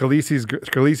battle?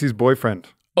 Khaleesi's boyfriend.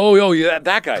 Oh, yeah,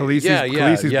 that guy.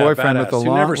 Khaleesi's boyfriend badass. with the long,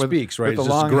 who never speaks, right? It's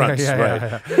just grunts,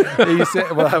 right? He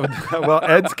said, well,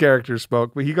 Ed's character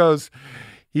spoke, but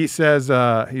he says,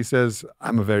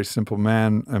 I'm a very simple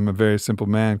man. I'm a very simple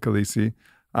man, Khaleesi.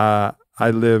 I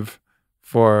live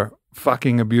for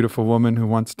fucking a beautiful woman who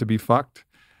wants to be fucked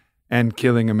and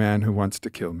killing a man who wants to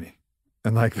kill me.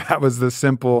 And like, that was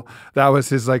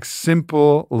his like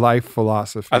simple life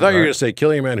philosophy. I thought you were going to say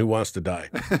killing a man who wants to die.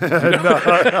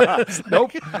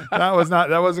 Nope. That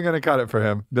wasn't going to cut it for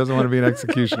him. Doesn't want to be an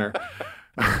executioner.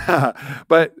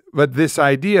 But this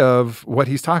idea of what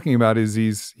he's talking about is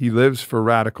he lives for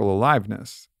radical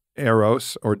aliveness,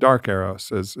 eros, or dark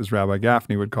eros, as Rabbi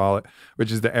Gaffney would call it,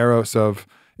 which is the eros of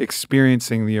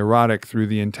experiencing the erotic through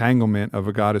the entanglement of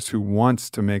a goddess who wants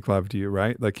to make love to you,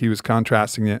 right? Like he was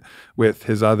contrasting it with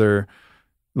his other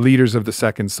leaders of the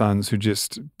second sons who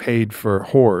just paid for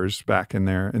whores back in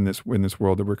this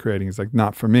world that we're creating. It's like,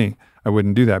 not for me. I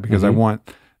wouldn't do that because I want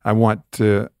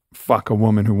to fuck a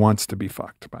woman who wants to be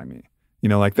fucked by me. You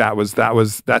know, like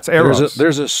that's eros.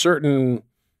 There's a certain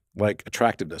like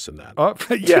attractiveness in that. Oh,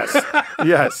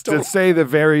 yes, to say the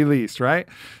very least, right?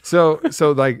 So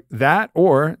like that,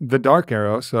 or the dark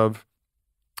eros of,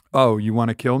 oh, you want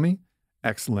to kill me?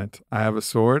 Excellent. I have a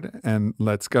sword and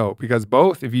let's go. Because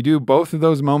if you do both of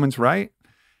those moments right,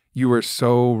 you are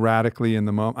so radically in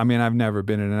the moment. I mean, I've never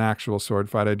been in an actual sword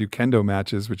fight. I do kendo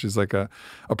matches, which is like a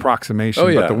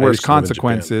approximation. But the worst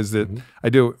consequence is that I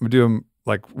do them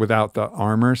like without the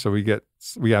armor. So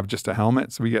we have just a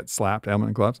helmet. So we get slapped, helmet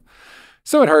and gloves.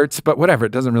 So it hurts, but whatever.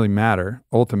 It doesn't really matter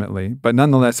ultimately. But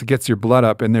nonetheless, it gets your blood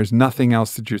up and there's nothing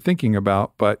else that you're thinking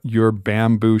about but your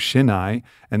bamboo shinai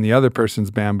and the other person's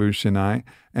bamboo shinai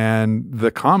and the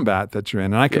combat that you're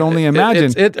in. And I could only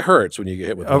imagine. It hurts when you get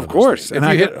hit with Of course. And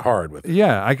if you hit hard with it.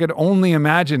 Yeah. I could only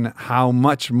imagine how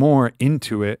much more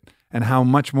into it and how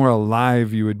much more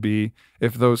alive you would be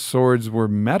if those swords were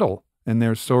metal and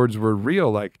their swords were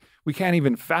real. Like, we can't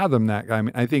even fathom that. I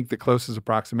mean, I think the closest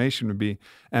approximation would be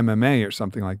MMA or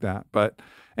something like that. But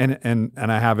and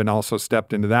I haven't also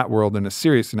stepped into that world in a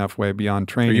serious enough way beyond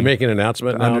training. Are you making an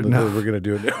announcement now that we're going to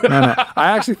do it? No.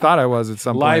 I actually thought I was at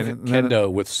some live point.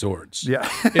 kendo with swords. Yeah,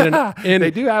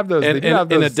 they do have those. In a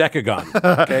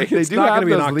decagon. Okay, they do have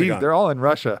those leagues. They're all in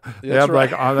Russia. They have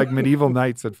like medieval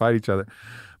knights that fight each other.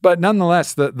 But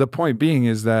nonetheless, the point being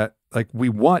is that like we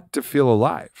want to feel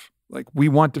alive. Like we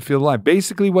want to feel alive.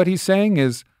 Basically what he's saying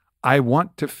is, I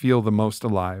want to feel the most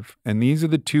alive. And these are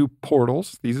the two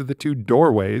portals. These are the two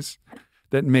doorways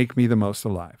that make me the most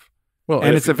alive. Well,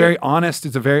 and it's a very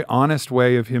honest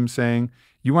way of him saying,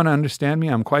 you want to understand me?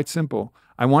 I'm quite simple.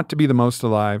 I want to be the most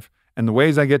alive. And the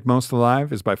ways I get most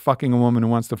alive is by fucking a woman who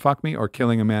wants to fuck me or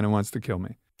killing a man who wants to kill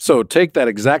me. So take that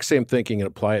exact same thinking and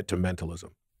apply it to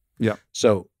mentalism. Yeah.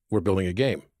 So we're building a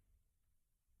game.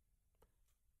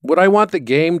 Would I want the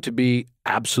game to be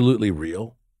absolutely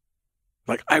real?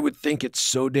 Like, I would think it's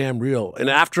so damn real. And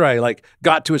after I like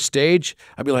got to a stage,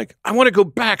 I'd be like, I want to go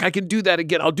back. I can do that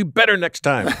again. I'll do better next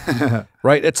time.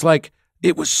 Right? It's like,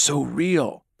 it was so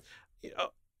real. You know,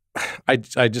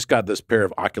 I just got this pair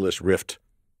of Oculus Rift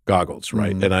goggles,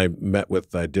 right? And I met with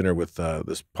dinner with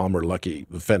this Palmer Luckey,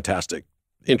 fantastic,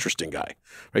 interesting guy.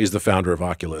 Right? He's the founder of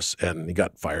Oculus, and he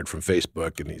got fired from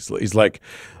Facebook, and he's like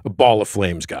a ball of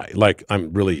flames guy. Like,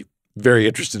 I'm really very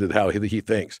interested in how he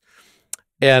thinks.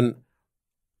 And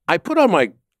I put on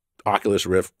my Oculus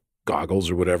Rift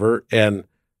goggles or whatever, and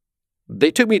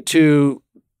they took me to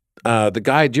the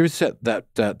guy. Do you ever see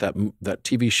that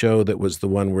TV show that was the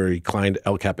one where he climbed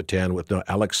El Capitan with no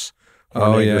Alex?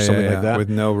 Or something like that, with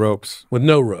no ropes. With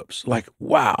no ropes. Like,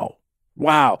 wow.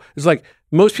 It's like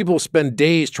most people spend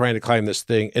days trying to climb this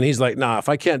thing, and he's like, nah, if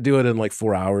I can't do it in like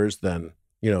 4 hours, then,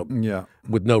 you know,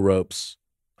 with no ropes,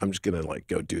 I'm just going to like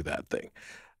go do that thing.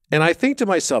 And I think to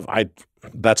myself,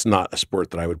 that's not a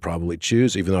sport that I would probably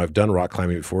choose, even though I've done rock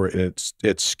climbing before, and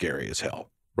it's scary as hell,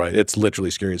 right? It's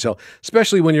literally scary as hell,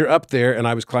 especially when you're up there. And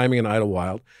I was climbing in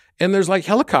Idlewild, and there's like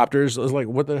helicopters. I was like,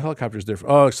 what the helicopters there for?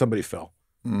 Oh, somebody fell.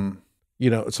 Mm. You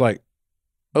know, it's like,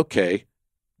 okay,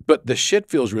 but the shit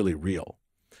feels really real.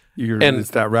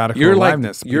 It's that radical you're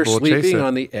aliveness. Like, you're People will chase sleeping it.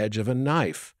 on the edge of a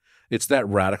knife. It's that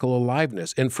radical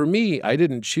aliveness. And for me, I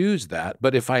didn't choose that.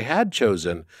 But if I had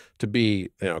chosen to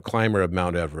be, a climber of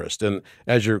Mount Everest, and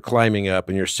as you're climbing up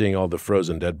and you're seeing all the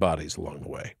frozen dead bodies along the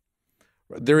way,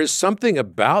 there is something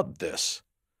about this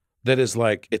that is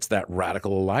like, it's that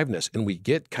radical aliveness. And we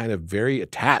get kind of very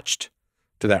attached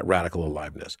to that radical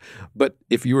aliveness. But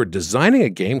if you were designing a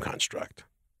game construct,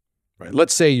 right,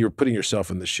 let's say you're putting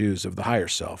yourself in the shoes of the higher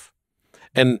self,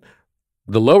 and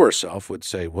the lower self would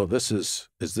say, well, is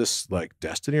this like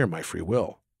destiny or my free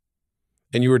will?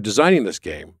 And you were designing this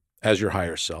game as your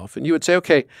higher self, and you would say,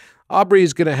 okay,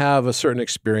 Aubrey's going to have a certain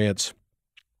experience,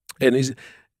 and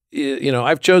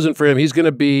I've chosen for him, he's going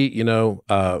to be,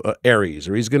 Aries,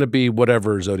 or he's going to be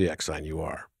whatever zodiac sign you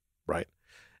are, right?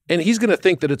 And he's going to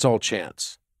think that it's all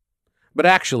chance. But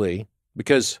actually,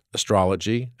 because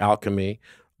astrology, alchemy,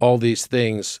 all these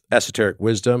things, esoteric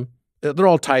wisdom, they're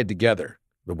all tied together.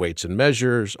 The weights and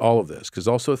measures, all of this. Because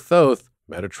also Thoth,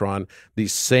 Metatron,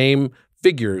 these same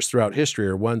figures throughout history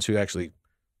are ones who actually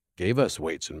gave us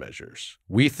weights and measures.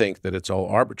 We think that it's all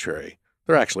arbitrary.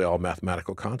 They're actually all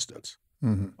mathematical constants,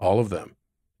 all of them.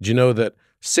 Do you know that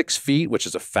 6 feet, which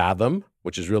is a fathom,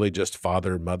 which is really just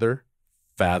father, mother,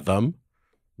 fathom,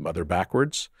 mother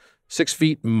backwards, 6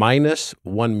 feet minus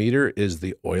 1 meter is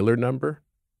the Euler number.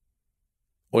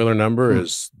 Euler number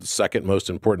is the second most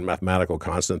important mathematical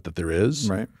constant that there is.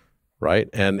 Right. Right.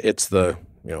 And it's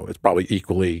it's probably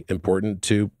equally important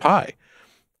to pi.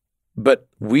 But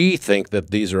we think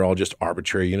that these are all just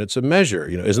arbitrary units of measure.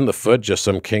 Isn't the foot just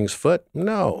some king's foot?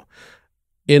 No.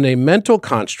 In a mental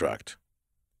construct,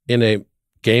 in a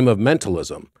game of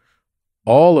mentalism,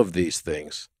 all of these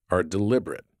things are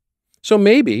deliberate. So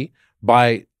maybe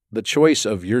by the choice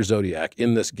of your zodiac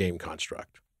in this game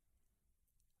construct,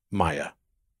 Maya,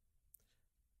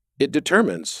 it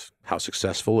determines how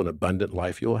successful and abundant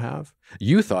life you'll have.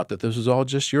 You thought that this was all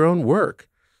just your own work.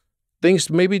 Things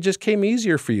maybe just came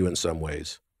easier for you in some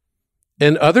ways.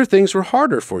 And other things were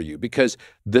harder for you because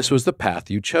this was the path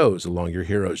you chose along your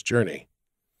hero's journey.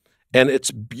 And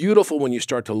it's beautiful when you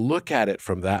start to look at it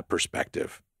from that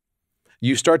perspective.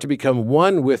 You start to become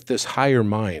one with this higher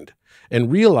mind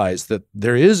and realize that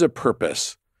there is a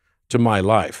purpose to my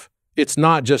life. It's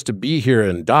not just to be here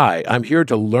and die. I'm here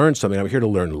to learn something. I'm here to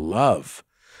learn love.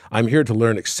 I'm here to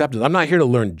learn acceptance. I'm not here to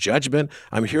learn judgment.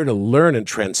 I'm here to learn and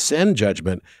transcend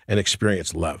judgment and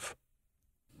experience love.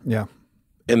 Yeah.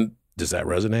 And does that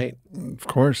resonate? Of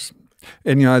course.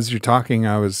 And, as you're talking,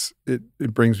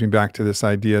 it brings me back to this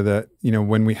idea that,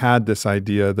 when we had this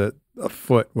idea that a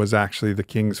foot was actually the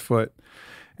king's foot,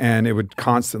 and it would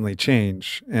constantly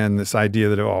change. And this idea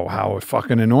that, how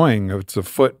fucking annoying. It's a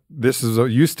foot. This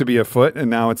used to be a foot, and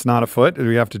now it's not a foot.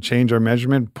 We have to change our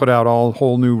measurement, put out all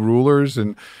whole new rulers,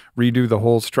 and redo the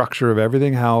whole structure of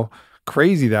everything. How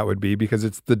crazy that would be, because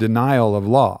it's the denial of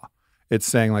law. It's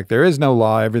saying, like, there is no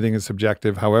law. Everything is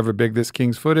subjective. However big this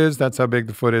king's foot is, that's how big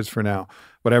the foot is for now.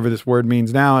 Whatever this word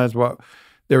means now, that's what...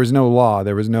 There was no law.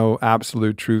 There was no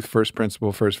absolute truth, first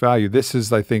principle, first value. This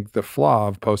is, I think, the flaw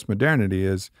of postmodernity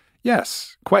is,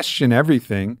 yes, question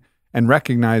everything and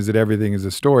recognize that everything is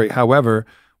a story. However,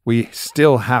 we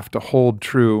still have to hold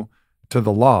true to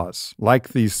the laws, like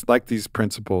these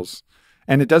principles.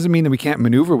 And it doesn't mean that we can't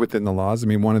maneuver within the laws. I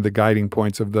mean, one of the guiding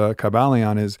points of the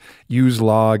Kybalion is use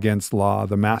law against law.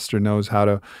 The master knows how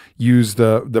to use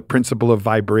the principle of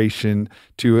vibration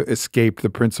to escape the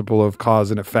principle of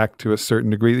cause and effect to a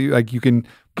certain degree. Like, you can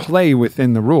play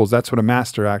within the rules. That's what a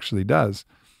master actually does.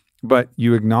 But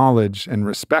you acknowledge and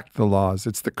respect the laws.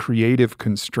 It's the creative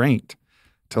constraint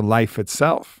to life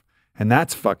itself. And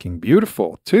that's fucking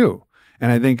beautiful too.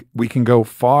 And I think we can go I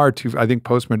think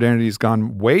postmodernity has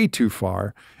gone way too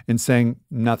far in saying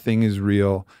nothing is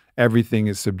real, everything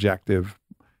is subjective.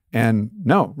 And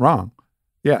no, wrong.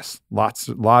 Yes,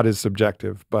 lot is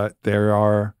subjective, but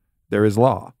there is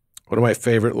law. One of my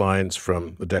favorite lines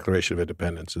from the Declaration of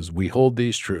Independence is, we hold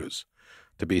these truths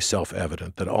to be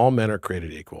self-evident, that all men are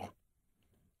created equal,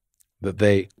 that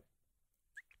they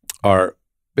are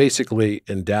basically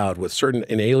endowed with certain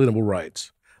inalienable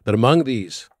rights, that among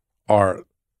these are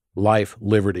life,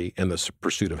 liberty, and the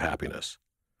pursuit of happiness.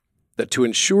 That to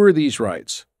ensure these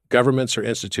rights, governments are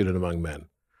instituted among men,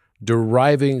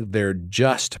 deriving their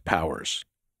just powers.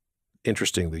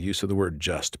 Interesting, the use of the word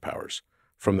just powers,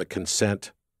 from the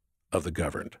consent of the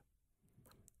governed.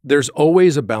 There's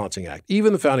always a balancing act.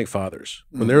 Even the founding fathers,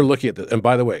 when they're looking at this, and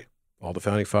by the way, all the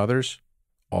founding fathers,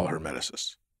 all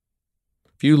Hermeticists.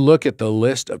 If you look at the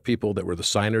list of people that were the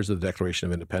signers of the Declaration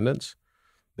of Independence,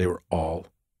 they were all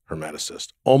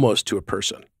Hermeticists, almost to a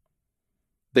person.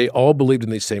 They all believed in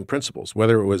these same principles,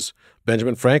 whether it was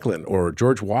Benjamin Franklin or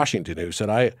George Washington, who said,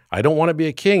 I don't want to be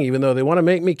a king, even though they want to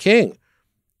make me king.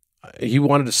 He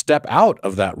wanted to step out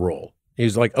of that role.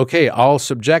 He's like, okay, I'll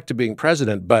subject to being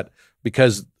president, but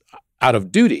because out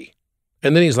of duty.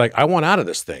 And then he's like, I want out of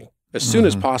this thing as soon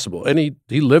as possible. And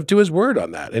he lived to his word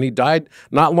on that. And he died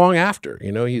not long after.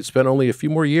 You know, he spent only a few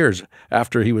more years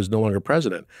after he was no longer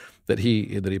president that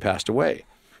he passed away.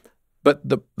 But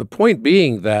the point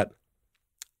being that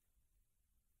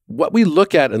what we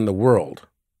look at in the world,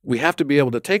 we have to be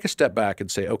able to take a step back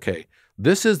and say, okay,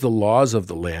 this is the laws of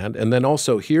the land, and then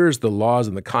also here's the laws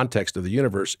in the context of the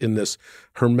universe in this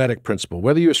Hermetic principle,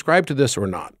 whether you ascribe to this or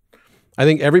not. I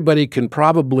think everybody can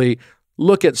probably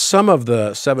look at some of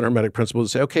the 7 Hermetic principles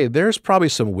and say, okay, there's probably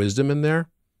some wisdom in there,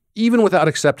 even without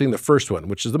accepting the first one,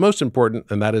 which is the most important,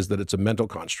 and that is that it's a mental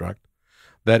construct,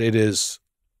 that it is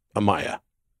a Maya.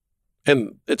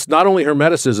 And it's not only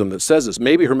Hermeticism that says this.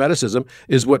 Maybe Hermeticism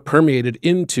is what permeated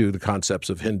into the concepts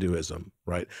of Hinduism,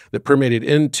 right? That permeated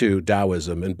into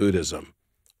Taoism and Buddhism.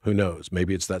 Who knows?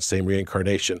 Maybe it's that same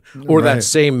reincarnation or that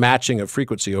same matching of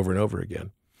frequency over and over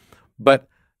again. But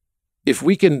if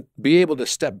we can be able to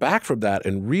step back from that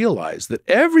and realize that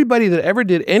everybody that ever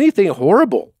did anything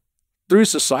horrible through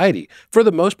society, for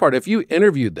the most part, if you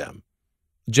interviewed them,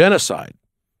 genocide,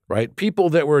 right? People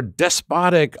that were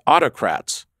despotic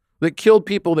autocrats, that killed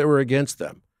people that were against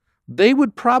them, they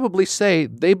would probably say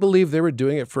they believe they were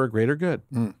doing it for a greater good.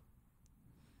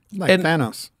 Like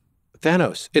Thanos.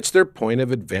 Thanos. It's their point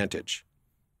of advantage.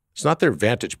 It's not their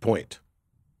vantage point.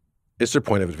 It's their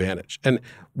point of advantage. And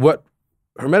what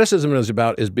Hermeticism is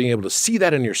about is being able to see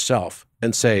that in yourself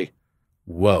and say,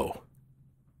 whoa,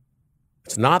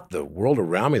 it's not the world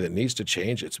around me that needs to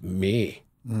change. It's me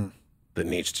that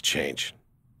needs to change.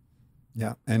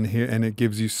 Yeah. And it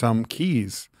gives you some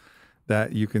keys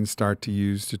that you can start to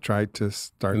use to try to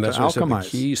start and that's to what alchemize. I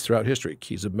said, the keys throughout history,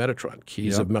 keys of Metatron,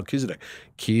 keys of Melchizedek,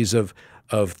 keys of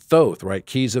Thoth, right?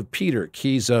 Keys of Peter,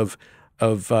 keys of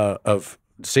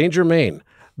Saint Germain.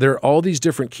 There are all these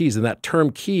different keys, and that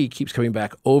term key keeps coming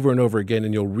back over and over again,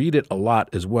 and you'll read it a lot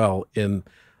as well in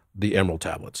the Emerald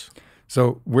Tablets.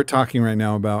 So we're talking right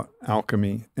now about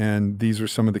alchemy, and these are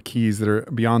some of the keys that are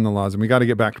beyond the laws. And we got to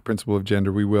get back to principle of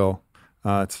gender. We will.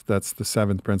 That's the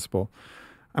 7th principle.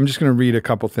 I'm just going to read a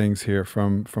couple things here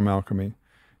from alchemy.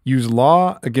 Use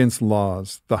law against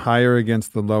laws, the higher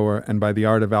against the lower, and by the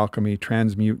art of alchemy,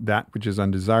 transmute that which is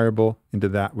undesirable into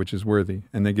that which is worthy.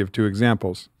 And they give 2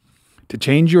 examples. To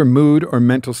change your mood or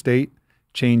mental state,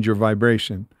 change your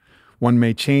vibration. One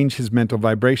may change his mental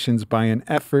vibrations by an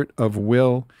effort of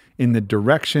will in the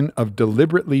direction of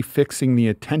deliberately fixing the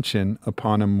attention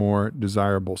upon a more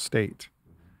desirable state.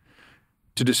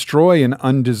 To destroy an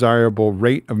undesirable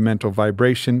rate of mental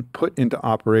vibration, put into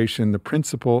operation the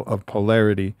principle of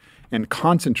polarity and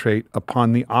concentrate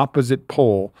upon the opposite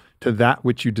pole to that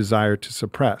which you desire to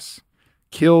suppress.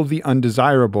 Kill the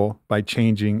undesirable by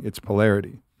changing its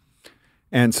polarity.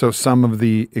 And so some of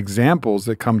the examples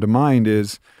that come to mind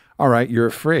is, all right, you're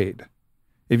afraid.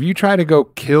 If you try to go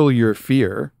kill your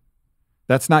fear,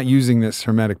 that's not using this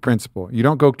Hermetic principle. You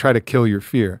don't go try to kill your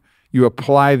fear. You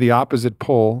apply the opposite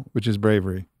pole, which is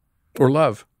bravery. Or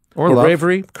love. Or love.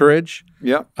 Bravery, courage,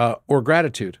 yeah, or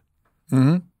gratitude.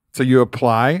 So you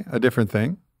apply a different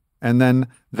thing, and then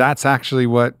that's actually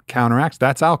what counteracts.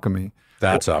 That's alchemy.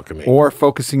 That's alchemy. Or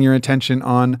focusing your attention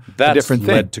on a different thing.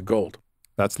 That's led to gold.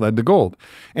 That's led to gold.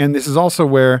 And this is also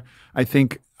where I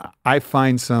think I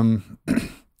find some...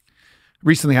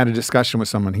 recently had a discussion with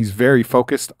someone. He's very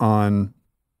focused on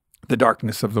the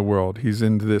darkness of the world. He's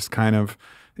into this kind of,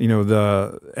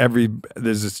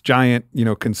 there's this giant,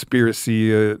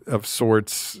 conspiracy of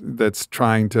sorts that's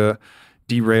trying to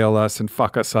derail us and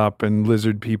fuck us up, and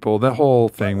lizard people, the whole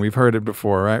thing. We've heard it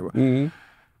before, right? Mm-hmm.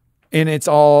 And it's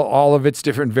all of its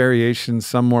different variations,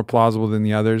 some more plausible than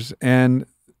the others. And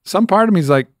some part of me is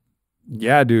like,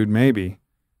 yeah, dude, maybe.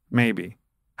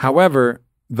 However,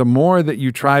 the more that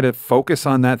you try to focus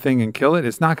on that thing and kill it,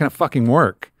 it's not going to fucking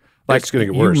work. Like, it's going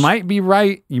to get worse. You might be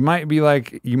right. You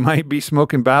might be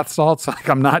smoking bath salts. Like,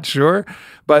 I'm not sure,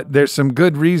 but there's some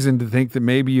good reason to think that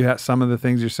maybe you have some of the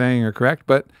things you're saying are correct.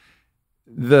 But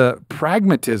the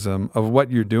pragmatism of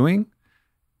what you're doing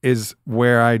is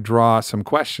where I draw some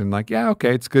question. Like, yeah,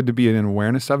 okay, it's good to be in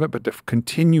awareness of it, but to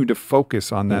continue to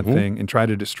focus on that thing and try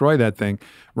to destroy that thing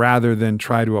rather than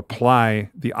try to apply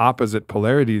the opposite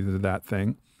polarity to that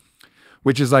thing,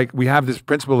 which is like, we have this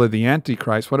principle of the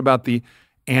Antichrist. What about the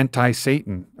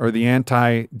anti-Satan or the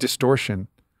anti-distortion?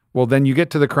 well, then you get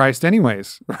to the Christ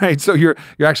anyways, right? So you're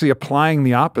actually applying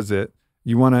the opposite.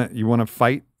 You wanna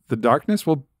fight the darkness?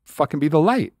 Well, fucking be the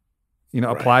light.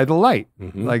 Apply the light.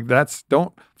 Like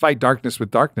don't fight darkness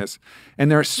with darkness. And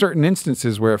there are certain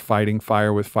instances where fighting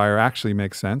fire with fire actually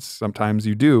makes sense. Sometimes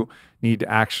you do need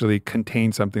to actually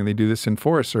contain something. They do this in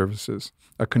forest services,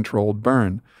 a controlled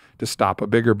burn to stop a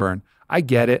bigger burn. I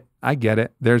get it.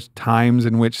 There's times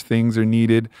in which things are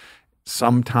needed.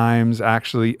 Sometimes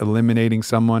actually eliminating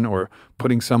someone or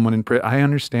putting someone in prison. I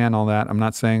understand all that. I'm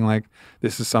not saying like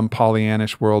this is some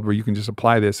Pollyannish world where you can just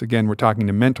apply this. Again, we're talking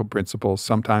to mental principles.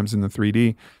 Sometimes in the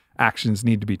 3D, actions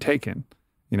need to be taken.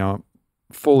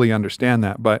 Fully understand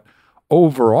that. But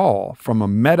overall, from a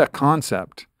meta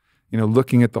concept,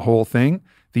 looking at the whole thing,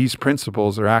 these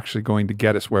principles are actually going to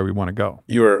get us where we want to go.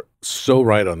 You are so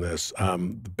right on this.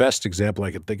 The best example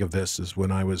I could think of this is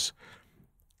when I was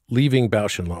leaving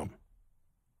Bausch & Lomb.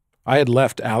 I had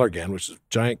left Allergan, which is a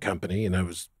giant company, and I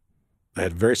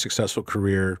had a very successful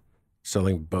career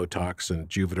selling Botox and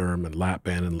Juvederm and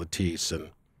Lap-Band and Latisse and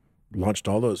launched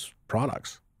all those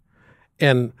products.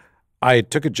 And I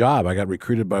took a job. I got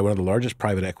recruited by one of the largest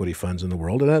private equity funds in the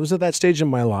world. And I was at that stage in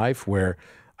my life where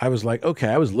I was like, okay,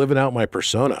 I was living out my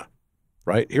persona,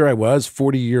 right? Here I was,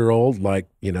 40-year-old, like,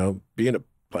 being a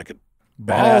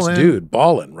badass dude,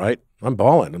 balling, right? I'm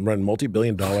balling. I'm running a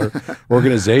multi-billion-dollar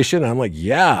organization. I'm like,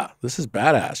 yeah, this is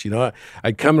badass.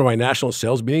 I'd come to my national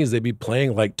sales meetings. They'd be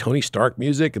playing like Tony Stark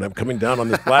music, and I'm coming down on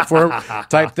this platform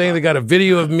type thing. They got a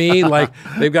video of me, like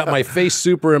they've got my face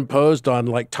superimposed on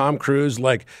like Tom Cruise,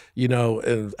 like,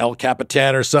 in El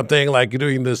Capitan or something, like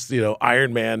doing this,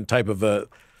 Iron Man type of a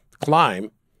climb.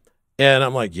 And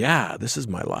I'm like, yeah, this is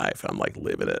my life. I'm like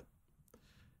living it.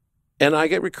 And I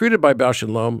get recruited by Bausch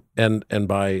 & Lomb and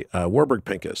by Warburg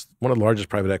Pincus, one of the largest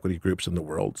private equity groups in the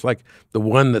world. It's like the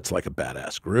one that's like a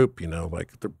badass group,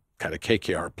 like they're kind of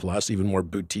KKR plus, even more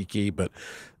boutique-y, but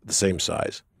the same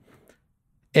size.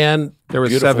 And there were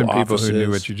 7 people who knew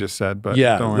what you just said, but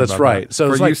yeah, don't worry that's about right. That.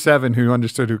 So for you 7 who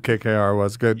understood who KKR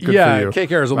was, good for you.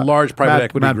 KKR is a large private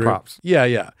equity group. Props.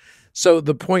 Yeah. So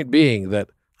the point being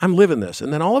that I'm living this,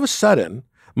 and then all of a sudden,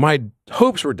 my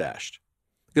hopes were dashed.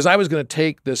 Because I was going to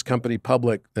take this company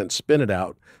public and spin it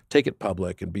out, take it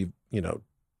public and be,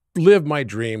 live my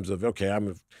dreams of, okay, I'm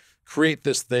going to create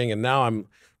this thing and now I'm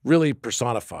really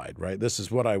personified, right? This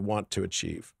is what I want to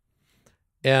achieve.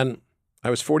 And I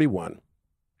was 41.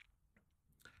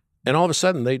 And all of a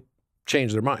sudden they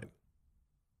changed their mind.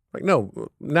 Like,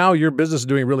 no, now your business is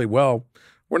doing really well.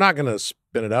 We're not going to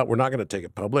spin it out. We're not going to take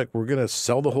it public. We're going to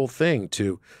sell the whole thing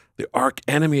to the arch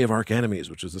enemy of arch enemies,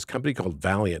 which was this company called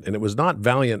Valiant. And it was not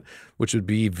Valiant, which would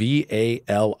be Valiant.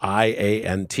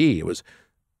 It was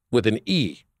with an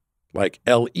E, like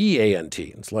Leant.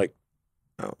 It's like,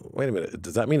 oh, wait a minute.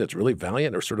 Does that mean it's really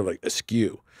Valiant or sort of like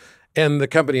askew? And the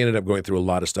company ended up going through a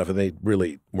lot of stuff, and they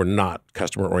really were not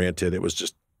customer oriented. It was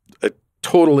just a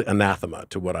totally anathema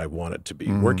to what I wanted to be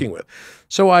working with.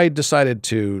 So I decided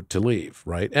to leave,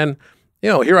 right? And,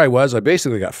 here I was. I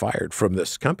basically got fired from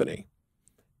this company.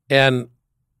 And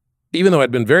even though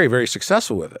I'd been very, very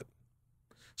successful with it.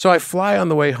 So I fly on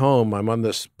the way home. I'm on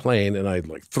this plane and I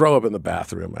like throw up in the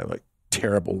bathroom. My like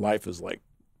terrible life is like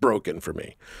broken for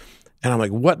me. And I'm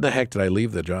like, what the heck did I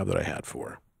leave the job that I had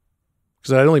for?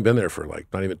 Because I'd only been there for like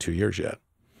not even 2 years yet.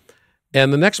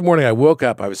 And the next morning I woke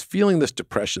up, I was feeling this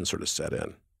depression sort of set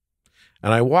in.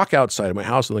 And I walk outside of my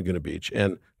house in Laguna Beach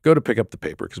and go to pick up the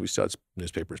paper because we still had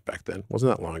newspapers back then. It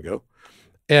wasn't that long ago.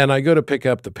 And I go to pick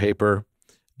up the paper.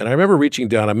 And I remember reaching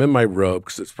down, I'm in my robe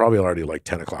because it's probably already like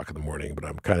 10 o'clock in the morning, but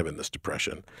I'm kind of in this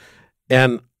depression.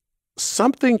 And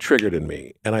something triggered in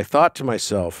me. And I thought to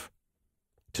myself,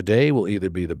 today will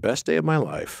either be the best day of my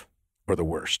life or the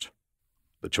worst.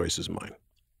 The choice is mine.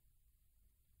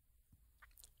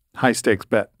 High stakes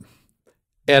bet.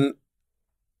 And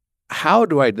how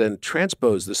do I then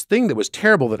transpose this thing that was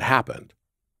terrible that happened?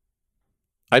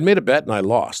 I'd made a bet and I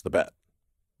lost the bet,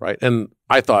 right? And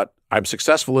I thought, I'm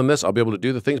successful in this. I'll be able to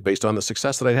do the things based on the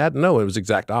success that I had. No, it was the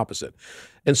exact opposite.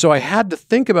 And so I had to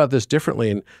think about this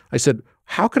differently. And I said,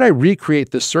 how could I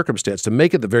recreate this circumstance to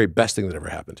make it the very best thing that ever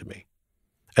happened to me?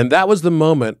 And that was the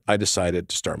moment I decided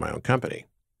to start my own company.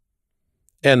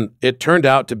 And it turned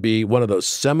out to be one of those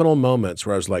seminal moments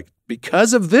where I was like,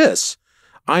 because of this,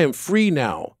 I am free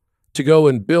now to go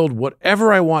and build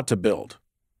whatever I want to build.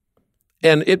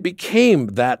 And it became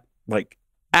that like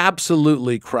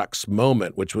absolutely crux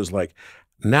moment, which was like,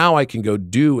 now I can go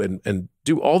do and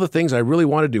do all the things I really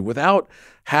want to do without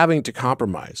having to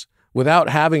compromise, without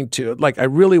having to, like, I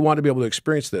really want to be able to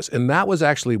experience this. And that was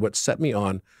actually what set me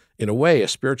on, in a way, a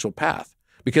spiritual path.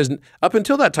 Because up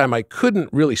until that time, I couldn't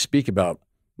really speak about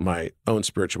my own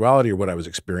spirituality or what I was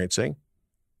experiencing.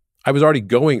 I was already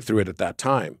going through it at that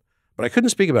time, but I couldn't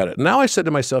speak about it. Now I said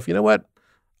to myself, you know what?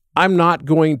 I'm not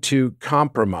going to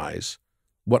compromise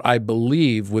what I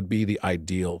believe would be the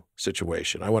ideal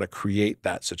situation. I want to create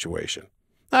that situation.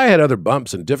 I had other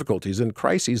bumps and difficulties and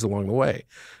crises along the way,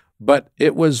 but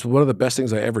it was one of the best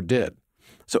things I ever did.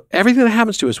 So everything that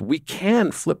happens to us, we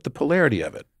can flip the polarity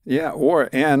of it. Yeah,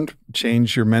 and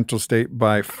change your mental state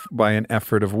by an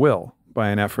effort of will, by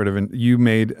an effort of you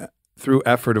made through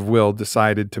effort of will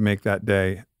decided to make that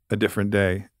day a different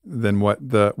day than what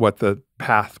the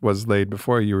path was laid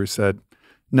before you. Were said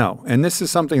no, and this is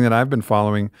something that I've been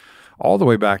following all the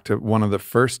way back to one of the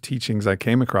first teachings I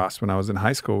came across when I was in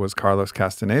high school was Carlos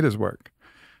Castaneda's work,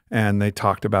 and they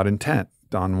talked about intent.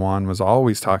 Don Juan was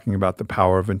always talking about the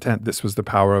power of intent. This was the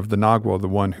power of the Nagual, the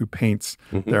one who paints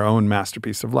their own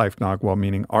masterpiece of life. Nagual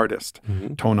meaning artist,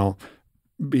 tonal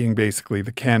being basically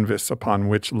the canvas upon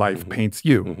which life paints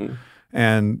you.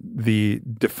 And the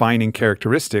defining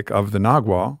characteristic of the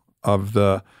Nagual, of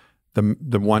the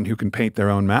one who can paint their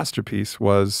own masterpiece,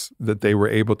 was that they were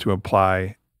able to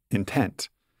apply intent.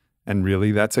 And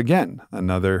really, that's again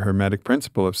another Hermetic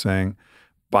principle of saying,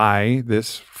 by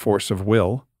this force of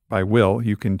will, by will,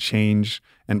 you can change,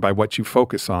 and by what you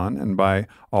focus on, and by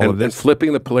all of this, and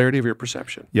flipping the polarity of your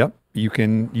perception. Yep, you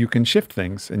can shift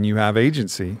things, and you have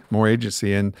agency, more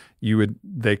agency. And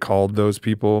they called those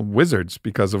people wizards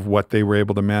because of what they were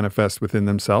able to manifest within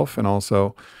themselves and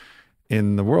also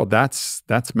in the world. That's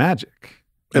magic,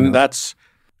 and that's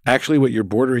actually what you're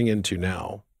bordering into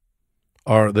now.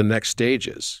 Are the next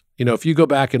stages. You know, if you go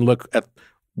back and look at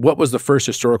what was the first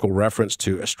historical reference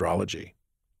to astrology,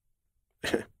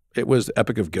 it was the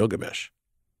Epic of Gilgamesh.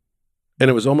 And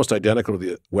it was almost identical to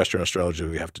the Western astrology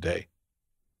we have today.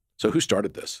 So who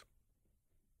started this?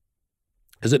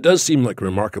 Because it does seem like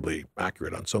remarkably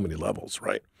accurate on so many levels,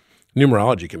 right?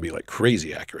 Numerology can be like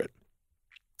crazy accurate.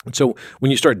 And so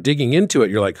when you start digging into it,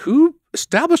 you're like, who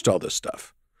established all this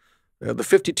stuff? The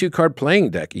 52 card playing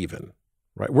deck even.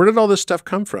 Right? Where did all this stuff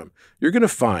come from? You're going to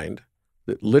find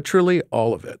that literally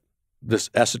all of it, this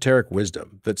esoteric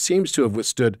wisdom that seems to have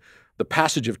withstood the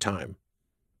passage of time,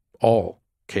 all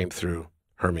came through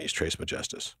Hermes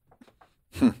Trismegistus.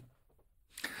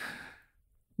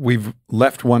 We've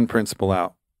left one principle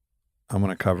out. I'm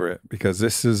going to cover it because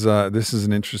this is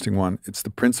an interesting one. It's the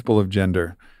principle of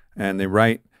gender. And they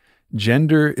write,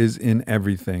 gender is in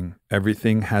everything.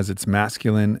 Everything has its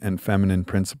masculine and feminine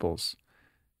principles.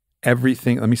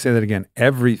 Everything, let me say that again,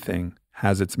 everything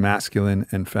has its masculine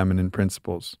and feminine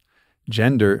principles.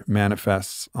 Gender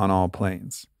manifests on all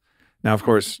planes. Now, of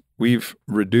course, we've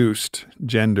reduced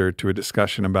gender to a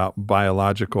discussion about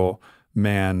biological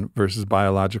man versus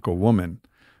biological woman.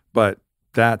 But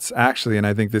that's actually, and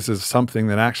I think this is something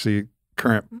that actually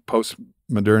current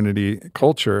post-modernity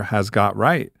culture has got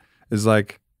right, is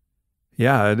like,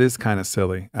 yeah, it is kind of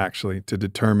silly, actually, to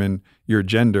determine your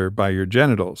gender by your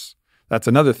genitals. That's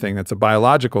another thing. That's a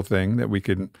biological thing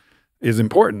that is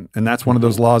important. And that's one of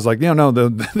those laws like,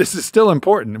 this is still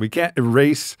important. We can't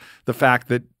erase the fact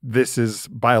that this is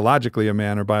biologically a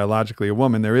man or biologically a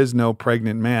woman. There is no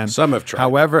pregnant man. Some have tried.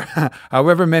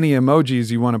 However many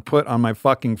emojis you want to put on my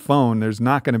fucking phone, there's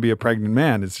not going to be a pregnant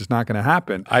man. It's just not going to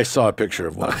happen. I saw a picture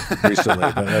of one recently.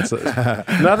 Not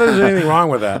that there's anything wrong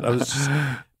with that. I was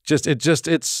it's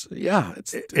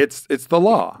the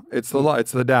law. It's the law.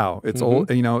 It's the Tao. It's old.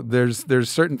 There's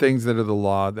certain things that are the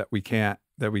law that we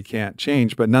can't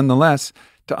change. But nonetheless,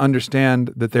 to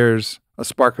understand that there's a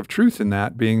spark of truth in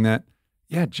that, being that,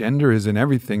 yeah, gender is in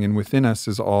everything, and within us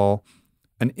is all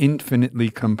an infinitely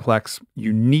complex,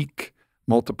 unique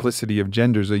multiplicity of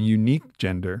genders, a unique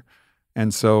gender,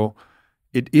 and so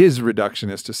it is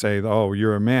reductionist to say, oh,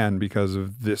 you're a man because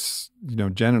of this,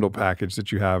 genital package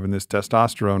that you have and this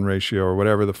testosterone ratio or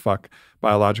whatever the fuck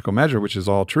biological measure, which is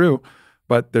all true.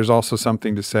 But there's also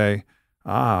something to say,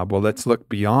 well, let's look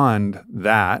beyond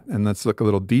that and let's look a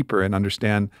little deeper and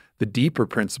understand the deeper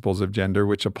principles of gender,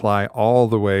 which apply all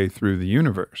the way through the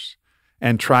universe,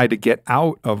 and try to get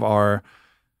out of our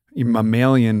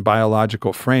mammalian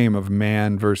biological frame of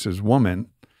man versus woman,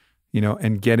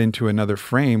 and get into another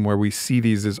frame where we see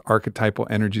these as archetypal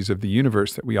energies of the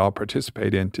universe that we all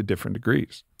participate in to different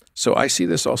degrees. So I see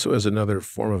this also as another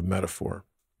form of metaphor.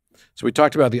 So we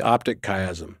talked about the optic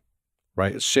chiasm,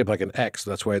 right? It's shaped like an X.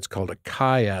 That's why it's called a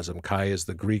chiasm. Chi is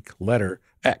the Greek letter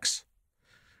X.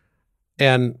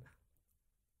 And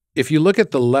if you look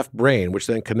at the left brain, which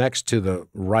then connects to the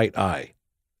right eye,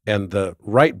 and the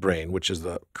right brain, which is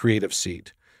the creative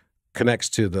seat, connects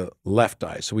to the left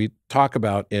eye. So we talk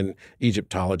about in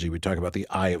Egyptology, we talk about the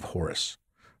eye of Horus,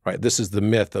 right? This is the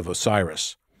myth of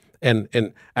Osiris.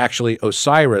 And actually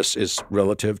Osiris is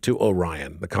relative to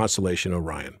Orion, the constellation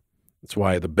Orion. That's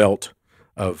why the belt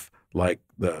of like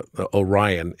the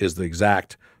Orion is the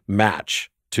exact match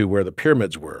to where the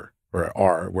pyramids were or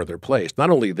are, where they're placed. Not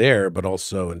only there, but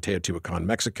also in Teotihuacan,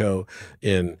 Mexico,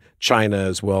 in China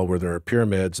as well, where there are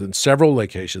pyramids, and several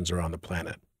locations around the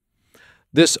planet.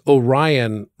 This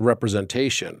Orion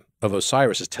representation of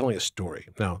Osiris is telling a story.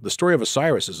 Now, the story of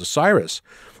Osiris is Osiris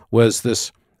was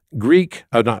this Greek,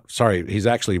 he's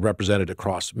actually represented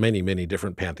across many, many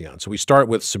different pantheons. So we start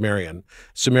with Sumerian.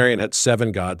 Sumerian had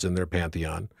 7 gods in their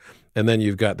pantheon. And then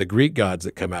you've got the Greek gods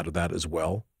that come out of that as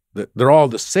well. They're all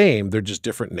the same, they're just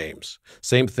different names.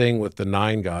 Same thing with the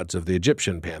 9 gods of the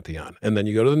Egyptian pantheon. And then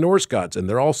you go to the Norse gods, and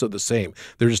they're also the same.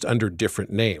 They're just under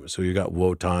different names. So you got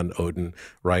Wotan, Odin,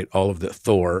 right? All of the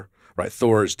Thor, right?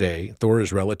 Thor's day. Thor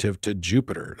is relative to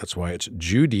Jupiter. That's why it's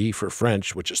Jeudi for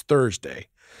French, which is Thursday.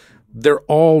 They're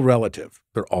all relative.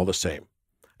 They're all the same.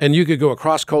 And you could go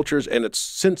across cultures, and it's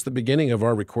since the beginning of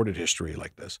our recorded history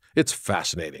like this. It's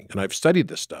fascinating, and I've studied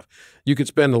this stuff. You could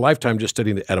spend a lifetime just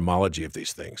studying the etymology of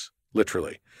these things,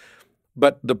 literally.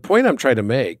 But the point I'm trying to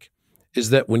make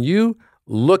is that when you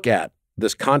look at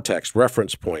this context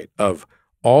reference point of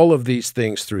all of these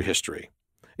things through history,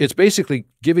 it's basically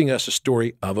giving us a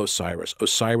story of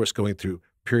Osiris going through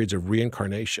periods of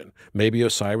reincarnation. Maybe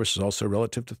Osiris is also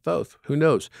relative to Thoth. Who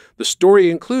knows? The story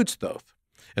includes Thoth.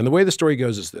 And the way the story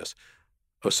goes is this.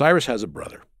 Osiris has a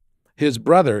brother. His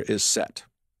brother is Set.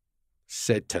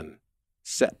 Satan.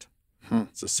 Set.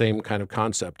 It's the same kind of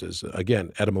concept as,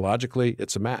 again, etymologically,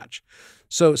 it's a match.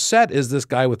 So Set is this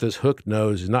guy with this hooked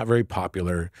nose. He's not very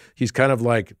popular. He's kind of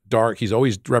like dark. He's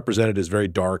always represented as very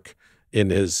dark in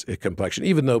his complexion,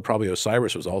 even though probably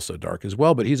Osiris was also dark as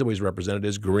well, but he's always represented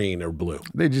as green or blue.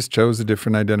 They just chose a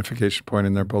different identification point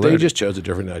in their polarity. They just chose a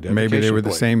different identification Maybe they were the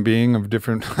point. same being of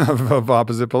different of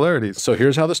opposite polarities. So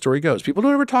here's how the story goes. People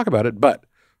don't ever talk about it, but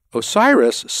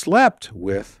Osiris slept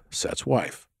with Set's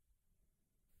wife.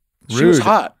 She was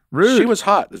hot. Rude. She was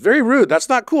hot. It's very rude. That's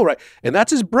not cool, right? And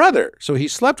that's his brother. So he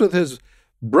slept with his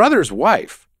brother's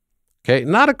wife. Okay,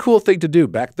 not a cool thing to do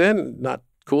back then, not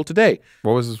cool today.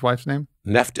 What was his wife's name?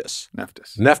 Nephthys.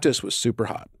 Nephthys. Nephthys was super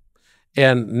hot.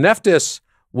 And Nephthys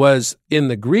was, in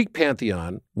the Greek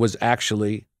pantheon, was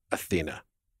actually Athena,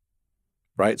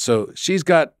 right? So she's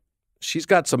got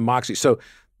some moxie. So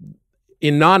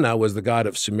Inanna was the god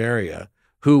of Sumeria,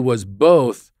 who was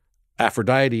both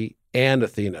Aphrodite and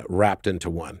Athena wrapped into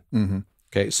one. Mm-hmm.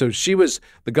 Okay, so she was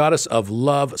the goddess of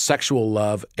love, sexual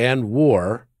love, and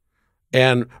war,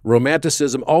 and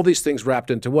romanticism, all these things wrapped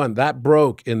into one. That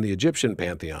broke in the Egyptian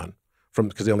pantheon,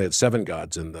 because they only had 7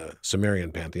 gods in the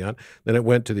Sumerian pantheon. Then it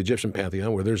went to the Egyptian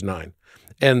pantheon where there's 9.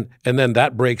 And then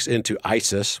that breaks into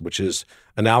Isis, which is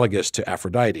analogous to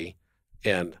Aphrodite,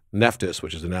 and Nephthys,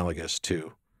 which is analogous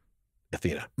to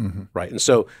Athena, right? And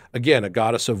so, again, a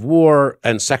goddess of war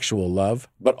and sexual love,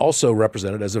 but also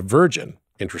represented as a virgin,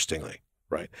 interestingly,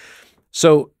 right?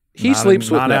 So he sleeps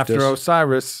with Nephthys. Not after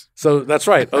Osiris. So that's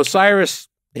right. Osiris,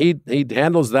 he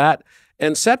handles that,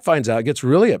 and Set finds out, gets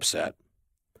really upset.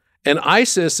 And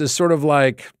Isis is sort of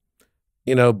like,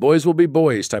 boys will be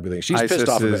boys type of thing. She's pissed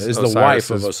off of it. Is the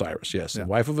wife of Osiris. Yes, the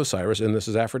wife of Osiris, and this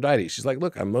is Aphrodite. She's like,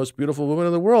 look, I'm the most beautiful woman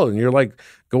in the world, and you're like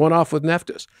going off with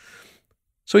Nephthys.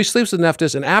 So he sleeps with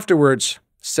Nephthys, and afterwards,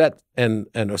 Set and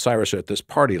Osiris are at this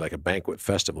party, like a banquet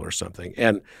festival or something,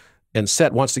 and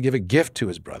Set wants to give a gift to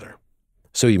his brother.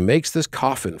 So he makes this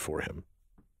coffin for him.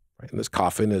 Right? And this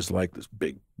coffin is like this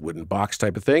big wooden box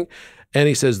type of thing. And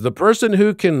he says, the person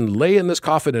who can lay in this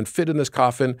coffin and fit in this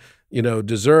coffin,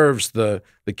 deserves the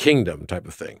kingdom type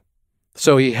of thing.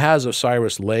 So he has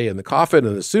Osiris lay in the coffin,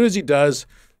 and as soon as he does,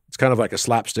 it's kind of like a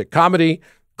slapstick comedy,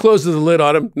 closes the lid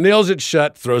on him, nails it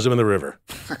shut, throws him in the river,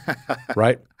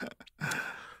 right?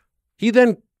 He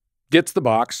then gets the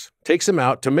box, takes him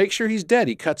out to make sure he's dead.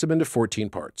 He cuts him into 14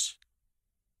 parts.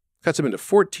 Cuts him into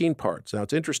 14 parts. Now,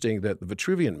 it's interesting that the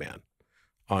Vitruvian Man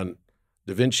on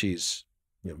Da Vinci's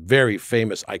very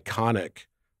famous, iconic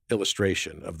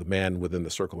illustration of the man within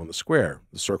the circle and the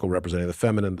circle representing the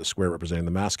feminine, the square representing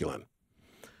the masculine,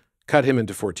 cut him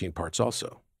into 14 parts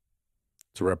also.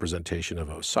 It's a representation of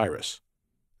Osiris.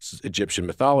 This is Egyptian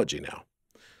mythology now.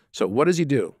 So what does he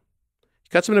do? He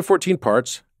cuts him into 14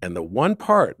 parts, and the one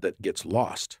part that gets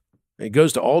lost, and he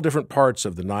goes to all different parts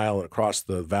of the Nile and across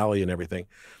the valley and everything,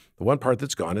 the one part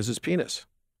that's gone is his penis.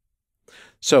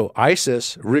 So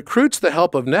Isis recruits the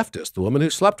help of Nephthys, the woman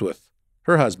who slept with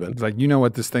her husband. It's like, you know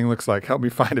what this thing looks like. Help me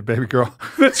find it, baby girl.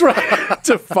 That's right.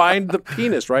 To find the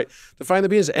penis, right? To find the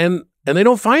penis. And they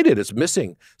don't find it. It's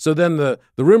missing. So then the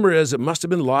rumor is it must have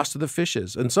been lost to the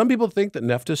fishes. And some people think that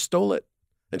Nephthys stole it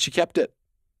and she kept it.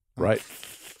 right?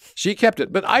 She kept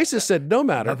it. But Isis said, no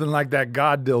matter. Nothing like that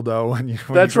God dildo when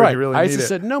That's you right. really Isis need it.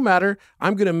 said, no matter,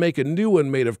 I'm going to make a new one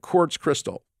made of quartz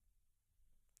crystal,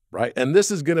 right? And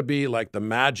this is going to be like the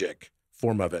magic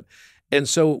form of it. And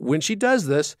so when she does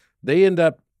this, they end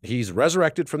up, he's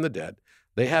resurrected from the dead.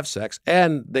 They have sex,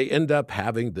 and they end up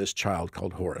having this child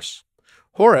called Horus.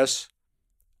 Horus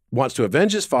wants to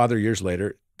avenge his father years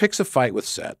later, picks a fight with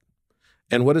Set.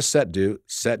 And what does Set do?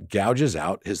 Set gouges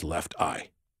out his left eye.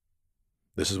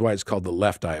 This is why it's called the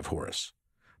left eye of Horus.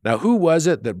 Now, who was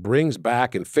it that brings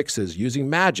back and fixes, using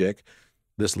magic,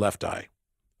 this left eye?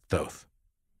 Thoth.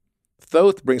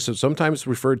 Thoth brings, so sometimes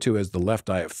referred to as the left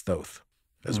eye of Thoth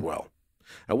as well.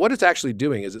 Now, what it's actually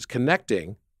doing is it's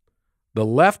connecting the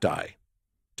left eye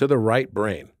to the right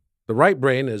brain. The right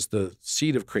brain is the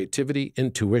seat of creativity,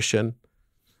 intuition.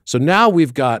 So now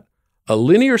we've got a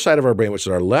linear side of our brain, which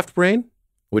is our left brain,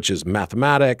 which is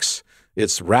mathematics,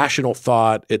 it's rational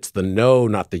thought, it's the no,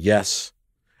 not the yes.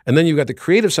 And then you've got the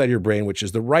creative side of your brain, which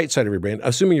is the right side of your brain,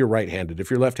 assuming you're right-handed. If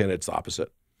you're left-handed, it's the opposite.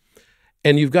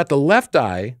 And you've got the left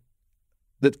eye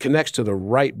that connects to the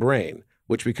right brain,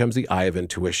 which becomes the eye of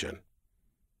intuition.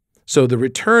 So the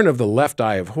return of the left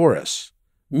eye of Horus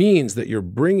means that you're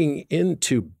bringing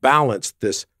into balance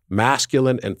this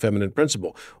masculine and feminine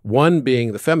principle, one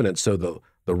being the feminine, so the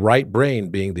right brain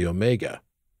being the omega.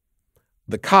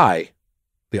 The chi,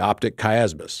 the optic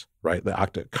chiasmus, right? The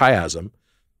optic chiasm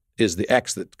is the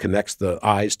X that connects the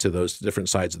eyes to those different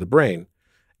sides of the brain.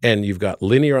 And you've got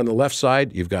linear on the left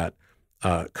side, you've got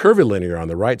curvilinear on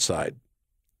the right side,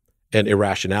 and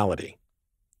irrationality,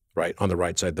 right? On the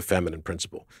right side, the feminine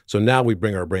principle. So now we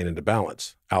bring our brain into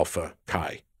balance, alpha,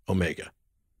 chi, omega.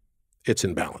 It's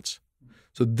in balance.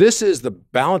 So this is the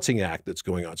balancing act that's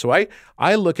going on. So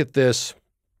I look at this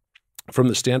from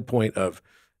the standpoint of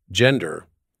gender.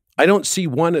 I don't see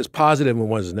one as positive and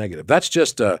one as negative. That's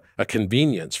just a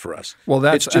convenience for us. Well,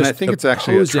 that's, it's just and I think it's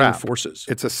actually a trap. Forces.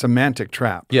 It's a semantic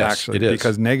trap, yes, actually, it is.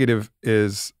 because negative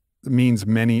means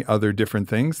many other different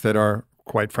things that are,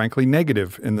 quite frankly,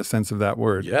 negative in the sense of that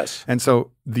word. Yes. And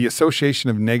so the association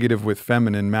of negative with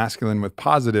feminine, masculine with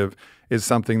positive is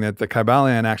something that the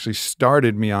Kybalion actually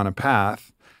started me on a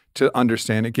path to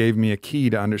understand. It gave me a key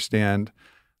to understand,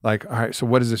 like, all right, so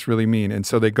what does this really mean? And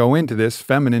so they go into this,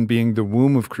 feminine being the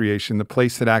womb of creation, the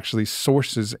place that actually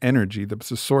sources energy, the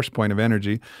source point of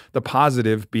energy, the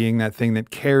positive being that thing that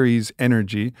carries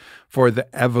energy for the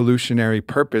evolutionary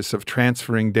purpose of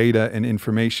transferring data and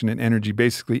information and energy,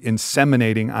 basically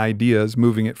inseminating ideas,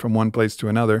 moving it from one place to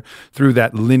another through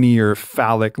that linear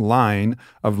phallic line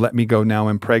of let me go now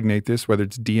impregnate this, whether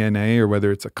it's DNA or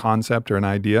whether it's a concept or an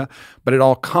idea, but it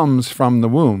all comes from the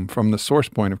womb, from the source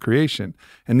point of creation.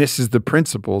 And this is the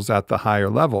principles at the higher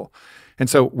level. And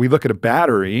so we look at a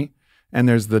battery and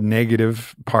there's the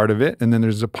negative part of it and then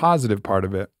there's a positive part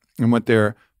of it. And what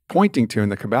they're pointing to in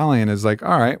the Kybalion is like,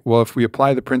 all right, well, if we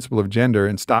apply the principle of gender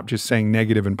and stop just saying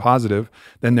negative and positive,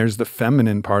 then there's the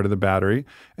feminine part of the battery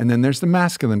and then there's the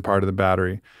masculine part of the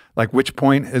battery. Like, which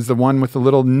point is the one with the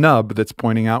little nub that's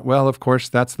pointing out, well, of course,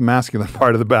 that's the masculine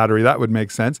part of the battery. That would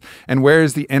make sense. And where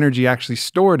is the energy actually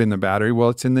stored in the battery? Well,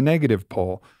 it's in the negative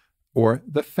pole, or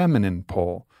the feminine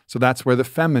pole. So that's where the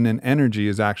feminine energy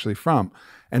is actually from.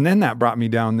 And then that brought me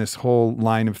down this whole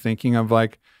line of thinking of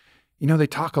like, you know, they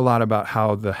talk a lot about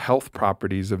how the health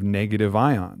properties of negative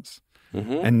ions.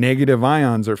 And negative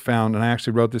ions are found, and I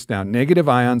actually wrote this down, negative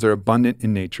ions are abundant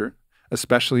in nature,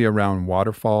 especially around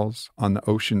waterfalls, on the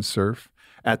ocean surf,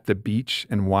 at the beach,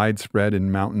 and widespread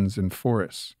in mountains and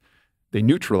forests. They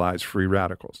neutralize free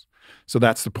radicals. So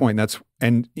that's the point.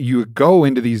 And you go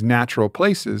into these natural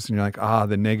places and you're like,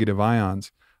 the negative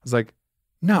ions. I was like,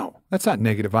 no, that's not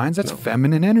negative ions. That's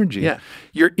feminine energy. Yeah.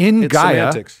 You're in It's Gaia.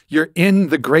 semantics. You're in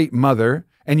the Great Mother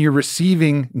and you're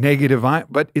receiving negative ion,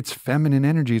 but it's feminine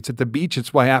energy. It's at the beach.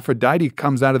 It's why Aphrodite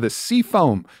comes out of the sea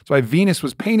foam. It's why Venus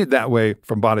was painted that way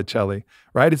from Botticelli,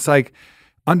 right? It's like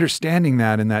understanding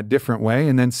that in that different way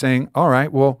and then saying, all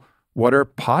right, well, what are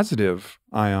positive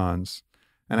ions?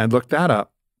 And I looked that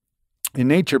up. In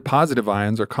nature, positive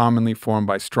ions are commonly formed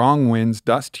by strong winds,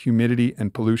 dust, humidity,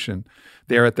 and pollution.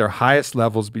 They are at their highest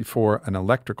levels before an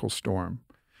electrical storm.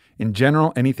 In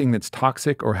general, anything that's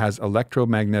toxic or has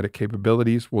electromagnetic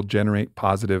capabilities will generate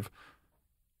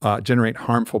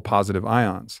harmful positive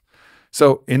ions.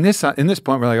 So in this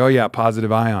point, we're like, oh yeah,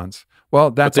 positive ions.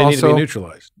 Well, that's but they also need to be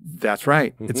neutralized. That's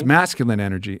right. It's masculine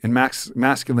energy, and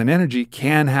masculine energy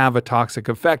can have a toxic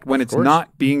effect when it's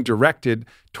not being directed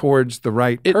towards the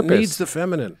right purpose. It needs the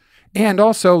feminine. And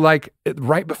also, like,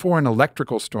 right before an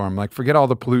electrical storm, like, forget all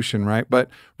the pollution, right? But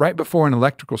right before an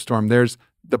electrical storm, there's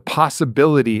the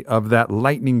possibility of that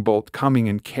lightning bolt coming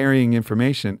and carrying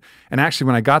information. And actually,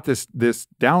 when I got this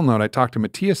download, I talked to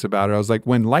Matthias about it. I was like,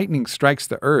 when lightning strikes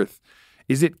the earth,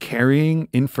 is it carrying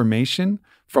information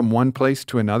from one place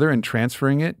to another and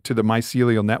transferring it to the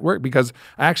mycelial network? Because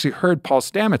I actually heard Paul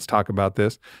Stamets talk about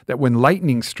this, that when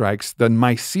lightning strikes, the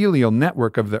mycelial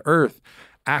network of the earth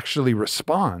actually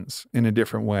responds in a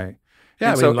different way.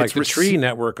 Yeah, And I mean, like it's the tree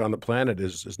network on the planet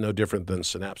is no different than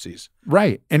synapses.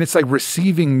 Right. And it's like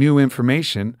receiving new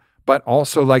information, but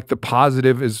also like the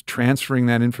positive is transferring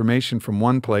that information from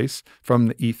one place, from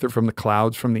the ether, from the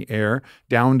clouds, from the air,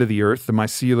 down to the earth, the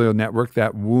mycelial network,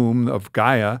 that womb of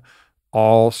Gaia,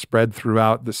 all spread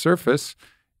throughout the surface,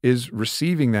 is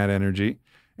receiving that energy.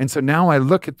 And so now I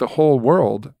look at the whole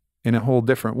world in a whole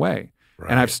different way.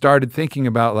 Right. And I've started thinking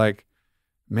about like,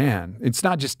 man, it's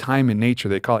not just time in nature.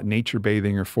 They call it nature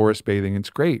bathing or forest bathing. It's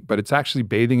great, but it's actually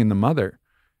bathing in the mother.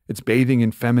 It's bathing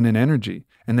in feminine energy,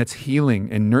 and that's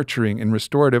healing and nurturing and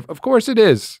restorative. Of course it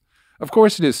is. Of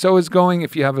course it is. So is going,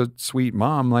 if you have a sweet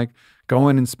mom, like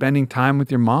going and spending time with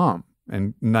your mom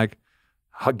and like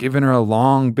giving her a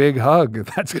long, big hug.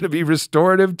 That's going to be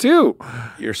restorative too.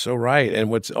 You're so right. And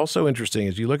what's also interesting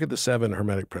is you look at the 7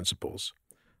 Hermetic principles,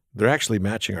 they're actually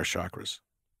matching our chakras.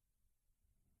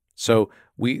 So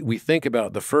we think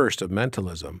about the first of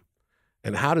mentalism,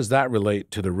 and how does that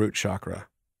relate to the root chakra?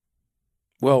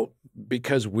 Well,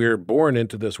 because we're born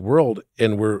into this world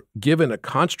and we're given a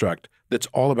construct that's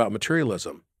all about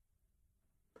materialism.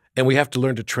 And we have to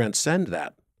learn to transcend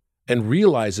that and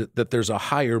realize that there's a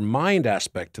higher mind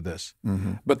aspect to this.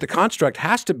 Mm-hmm. But the construct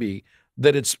has to be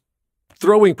that it's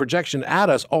throwing projection at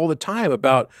us all the time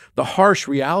about the harsh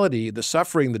reality, the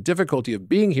suffering, the difficulty of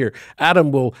being here.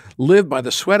 Adam will live by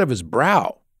the sweat of his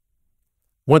brow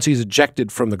once he's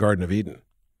ejected from the Garden of Eden.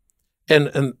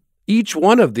 And each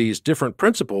one of these different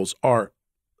principles are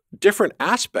different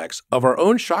aspects of our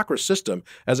own chakra system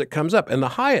as it comes up. And the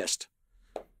highest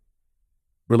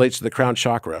relates to the crown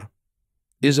chakra,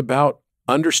 is about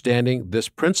understanding this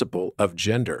principle of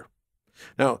gender.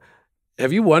 Now,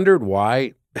 have you wondered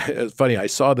why? It's funny, I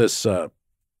saw this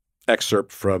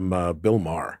excerpt from Bill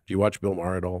Maher. Do you watch Bill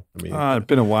Maher at all? I mean, It's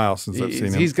been a while since I've seen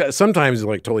him. He's got, sometimes he's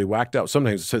like totally whacked out.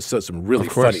 Sometimes he says some really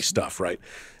funny stuff, right?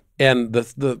 And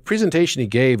the presentation he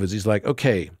gave is he's like,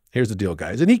 okay, here's the deal,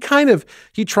 guys. And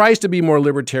he tries to be more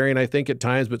libertarian, I think, at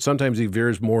times, but sometimes he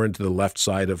veers more into the left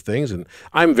side of things. And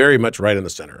I'm very much right in the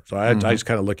center. So I just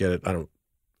kind of look at it, I don't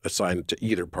assign to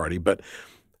either party, but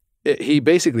he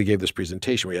basically gave this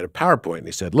presentation where he had a PowerPoint and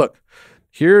he said, look,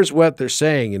 here's what they're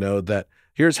saying, that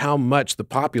here's how much the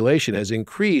population has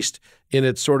increased in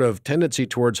its sort of tendency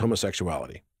towards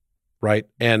homosexuality, right?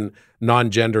 And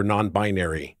non-gender,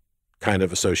 non-binary kind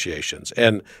of associations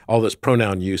and all this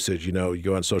pronoun usage, you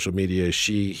go on social media,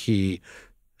 she, he,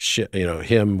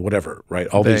 him, whatever, right?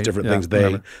 All these different things,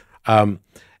 they,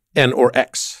 or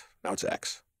X, now it's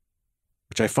X,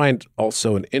 which I find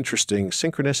also an interesting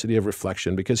synchronicity of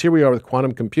reflection, because here we are with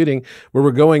quantum computing, where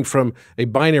we're going from a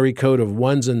binary code of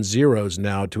ones and zeros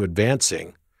now to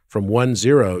advancing from 1,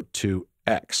 0 to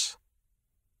X,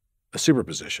 a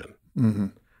superposition. Mm-hmm.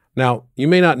 Now, you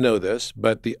may not know this,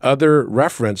 but the other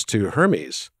reference to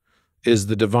Hermes is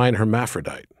the divine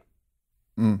hermaphrodite.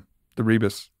 The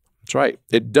rebus. That's right.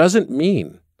 It doesn't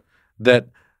mean that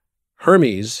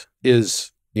Hermes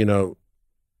is,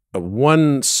 a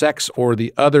one sex or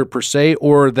the other per se,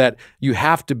 or that you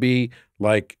have to be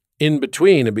like in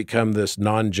between and become this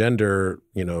non-gender,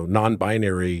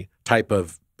 non-binary type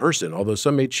of person, although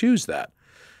some may choose that.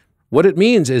 What it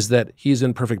means is that he's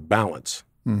in perfect balance,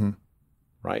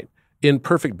 right? In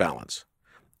perfect balance.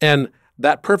 And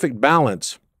that perfect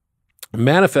balance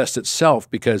manifests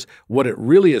itself because what it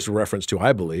really is a reference to,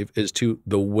 I believe, is to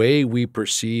the way we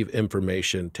perceive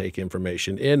information, take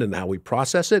information in, and how we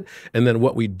process it, and then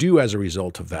what we do as a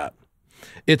result of that.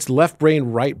 It's left brain,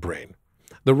 right brain.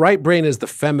 The right brain is the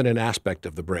feminine aspect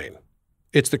of the brain.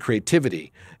 It's the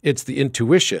creativity. It's the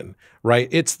intuition, right?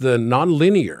 It's the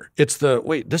nonlinear. It's the,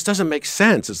 wait, this doesn't make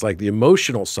sense. It's like the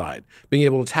emotional side, being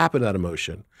able to tap into that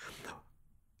emotion.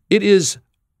 It is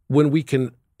when we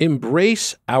can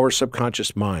embrace our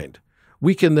subconscious mind,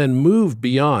 we can then move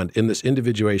beyond in this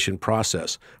individuation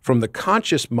process from the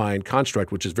conscious mind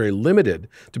construct, which is very limited,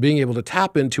 to being able to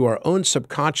tap into our own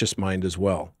subconscious mind as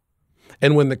well.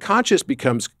 And when the conscious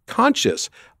becomes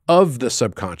conscious of the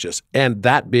subconscious and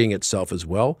that being itself as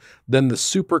well, then the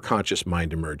superconscious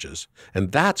mind emerges.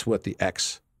 And that's what the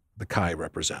X, the Chi,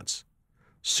 represents.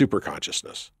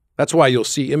 Superconsciousness. That's why you'll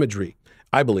see imagery,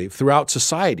 I believe, throughout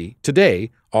society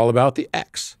today, all about the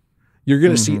X. You're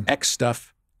going to see X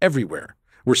stuff everywhere.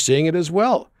 We're seeing it as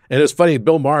well. And it's funny,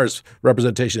 Bill Maher's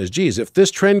representation is, geez, if this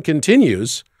trend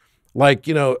continues, like,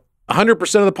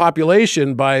 100% of the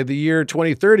population by the year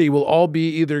 2030 will all be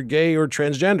either gay or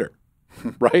transgender,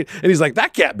 right? And he's like,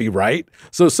 that can't be right.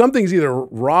 So something's either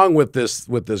wrong with this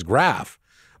graph.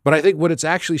 But I think what it's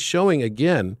actually showing,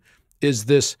 again, is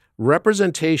this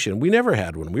representation. We never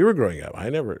had when we were growing up.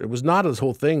 It was not this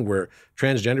whole thing where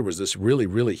transgender was this really,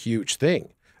 really huge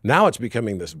thing. Now it's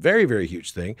becoming this very, very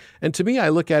huge thing. And to me, I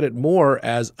look at it more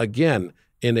as, again,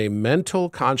 in a mental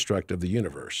construct of the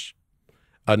universe,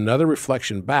 another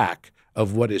reflection back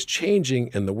of what is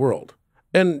changing in the world.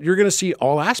 And you're going to see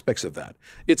all aspects of that.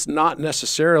 It's not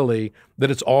necessarily that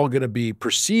it's all going to be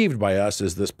perceived by us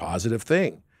as this positive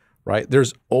thing, right?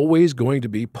 There's always going to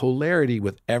be polarity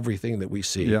with everything that we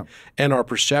see. Yeah. And our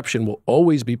perception will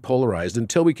always be polarized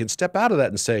until we can step out of that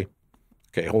and say,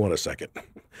 okay, hold on a second.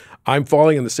 I'm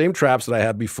falling in the same traps that I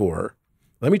had before.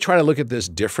 Let me try to look at this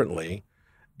differently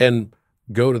and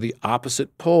go to the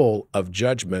opposite pole of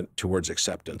judgment towards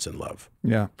acceptance and love.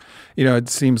 Yeah. It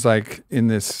seems like in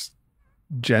this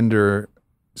gender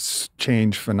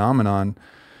change phenomenon,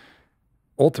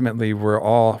 ultimately we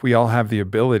all have the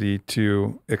ability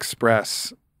to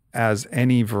express as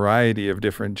any variety of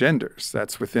different genders.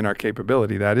 That's within our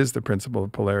capability. That is the principle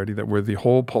of polarity, that we're the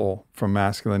whole pole from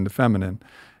masculine to feminine.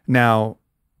 Now,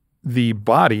 the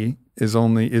body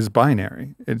is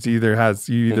binary. It's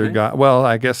either got, well,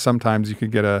 I guess sometimes you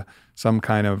could get some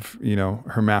kind of,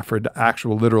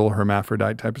 actual literal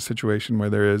hermaphrodite type of situation where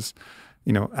there is,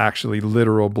 actually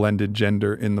literal blended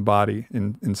gender in the body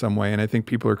in some way. And I think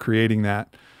people are creating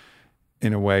that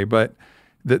in a way. But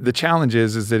the challenge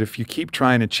is that if you keep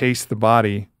trying to chase the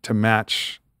body to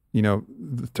match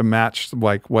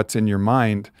like what's in your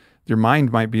mind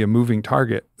might be a moving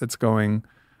target that's going,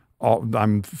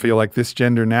 I feel like this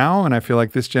gender now, and I feel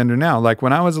like this gender now. Like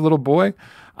when I was a little boy,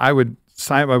 I would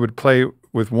play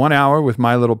with 1 hour with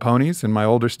My Little Ponies, and my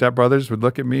older stepbrothers would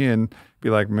look at me and be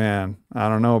like, man, I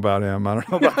don't know about him. I don't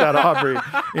know about that Aubrey.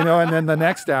 And then the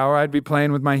next hour I'd be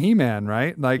playing with my He-Man,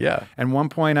 right? Like, yeah. At one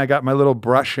point I got my little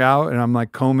brush out and I'm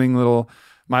like combing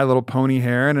My Little Pony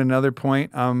hair. And another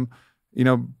point,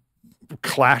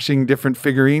 clashing different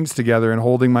figurines together and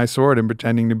holding my sword and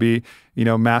pretending to be,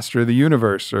 master of the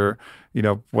universe or,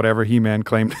 whatever He-Man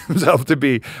claimed himself to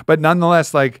be. But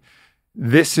nonetheless, like,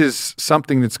 this is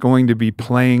something that's going to be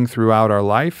playing throughout our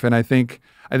life. And I think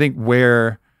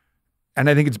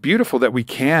it's beautiful that we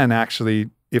can actually,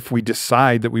 if we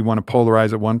decide that we want to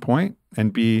polarize at one point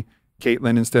and be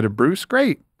Caitlin instead of Bruce,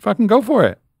 great, fucking go for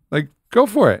it. Like, go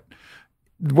for it.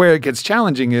 Where it gets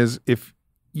challenging is if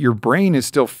your brain is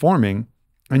still forming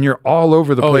and you're all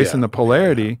over the place in the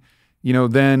polarity,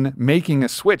 then making a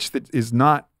switch that is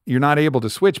not, you're not able to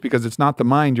switch because it's not the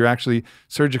mind. You're actually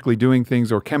surgically doing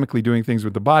things or chemically doing things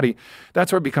with the body.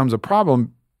 That's where it becomes a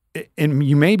problem. And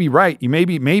you may be right.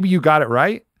 Maybe you got it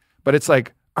right, but it's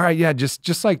like, all right, yeah,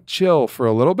 just like chill for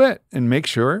a little bit and make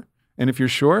sure. And if you're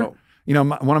sure,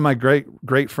 one of my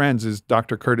great friends is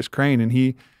Dr. Curtis Crane, and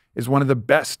he is one of the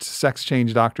best sex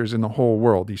change doctors in the whole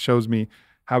world. He shows me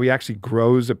how he actually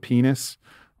grows a penis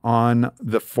on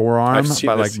the forearm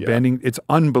by bending. It's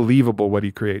unbelievable what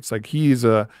he creates. Like he is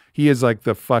like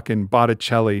the fucking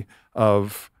Botticelli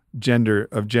of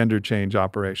gender change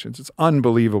operations. It's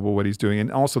unbelievable what he's doing.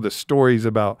 And also the stories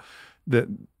about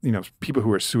people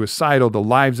who are suicidal, the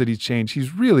lives that he's changed.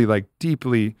 He's really like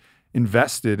deeply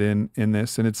invested in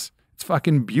this. And it's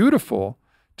fucking beautiful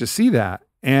to see that.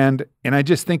 And I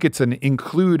just think it's an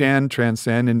include and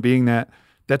transcend, and being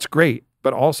that's great,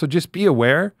 but also just be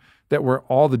aware that we're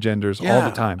all the genders all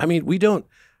the time. I mean,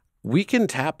 we can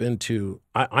tap into,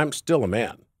 I'm still a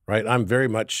man, right? I'm very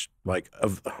much like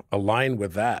aligned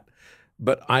with that,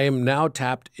 but I am now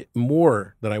tapped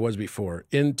more than I was before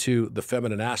into the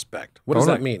feminine aspect. What does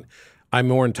that mean? I'm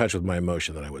more in touch with my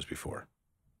emotion than I was before.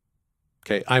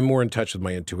 Okay. I'm more in touch with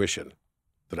my intuition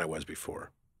than I was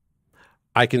before.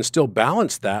 I can still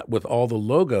balance that with all the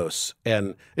logos.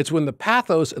 And it's when the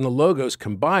pathos and the logos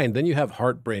combine, then you have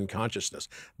heart-brain consciousness.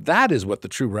 That is what the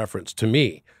true reference to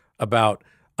me about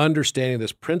understanding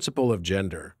this principle of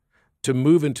gender to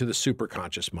move into the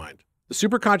superconscious mind. The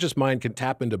superconscious mind can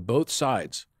tap into both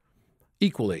sides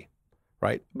equally,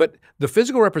 right? But the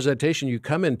physical representation you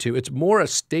come into, it's more a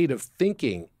state of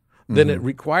thinking than it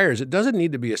requires. It doesn't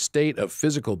need to be a state of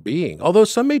physical being, although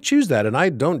some may choose that, and I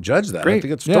don't judge that. Great. I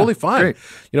think it's totally fine.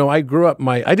 Great. I grew up,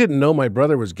 I didn't know my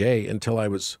brother was gay until I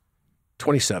was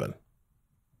 27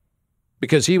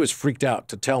 because he was freaked out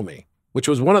to tell me, which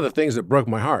was one of the things that broke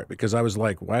my heart because I was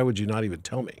like, why would you not even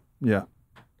tell me? Yeah.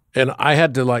 And I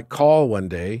had to call one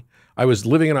day. I was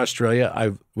living in Australia.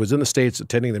 I was in the States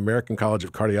attending the American College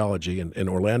of Cardiology in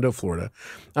Orlando, Florida.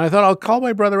 And I thought I'll call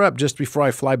my brother up just before I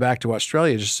fly back to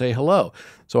Australia, just to say hello.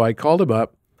 So I called him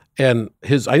up, and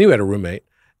I knew he had a roommate,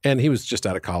 and he was just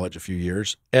out of college a few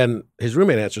years. And his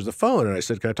roommate answers the phone, and I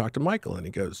said, "Can I talk to Michael?" And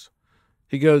he goes,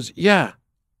 "Yeah."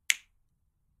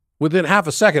 Within half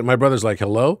a second, my brother's like,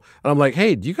 "Hello?" And I'm like,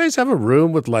 "Hey, do you guys have a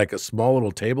room with like a small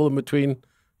little table in between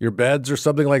your beds or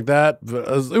something like that?"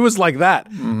 It was like that.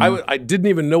 Mm-hmm. I didn't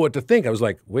even know what to think. I was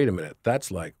like, wait a minute, that's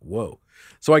like, whoa.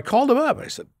 So I called him up. I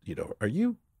said, are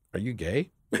you gay?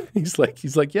 he's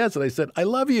like, yes. And I said, I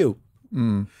love you.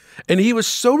 Mm. And he was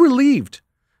so relieved.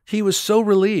 He was so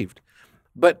relieved.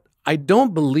 But I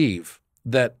don't believe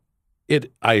that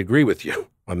I agree with you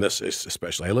on this,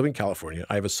 especially. I live in California.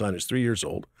 I have a son who's 3 years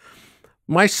old.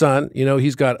 My son,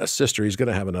 he's got a sister. He's going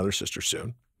to have another sister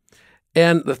soon.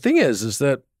 And the thing is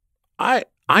that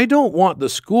I don't want the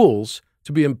schools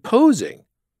to be imposing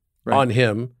on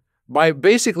him by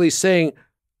basically saying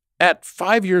at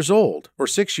 5 years old or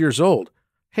 6 years old,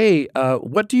 hey,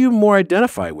 what do you more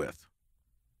identify with?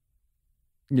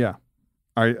 Yeah.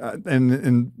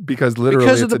 And because literally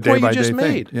it's a day-by-day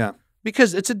thing. Yeah.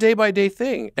 Because it's a day-by-day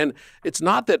thing. And it's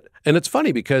not that, and it's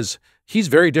funny because he's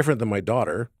very different than my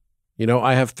daughter.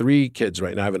 I have 3 kids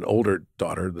right now. I have an older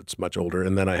daughter that's much older,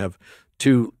 and then I have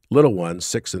 2 little ones,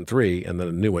 6 and 3, and then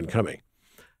a new one coming.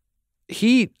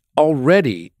 He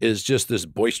already is just this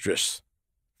boisterous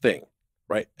thing,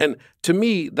 right? And to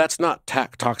me, that's not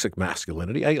toxic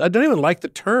masculinity. I don't even like the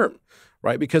term,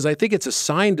 right? Because I think it's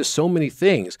assigned to so many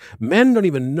things. Men don't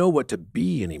even know what to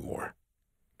be anymore.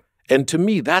 And to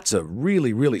me, that's a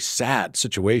really, really sad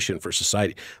situation for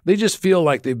society. They just feel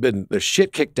like the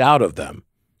shit kicked out of them,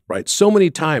 right? So many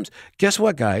times. Guess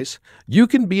what, guys? You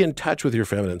can be in touch with your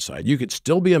feminine side. You could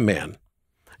still be a man.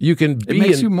 You can be. It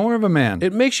makes you more of a man.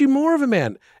 It makes you more of a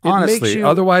man. Honestly,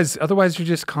 otherwise you're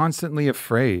just constantly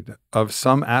afraid of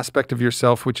some aspect of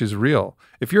yourself which is real.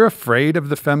 If you're afraid of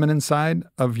the feminine side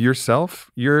of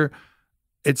yourself,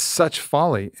 it's such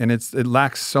folly, and it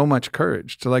lacks so much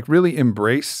courage to like really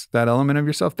embrace that element of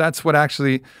yourself. That's what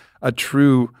actually a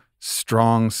true,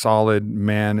 strong, solid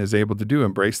man is able to do.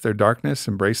 Embrace their darkness,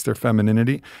 embrace their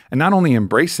femininity, and not only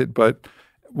embrace it, but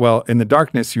in the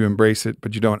darkness you embrace it,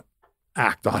 but you don't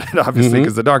act on it, obviously,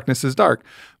 because the darkness is dark.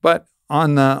 But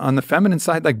on the feminine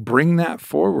side, like bring that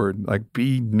forward, like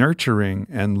be nurturing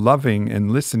and loving and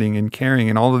listening and caring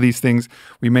and all of these things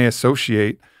we may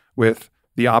associate with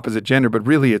the opposite gender, but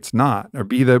really it's not. Or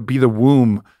be the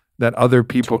womb that other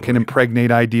people can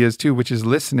impregnate ideas to, which is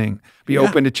listening. Be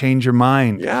open to change your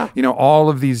mind. Yeah. All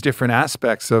of these different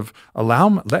aspects of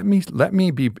let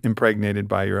me be impregnated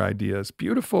by your ideas.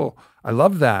 Beautiful. I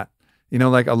love that.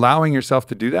 Like allowing yourself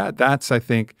to do that. That's, I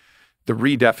think, the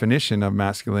redefinition of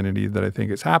masculinity that I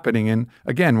think is happening. And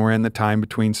again, we're in the time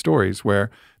between stories where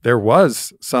there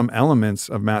was some elements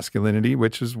of masculinity,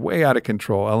 which is way out of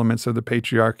control, elements of the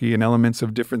patriarchy and elements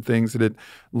of different things that had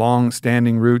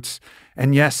long-standing roots.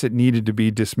 And yes, it needed to be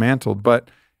dismantled,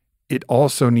 but it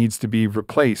also needs to be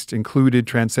replaced, included,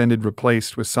 transcended,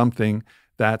 replaced with something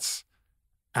that's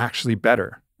actually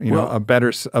better. A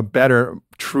better,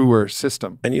 truer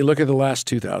system. And you look at the last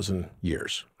 2,000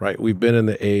 years, right? We've been in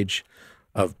the age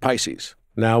of Pisces.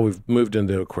 Now we've moved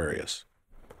into Aquarius.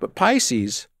 But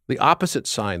Pisces, the opposite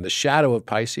sign, the shadow of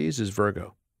Pisces is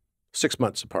Virgo, 6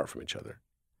 months apart from each other.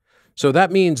 So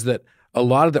that means that a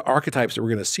lot of the archetypes that we're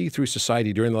going to see through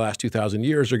society during the last 2,000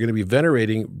 years are going to be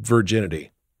venerating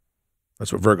virginity.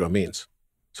 That's what Virgo means.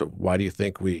 So why do you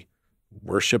think we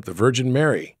worship the Virgin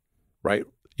Mary, right?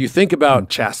 You think about and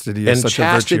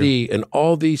chastity and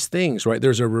all these things, right?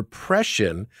 There's a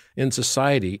repression in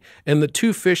society and the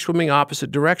 2 fish swimming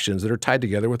opposite directions that are tied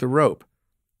together with a rope.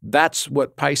 That's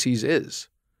what Pisces is.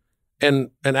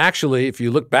 And actually, if you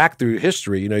look back through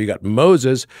history, you got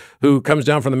Moses who comes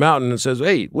down from the mountain and says,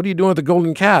 hey, what are you doing with the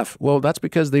golden calf? Well, that's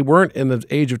because they weren't in the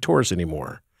age of Taurus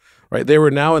anymore, right? They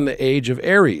were now in the age of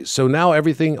Aries. So now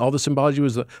everything, all the symbology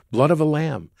was the blood of a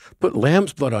lamb. Put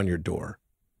lamb's blood on your door.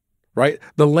 Right?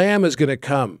 The lamb is going to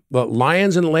come. The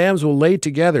lions and lambs will lay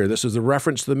together. This is the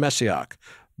reference to the Messiah,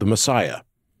 the Messiah.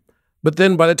 But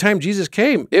then by the time Jesus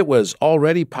came, it was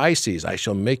already Pisces. I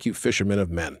shall make you fishermen of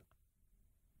men.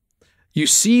 You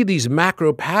see these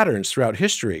macro patterns throughout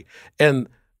history. And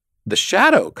the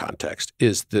shadow context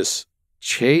is this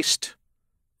chaste,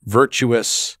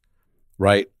 virtuous,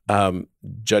 right?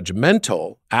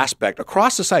 Judgmental aspect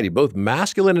across society, both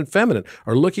masculine and feminine,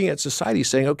 are looking at society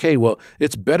saying, okay, well,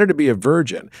 it's better to be a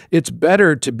virgin. It's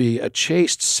better to be a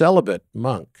chaste celibate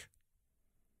monk,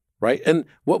 right? And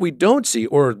what we don't see,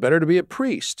 or better to be a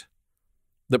priest.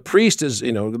 The priest is,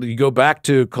 you go back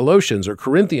to Colossians or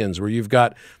Corinthians where you've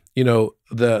got,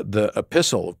 the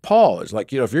epistle of Paul. It's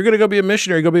like, if you're going to go be a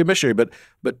missionary, go be a missionary.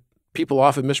 But people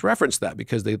often misreference that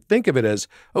because they think of it as,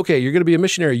 okay, you're going to be a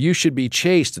missionary, you should be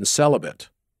chaste and celibate.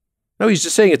 No, he's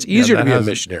just saying it's easier to be a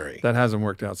missionary. That hasn't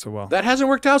worked out so well. That hasn't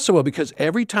worked out so well because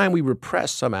every time we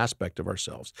repress some aspect of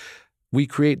ourselves, we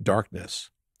create darkness.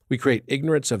 We create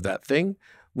ignorance of that thing.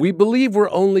 We believe we're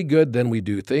only good, then we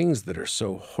do things that are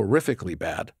so horrifically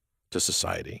bad to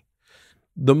society.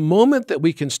 The moment that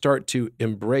we can start to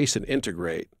embrace and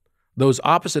integrate those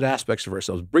opposite aspects of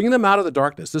ourselves, bring them out of the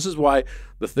darkness. This is why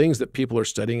the things that people are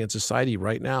studying in society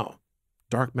right now,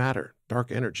 dark matter,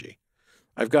 dark energy.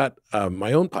 I've got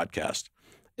my own podcast,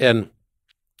 and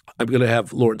I'm going to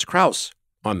have Lawrence Krauss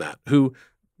on that, who,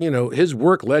 his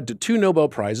work led to 2 Nobel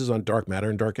Prizes on dark matter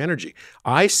and dark energy.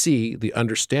 I see the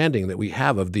understanding that we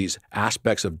have of these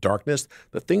aspects of darkness,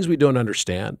 the things we don't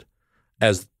understand,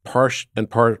 as part and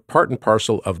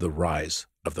parcel of the rise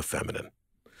of the feminine.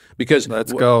 Because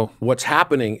what's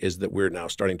happening is that we're now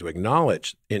starting to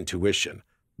acknowledge intuition,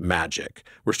 magic.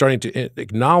 We're starting to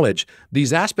acknowledge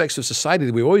these aspects of society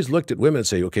that we always looked at women and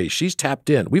say, okay, she's tapped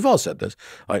in. We've all said this.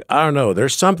 Like, I don't know,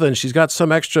 there's something, she's got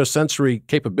some extra sensory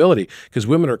capability because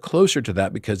women are closer to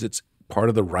that because it's part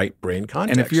of the right brain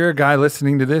context. And if you're a guy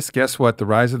listening to this, guess what? The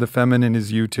rise of the feminine is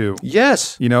you too.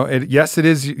 Yes. Yes, it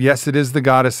is. Yes, it is the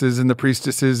goddesses and the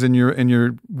priestesses and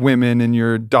your women and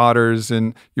your daughters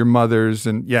and your mothers.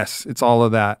 And yes, it's all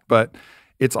of that. But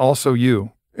it's also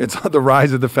you. It's the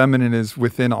rise of the feminine is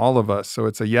within all of us. So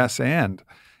it's a yes and.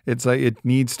 It's like it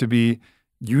needs to be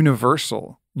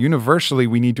universal. Universally,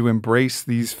 we need to embrace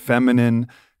these feminine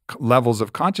levels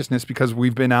of consciousness because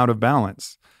we've been out of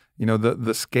balance.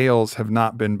 The scales have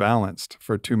not been balanced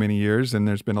for too many years, and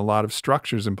there's been a lot of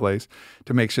structures in place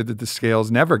to make sure that the scales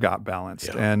never got balanced.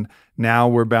 Yeah. And now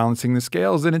we're balancing the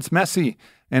scales, and it's messy.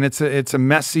 And it's a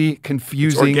messy,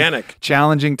 confusing, organic,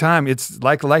 challenging time. It's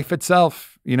like life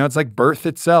itself. It's like birth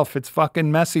itself. It's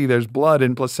fucking messy. There's blood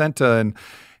and placenta.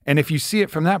 And if you see it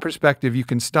from that perspective, you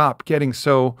can stop getting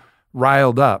so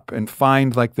riled up and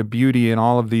find like the beauty in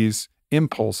all of these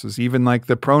impulses, even like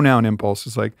the pronoun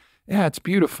impulses, like, yeah, it's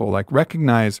beautiful. Like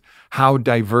recognize how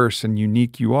diverse and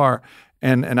unique you are.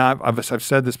 And I've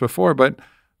said this before, but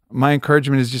my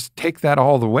encouragement is just take that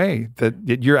all the way,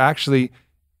 that you're actually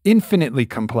infinitely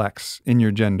complex in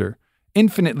your gender,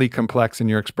 infinitely complex in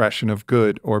your expression of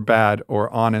good or bad or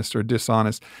honest or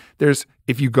dishonest.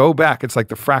 If you go back, it's like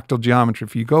the fractal geometry.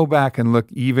 If you go back and look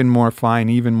even more fine,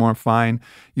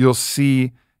 you'll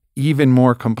see even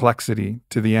more complexity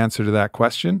to the answer to that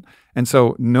question. And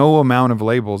so no amount of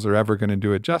labels are ever going to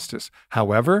do it justice.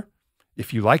 However,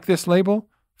 if you like this label,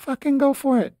 fucking go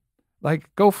for it. Like,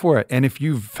 go for it. And if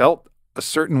you've felt a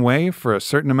certain way for a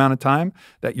certain amount of time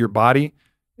that your body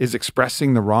is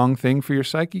expressing the wrong thing for your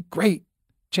psyche, great.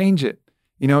 Change it.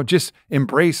 Just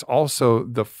embrace also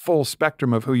the full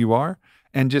spectrum of who you are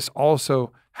and just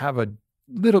also have a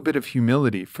little bit of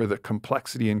humility for the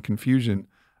complexity and confusion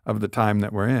of the time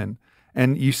that we're in.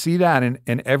 And you see that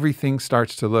and everything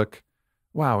starts to look,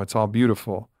 wow, it's all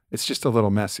beautiful. It's just a little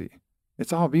messy.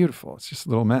 It's all beautiful. It's just a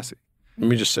little messy. Let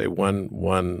me just say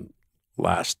one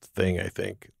last thing, I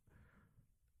think.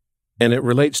 And it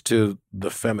relates to the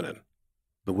feminine,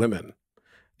 the women.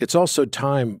 It's also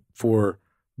time for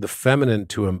the feminine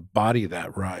to embody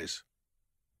that rise.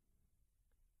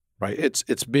 Right?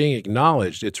 It's being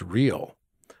acknowledged, it's real.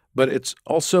 But it's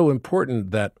also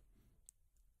important that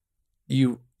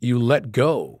you let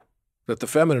go, that the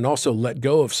feminine also let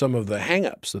go of some of the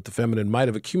hang-ups that the feminine might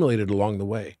have accumulated along the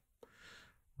way,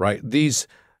 right? These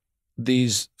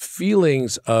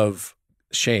feelings of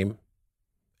shame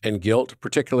and guilt,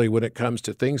 particularly when it comes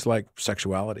to things like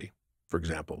sexuality, for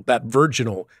example. That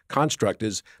virginal construct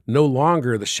is no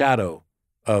longer the shadow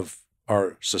of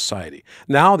our society.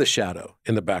 Now the shadow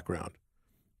in the background,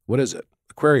 what is it?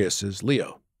 Aquarius is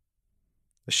Leo.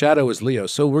 The shadow is Leo.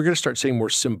 So we're going to start seeing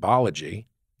more symbology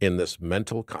in this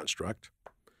mental construct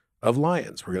of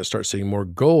lions. We're going to start seeing more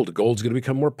gold. Gold's going to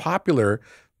become more popular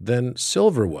than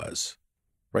silver was,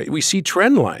 right? We see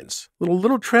trend lines,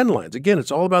 little trend lines. Again,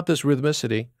 it's all about this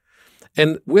rhythmicity.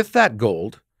 And with that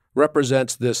gold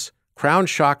represents this crown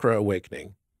chakra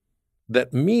awakening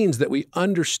that means that we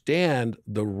understand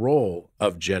the role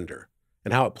of gender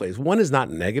and how it plays. One is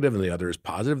not negative and the other is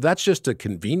positive. That's just a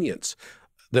convenience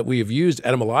that we have used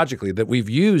etymologically, that we've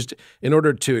used in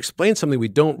order to explain something we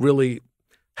don't really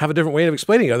have a different way of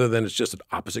explaining other than it's just an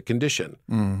opposite condition.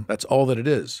 That's all that it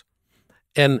is.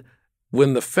 And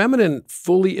when the feminine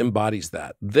fully embodies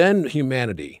that, then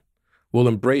humanity will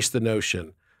embrace the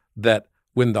notion that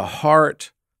when the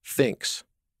heart thinks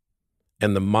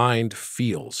and the mind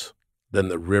feels, then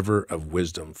the river of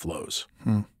wisdom flows.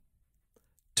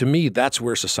 To me, that's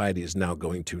where society is now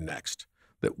going to next,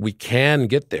 that we can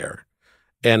get there.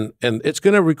 And it's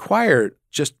going to require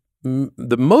just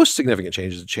the most significant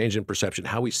change is a change in perception,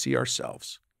 how we see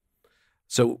ourselves.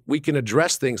 So we can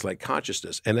address things like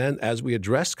consciousness. And then as we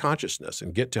address consciousness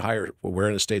and get to higher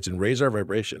awareness states and raise our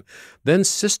vibration, then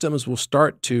systems will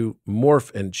start to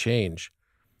morph and change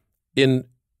in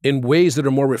ways that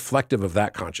are more reflective of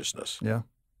that consciousness. Yeah.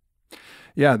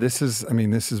 Yeah, this is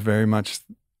very much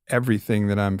everything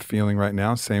that I'm feeling right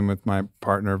now. Same with my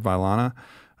partner, Vailana,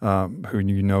 who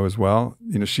you know as well.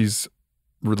 You know, she's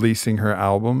releasing her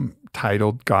album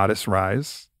titled Goddess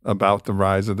Rise, about the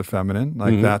rise of the feminine.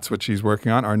 Like that's what she's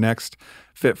working on. Our next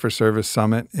Fit for Service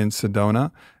Summit in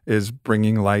Sedona is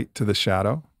bringing light to the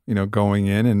shadow, you know, going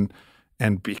in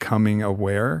and becoming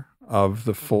aware of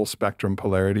the full spectrum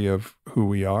polarity of who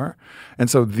we are.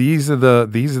 And so these are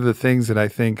the things that I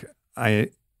think I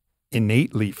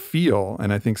innately feel,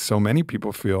 and I think so many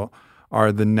people feel,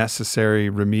 are the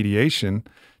necessary remediation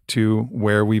to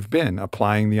where we've been,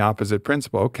 applying the opposite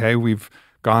principle. Okay, we've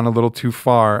gone a little too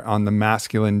far on the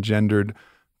masculine gendered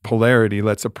polarity.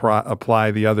 Let's apply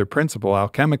the other principle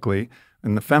alchemically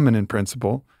and the feminine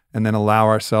principle, and then allow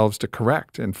ourselves to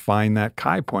correct and find that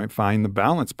Chi point, find the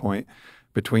balance point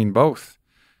between both.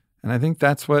 And I think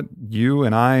that's what you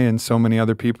and I and so many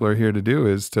other people are here to do,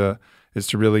 is to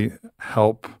really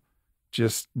help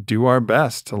just do our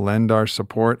best to lend our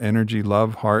support, energy,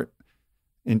 love, heart,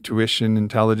 intuition,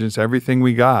 intelligence, everything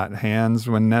we got, hands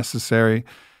when necessary,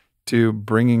 to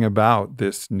bringing about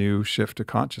this new shift to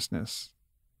consciousness.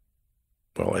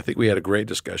 Well, I think we had a great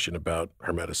discussion about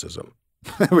Hermeticism.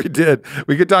 We did.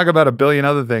 We could talk about a billion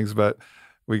other things, but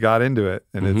we got into it,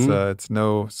 and it's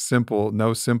no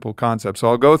simple concept. So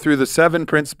I'll go through the 7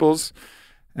 principles,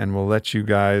 and we'll let you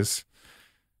guys,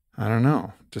 I don't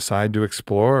know, decide to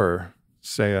explore or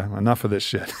say enough of this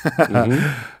shit.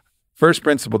 First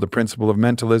principle, the principle of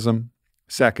mentalism.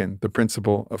 Second, the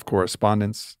principle of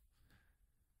correspondence.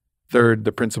 Third,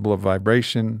 the principle of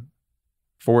vibration.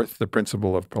 Fourth, the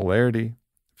principle of polarity.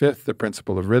 Fifth, the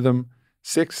principle of rhythm.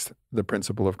 Sixth, the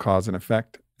principle of cause and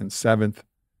effect. And seventh,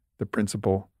 the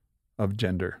principle of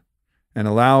gender. And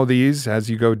allow these, as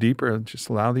you go deeper, just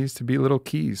allow these to be little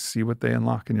keys. See what they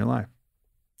unlock in your life.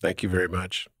 Thank you very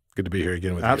much. Good to be here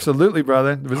again with you. Absolutely,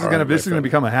 brother. This is going to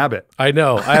become a habit. I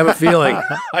know. I have a feeling.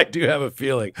 I do have a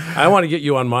feeling. I want to get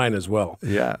you on mine as well.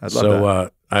 Yeah, I'd love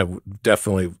that. I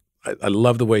definitely, I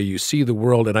love the way you see the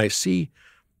world, and I see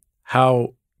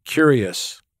how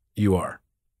curious you are,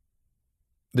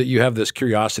 that you have this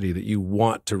curiosity that you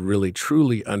want to really,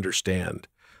 truly understand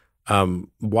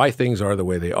why things are the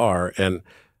way they are,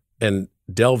 and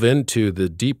delve into the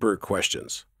deeper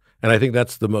questions. And I think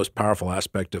that's the most powerful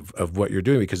aspect of what you're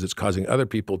doing, because it's causing other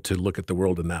people to look at the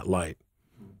world in that light.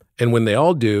 And when they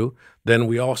all do, then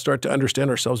we all start to understand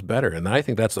ourselves better. And I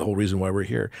think that's the whole reason why we're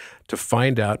here, to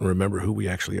find out and remember who we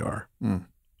actually are.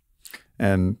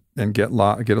 And get a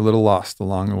little lost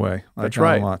along the way. Like That's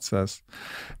right. Lott says.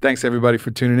 Thanks, everybody,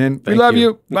 for tuning in. We love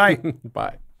you. Bye.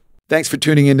 Bye. Thanks for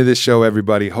tuning into this show,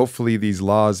 everybody. Hopefully these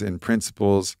laws and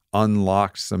principles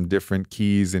unlocked some different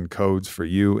keys and codes for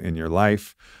you in your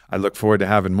life. I look forward to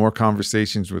having more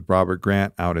conversations with Robert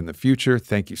Grant out in the future.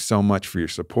 Thank you so much for your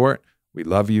support. We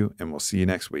love you, and we'll see you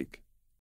next week.